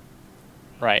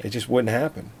 Right. It just wouldn't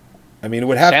happen. I mean, it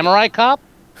would happen. Samurai Cop,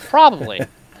 probably.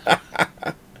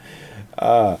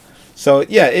 So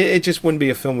yeah, it just wouldn't be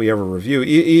a film we ever review,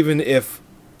 even if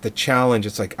the challenge.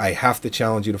 It's like I have to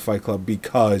challenge you to Fight Club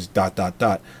because ...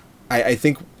 I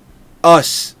think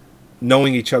us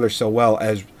knowing each other so well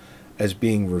as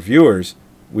being reviewers,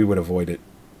 we would avoid it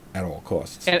at all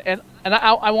costs. And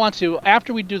I want to,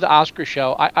 after we do the Oscar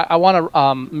show, I want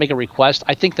to make a request.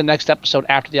 I think the next episode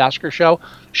after the Oscar show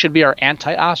should be our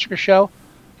anti-Oscar show.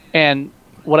 And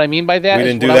what I mean by that we is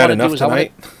didn't do that enough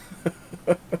tonight.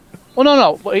 Well,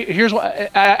 no. Here's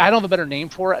what I don't have a better name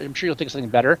for it. I'm sure you'll think of something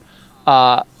better.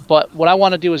 But what I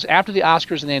want to do is after the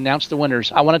Oscars and they announce the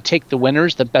winners, I want to take the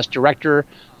winners, the best director,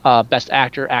 best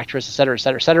actor, actress, et cetera, et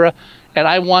cetera, et cetera, and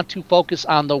I want to focus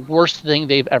on the worst thing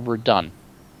they've ever done.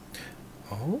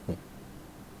 Oh,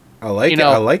 I like it.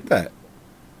 I like that.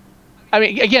 I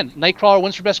mean, again, Nightcrawler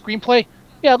wins for best screenplay.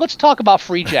 Yeah, let's talk about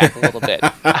Free Jack a little bit.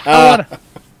 I want to.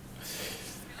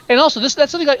 And also,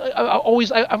 that's something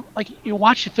I'm like. You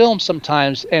watch films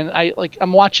sometimes, and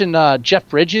I'm watching Jeff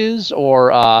Bridges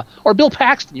or Bill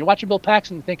Paxton. You're watching Bill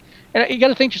Paxton and think, and you got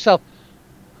to think to yourself,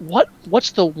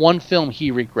 what's the one film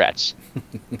he regrets?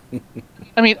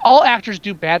 I mean, all actors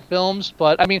do bad films,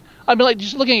 but I mean, like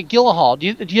just looking at Gyllenhaal. Do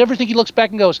you ever think he looks back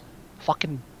and goes,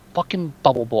 fucking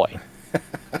Bubble Boy?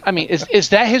 I mean, is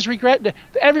that his regret?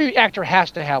 Every actor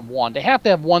has to have one. They have to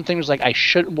have one thing that's like,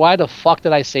 why the fuck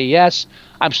did I say yes?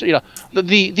 I'm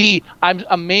I'm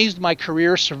amazed my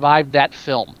career survived that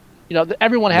film.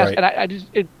 Everyone has, right.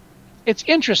 And it's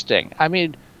interesting. I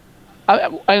mean,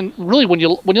 and really when you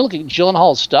look at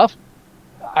Gyllenhaal's stuff,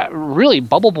 really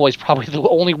Bubble Boy's probably the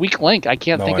only weak link. I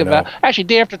can't think of that. Actually,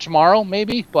 Day After Tomorrow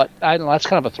maybe, but I don't know. That's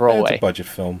kind of a throwaway. It's a budget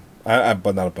film,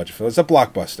 but not a budget film. It's a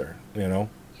blockbuster,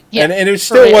 Yeah, and it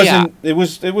still wasn't. Yeah.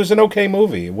 It was an okay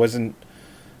movie. It wasn't,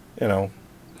 You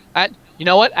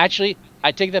know what? Actually,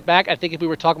 I take that back. I think if we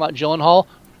were talking about Gyllenhaal,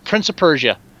 Prince of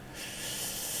Persia.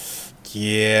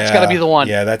 Yeah, it's got to be the one.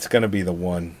 Yeah, that's going to be the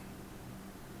one.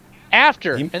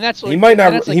 After, he might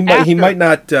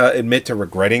not admit to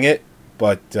regretting it,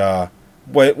 but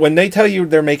when they tell you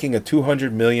they're making a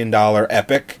 $200 million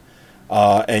epic,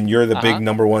 and you're the big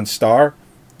number one star,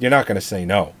 you're not going to say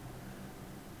no.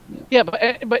 Yeah,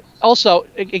 but also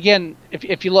again,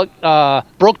 if you look,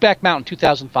 Brokeback Mountain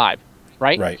 2005,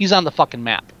 right? He's on the fucking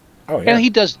map. Oh yeah. And he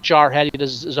does Jarhead, he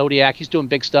does Zodiac, he's doing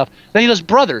big stuff. Then he does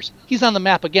Brothers. He's on the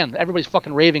map again. Everybody's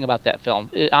fucking raving about that film.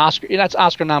 That's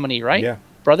Oscar nominee, right? Yeah.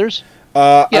 Brothers.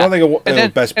 I don't think it was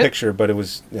Best Picture, but it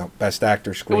was Best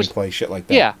Actor, Screenplay, shit like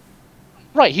that. Yeah.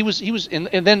 Right, he was in,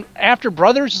 and then after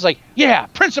Brothers, it's like, yeah,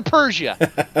 Prince of Persia.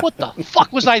 What the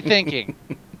fuck was I thinking?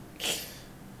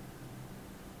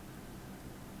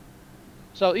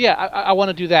 So yeah, I want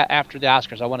to do that after the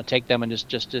Oscars. I want to take them and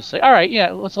just say, all right,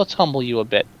 yeah, let's humble you a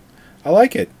bit. I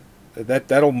like it.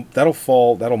 That'll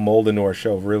mold into our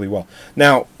show really well.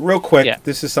 Now, real quick,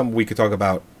 This is something we could talk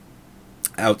about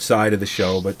outside of the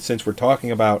show, but since we're talking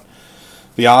about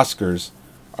the Oscars,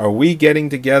 are we getting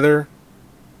together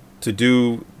to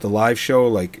do the live show?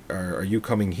 Like, are you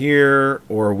coming here,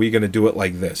 or are we going to do it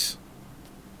like this?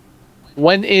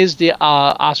 When is the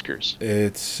Oscars?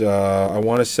 It's I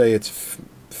want to say it's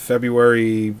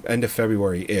February, end of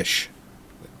February-ish.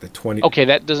 The 20. Okay,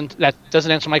 that doesn't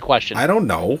answer my question. I don't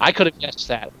know. I could have guessed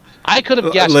that. I could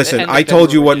have guessed. Listen, I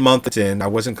told you what month it's in. I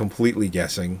wasn't completely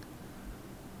guessing.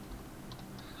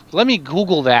 Let me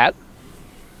Google that.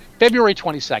 February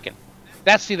 22nd.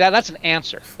 That's an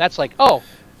answer. That's like, oh.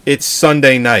 It's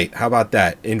Sunday night. How about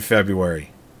that? In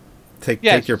February. Take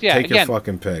your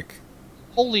fucking pick.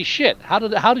 Holy shit! How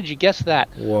did you guess that?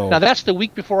 Whoa. Now that's the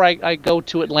week before I go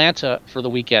to Atlanta for the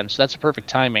weekend, so that's a perfect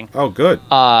timing. Oh, good.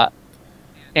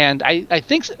 And I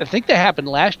think that happened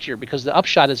last year because the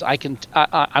upshot is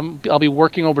I'll be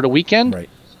working over the weekend, Right.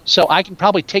 so I can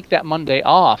probably take that Monday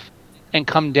off and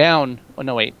come down. Oh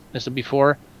no, wait, this is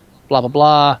before, blah blah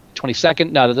blah.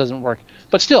 22nd. No, that doesn't work.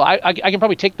 But still, I can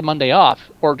probably take the Monday off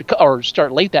or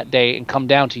start late that day and come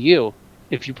down to you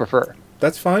if you prefer.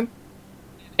 That's fine.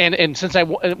 And since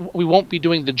we won't be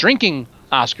doing the drinking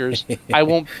Oscars, I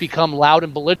won't become loud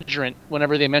and belligerent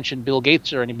whenever they mention Bill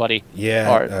Gates or anybody.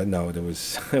 Yeah, no,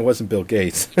 it wasn't Bill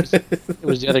Gates. It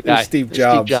was the other guy. It was Steve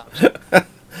Jobs.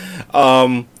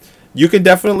 You can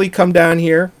definitely come down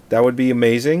here. That would be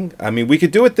amazing. I mean, we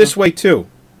could do it this way too.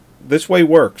 This way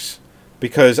works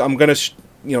because I'm gonna,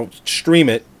 stream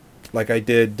it like I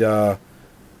did the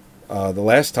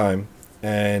last time,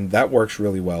 and that works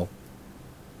really well.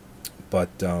 But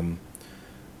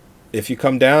if you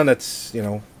come down, that's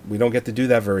we don't get to do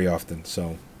that very often.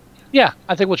 So yeah,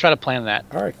 I think we'll try to plan that.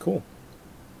 All right, cool.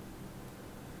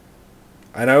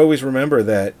 And I always remember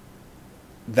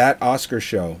that Oscar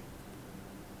show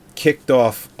kicked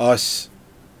off us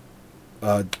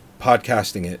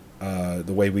podcasting it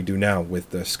the way we do now with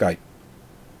Skype.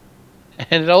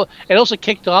 And it also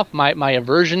kicked off my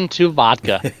aversion to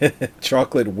vodka.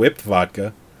 Chocolate whipped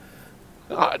vodka.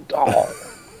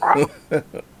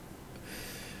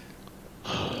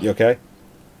 You okay?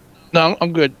 No,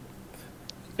 I'm good.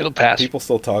 It'll pass. People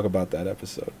still talk about that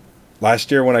episode.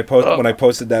 Last year when I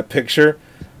posted that picture,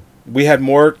 we had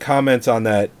more comments on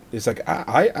that. It's like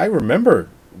I remember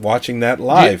watching that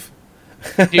live.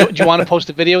 Do you want to post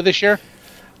a video this year?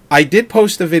 I did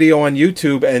post a video on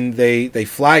YouTube and they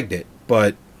flagged it,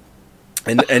 but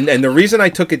and the reason I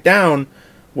took it down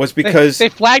was because they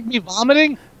flagged me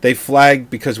vomiting. They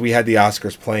flagged because we had the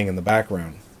Oscars playing in the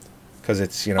background because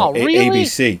it's really?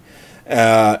 ABC.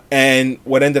 And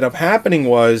what ended up happening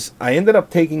was I ended up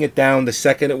taking it down the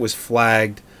second it was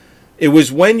flagged. It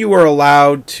was when you were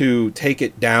allowed to take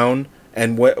it down,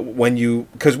 and when you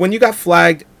got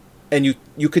flagged, and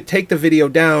you could take the video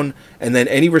down, and then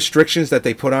any restrictions that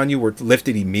they put on you were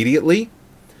lifted immediately.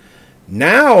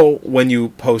 Now, when you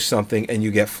post something and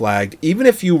you get flagged, even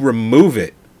if you remove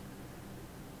it,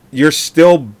 you're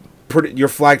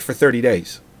flagged for 30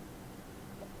 days.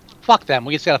 Fuck them.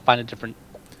 We just gotta find some.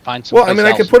 Well, I mean,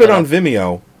 I could put it on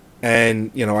Vimeo,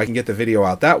 and I can get the video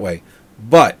out that way.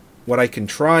 But what I can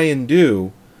try and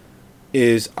do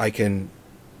is I can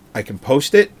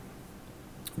post it.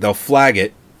 They'll flag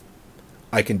it.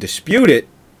 I can dispute it,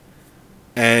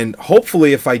 and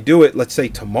hopefully, if I do it, let's say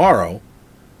tomorrow,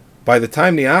 by the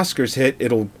time the Oscars hit,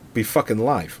 it'll be fucking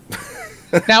live.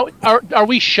 Now, are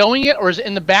we showing it, or is it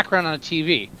in the background on a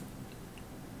TV?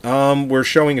 We're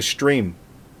showing a stream.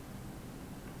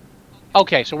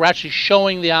 Okay, so we're actually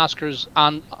showing the Oscars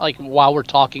on while we're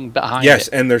talking behind. Yes,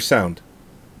 it. and there's sound.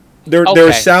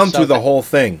 There's sound through the whole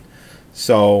thing,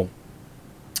 so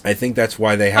I think that's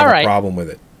why they have a problem with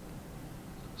it.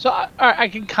 So I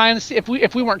can kind of see if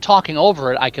we weren't talking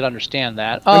over it, I could understand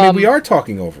that. I mean, we are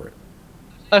talking over it.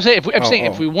 I'm saying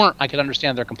if we weren't, I could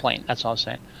understand their complaint. That's all I was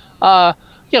saying.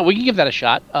 Yeah, we can give that a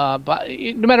shot. But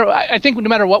I think no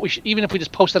matter what, we should, even if we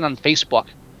just post it on Facebook,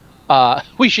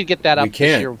 we should get that up. We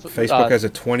can. This year. Facebook has a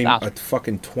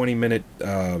fucking 20-minute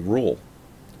rule.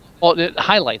 Well, it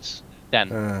highlights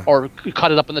then, or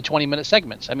cut it up in the 20-minute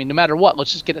segments. I mean, no matter what,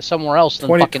 let's just get it somewhere else.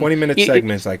 20-minute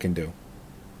segments I can do.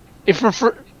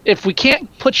 If we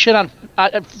can't put shit on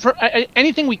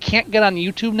anything we can't get on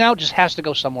YouTube now, just has to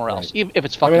go somewhere else. Right. If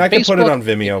it's fucking I can Facebook, put it on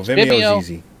Vimeo. Vimeo is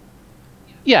easy.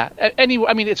 Yeah.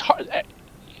 It's hard.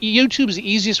 YouTube's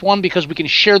the easiest one because we can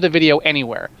share the video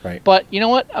anywhere. Right. But you know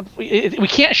what? We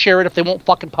can't share it if they won't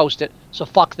fucking post it. So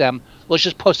fuck them. Let's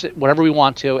just post it whatever we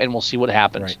want to, and we'll see what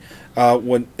happens.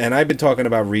 Right. And I've been talking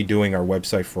about redoing our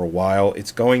website for a while.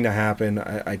 It's going to happen.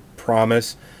 I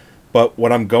promise. But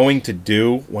what I'm going to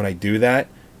do when I do that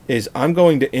is I'm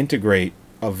going to integrate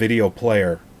a video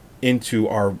player into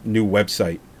our new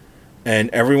website, and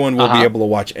everyone will be able to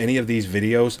watch any of these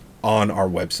videos on our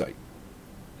website.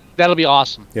 That'll be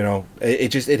awesome.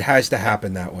 It has to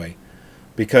happen that way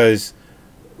because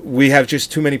we have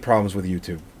just too many problems with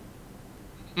YouTube.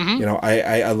 Mm-hmm.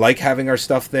 I like having our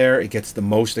stuff there. It gets the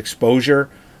most exposure,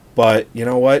 but you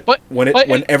know what?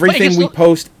 When everything we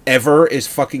post ever is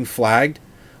fucking flagged,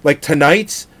 like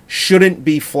tonight's shouldn't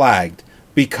be flagged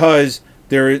because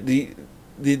the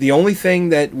only thing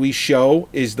that we show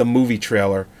is the movie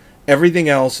trailer. Everything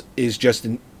else is just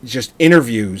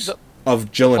interviews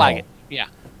of Gyllenhaal. Flag it.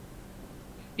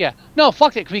 Yeah. No,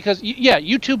 fuck it, because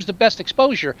YouTube's the best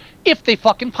exposure if they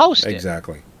fucking post it.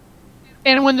 Exactly.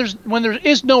 And when there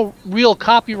is no real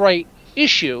copyright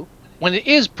issue, when it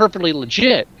is perfectly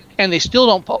legit, and they still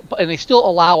don't, and they still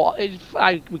allow.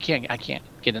 I can't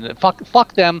get into it.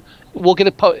 Fuck them. We'll get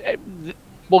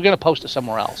a post it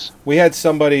somewhere else. We had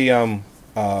somebody. I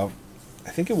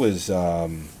think it was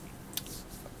the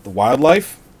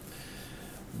wildlife.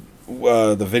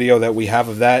 The video that we have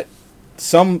of that.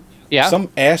 Some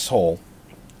asshole.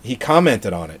 He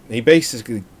commented on it. He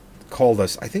basically called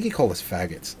us. I think he called us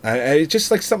faggots. It's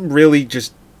just like something really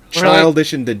just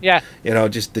childish and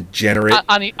just degenerate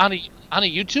on a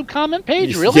YouTube comment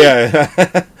page. Really?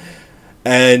 Yeah.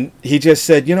 And he just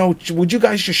said, would you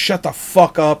guys just shut the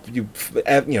fuck up, you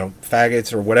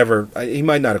faggots or whatever. He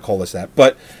might not have called us that,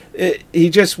 but he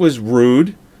just was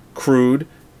rude, crude,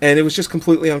 and it was just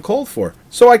completely uncalled for.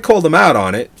 So I called him out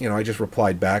on it. I just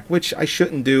replied back, which I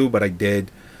shouldn't do, but I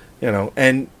did.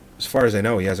 And as far as I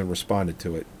know, he hasn't responded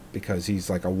to it because he's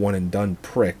like a one and done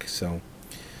prick. So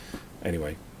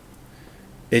anyway,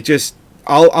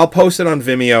 I'll post it on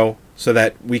Vimeo so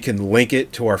that we can link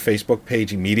it to our Facebook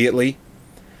page immediately.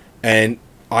 And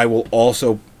I will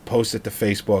also post it to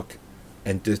Facebook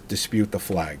and dispute the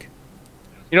flag.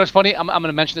 It's funny. I'm going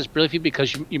to mention this briefly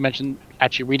because you mentioned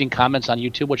actually reading comments on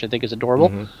YouTube, which I think is adorable.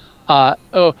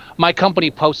 Mm-hmm. My company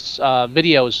posts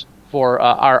videos for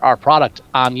our product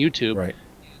on YouTube, right?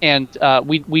 And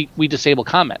we disable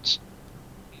comments.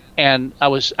 And I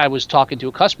was talking to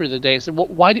a customer the other day. I said, "Well,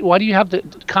 why do you have the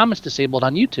comments disabled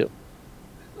on YouTube?"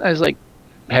 I was like,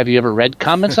 "Have you ever read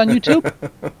comments on YouTube?"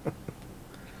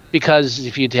 Because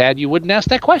if you'd had, you wouldn't ask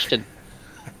that question.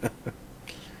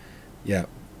 Yeah.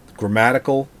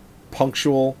 Grammatical,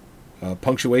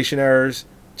 punctuation errors.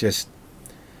 Just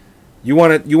you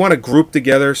want to group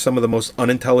together some of the most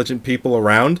unintelligent people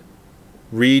around.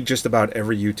 Read just about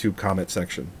every YouTube comment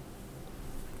section.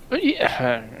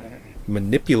 Yeah.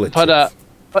 Manipulative. But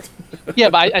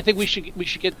I think we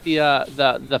should get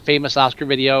the famous Oscar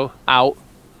video out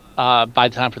by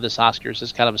the time for this Oscars.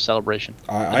 It's kind of a celebration.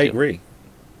 I agree.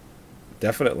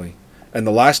 Definitely. And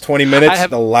the last 20 minutes, of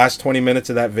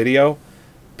that video,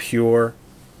 pure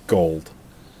gold.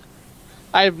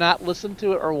 I have not listened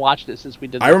to it or watched it since we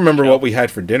did. I remember what we had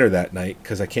for dinner that night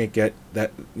because I can't get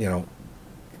that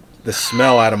the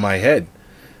smell out of my head.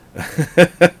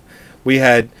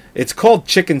 It's called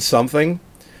chicken something,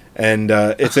 and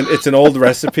it's an old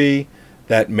recipe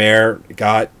that Mare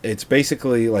got. It's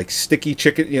basically like sticky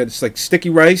chicken. It's like sticky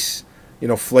rice,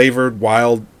 flavored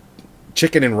wild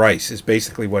chicken and rice is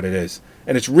basically what it is,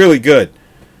 and it's really good.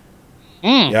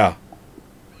 Yeah,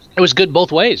 it was good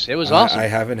both ways. It was awesome. I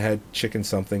haven't had chicken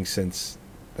something since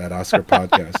that Oscar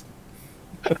podcast.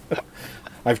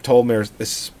 I've told Mare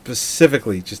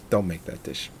specifically, just don't make that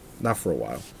dish. Not for a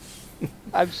while.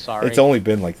 I'm sorry. It's only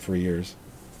been like 3 years.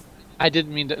 I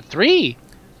didn't mean to. 3?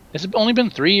 Has it only been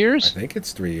 3 years? I think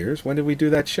it's 3 years. When did we do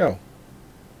that show?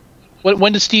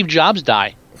 When did Steve Jobs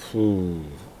die? Ooh.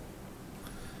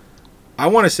 I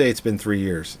want to say it's been 3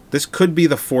 years. This could be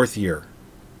the 4th year.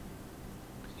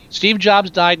 Steve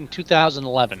Jobs died in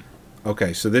 2011.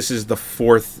 Okay, so this is the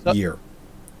 4th year.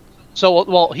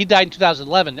 So, he died in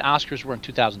 2011. The Oscars were in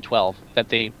 2012 that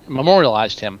they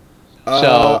memorialized him.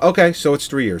 Okay, so it's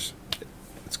 3 years.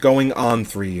 It's going on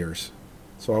 3 years.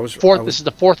 So I was fourth. This is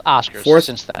the 4th Oscars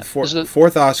since then.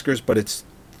 Fourth Oscars, but it's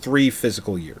 3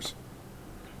 physical years.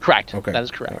 Correct. Okay, that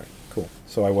is correct. All right, cool.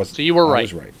 So So you were right. I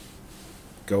was right.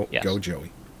 Go,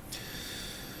 Joey.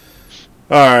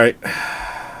 All right.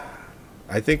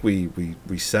 I think we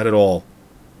said it all.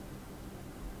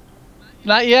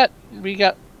 Not yet. We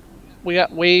got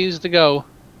ways to go.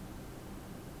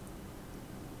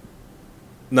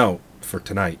 No, for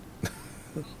tonight.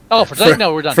 Oh, for tonight?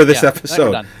 No, we're done. For this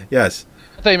episode. Yes.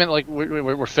 I thought you meant like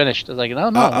we're finished. I was like, no,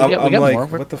 we got like, more.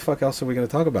 What the fuck else are we going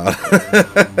to talk about?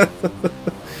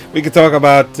 We could talk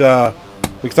about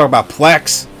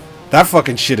Plex. That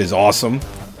fucking shit is awesome.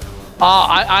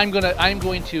 I'm going to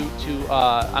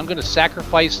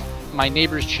sacrifice my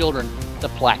neighbor's children to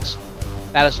Plex.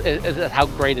 That is how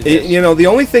great it is. The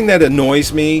only thing that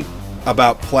annoys me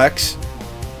about Plex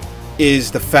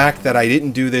is the fact that I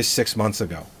didn't do this 6 months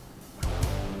ago.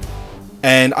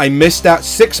 And I missed out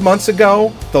 6 months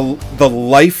ago. The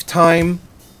lifetime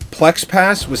Plex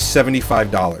pass was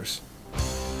 $75.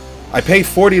 I paid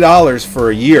 $40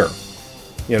 for a year,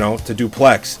 to do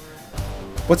Plex.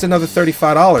 What's another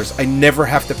 $35? I never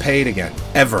have to pay it again,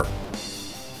 ever.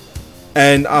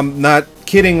 And I'm not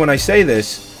kidding when I say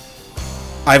this.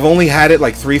 I've only had it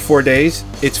like 3-4 days.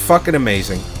 It's fucking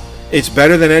amazing. It's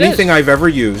better than anything I've ever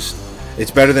used.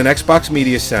 It's better than Xbox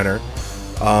Media Center.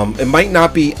 It might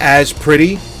not be as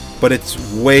pretty, but it's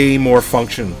way more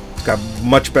function. It's got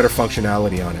much better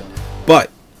functionality on it. But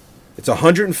it's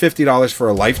 $150 for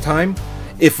a lifetime.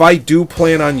 If I do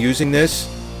plan on using this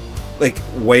like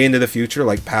way into the future,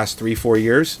 like past 3-4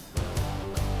 years,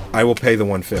 I will pay the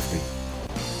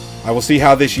 $150. I will see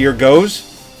how this year goes.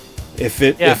 If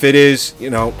it is, you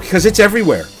know, because it's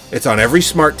everywhere. It's on every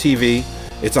smart TV.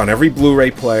 It's on every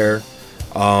Blu-ray player.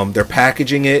 They're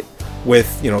packaging it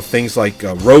with, you know, things like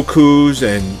Roku's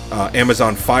and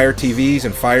Amazon Fire TVs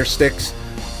and Fire Sticks,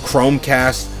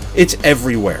 Chromecast. It's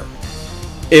everywhere.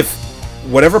 If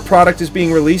whatever product is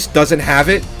being released doesn't have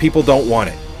it, people don't want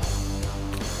it.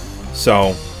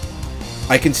 So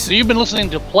I can. So you've been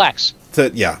listening to Plex.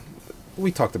 Yeah,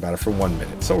 we talked about it for 1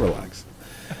 minute. So relax.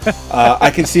 I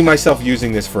can see myself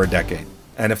using this for a decade,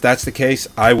 and if that's the case,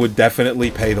 I would definitely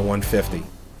pay the $150.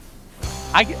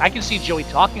 I can see Joey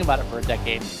talking about it for a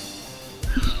decade.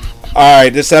 All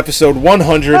right, this episode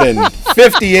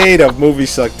 158 of Movie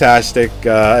Sucktastic.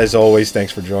 As always,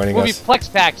 thanks for joining Movie us.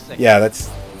 Plex tax thing. Yeah, that's.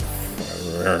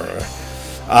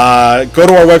 Go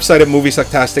to our website at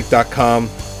moviesucktastic.com.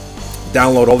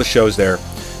 Download all the shows there.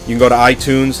 You can go to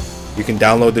iTunes. You can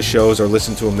download the shows or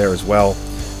listen to them there as well.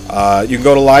 You can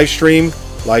go to Livestream,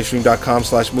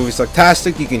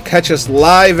 livestream.com/moviesucktastic. You can catch us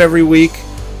live every week,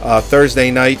 Thursday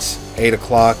nights, 8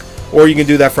 o'clock. Or you can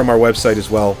do that from our website as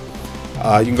well.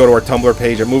 You can go to our Tumblr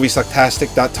page at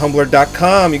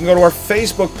moviesucktastic.tumblr.com. You can go to our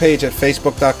Facebook page at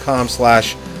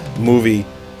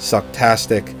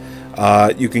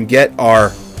facebook.com/moviesucktastic. You can get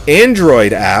our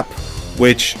Android app,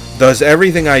 which does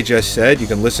everything I just said. You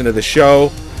can listen to the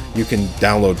show. You can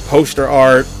download poster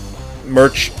art,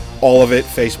 merch, all of it,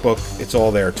 Facebook. It's all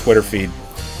there. Twitter feed.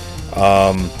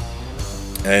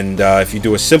 And if you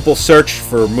do a simple search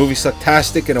for Movie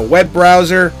Sucktastic in a web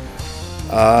browser,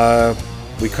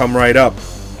 we come right up.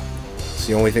 It's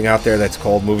the only thing out there that's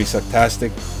called Movie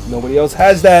Sucktastic. Nobody else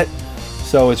has that,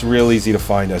 so it's real easy to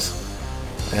find us.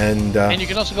 And you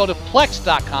can also go to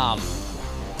Plex.com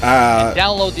and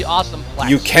download the awesome Plex.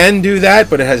 You can do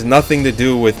that, but it has nothing to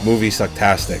do with Movie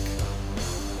Sucktastic.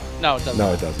 No, it doesn't.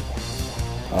 No, it doesn't.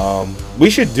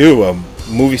 We should do a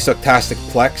Movie Sucktastic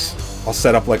Plex. I'll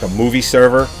set up like a movie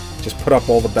server. Just put up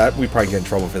all the we probably get in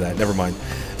trouble for that. Never mind.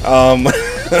 Oh,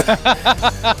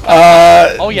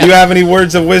 yeah. Do you have any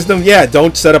words of wisdom? Yeah,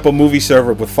 don't set up a movie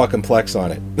server with fucking Plex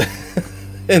on it.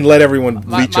 And let everyone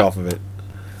leech off of it.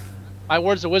 My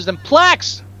words of wisdom,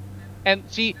 Plex! And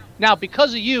see, now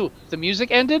because of you, the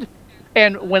music ended,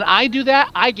 and when I do that,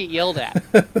 I get yelled at.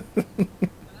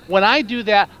 When I do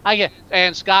that, I get,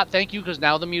 and Scott, thank you, because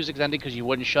now the music's ended because you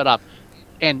wouldn't shut up.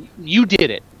 And you did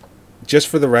it. Just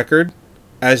for the record,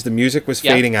 as the music was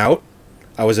fading out,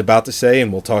 I was about to say,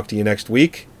 and we'll talk to you next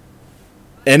week,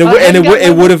 and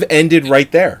it would have ended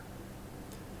right there.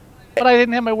 But I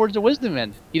didn't have my words of wisdom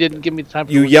in. You didn't give me the time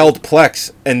for You yelled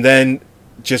Plex, and then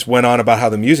just went on about how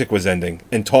the music was ending,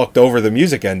 and talked over the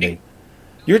music ending.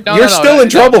 You're still in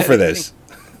trouble for this.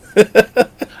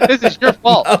 This is your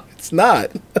fault. No, it's not.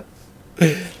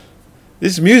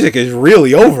 This music is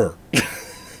really over.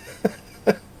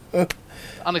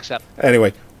 Unacceptable.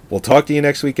 Anyway, we'll talk to you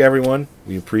next week, everyone.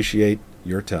 We appreciate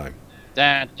your time.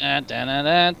 That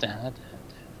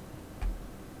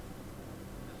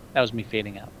was me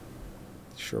fading out.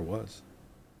 Sure was.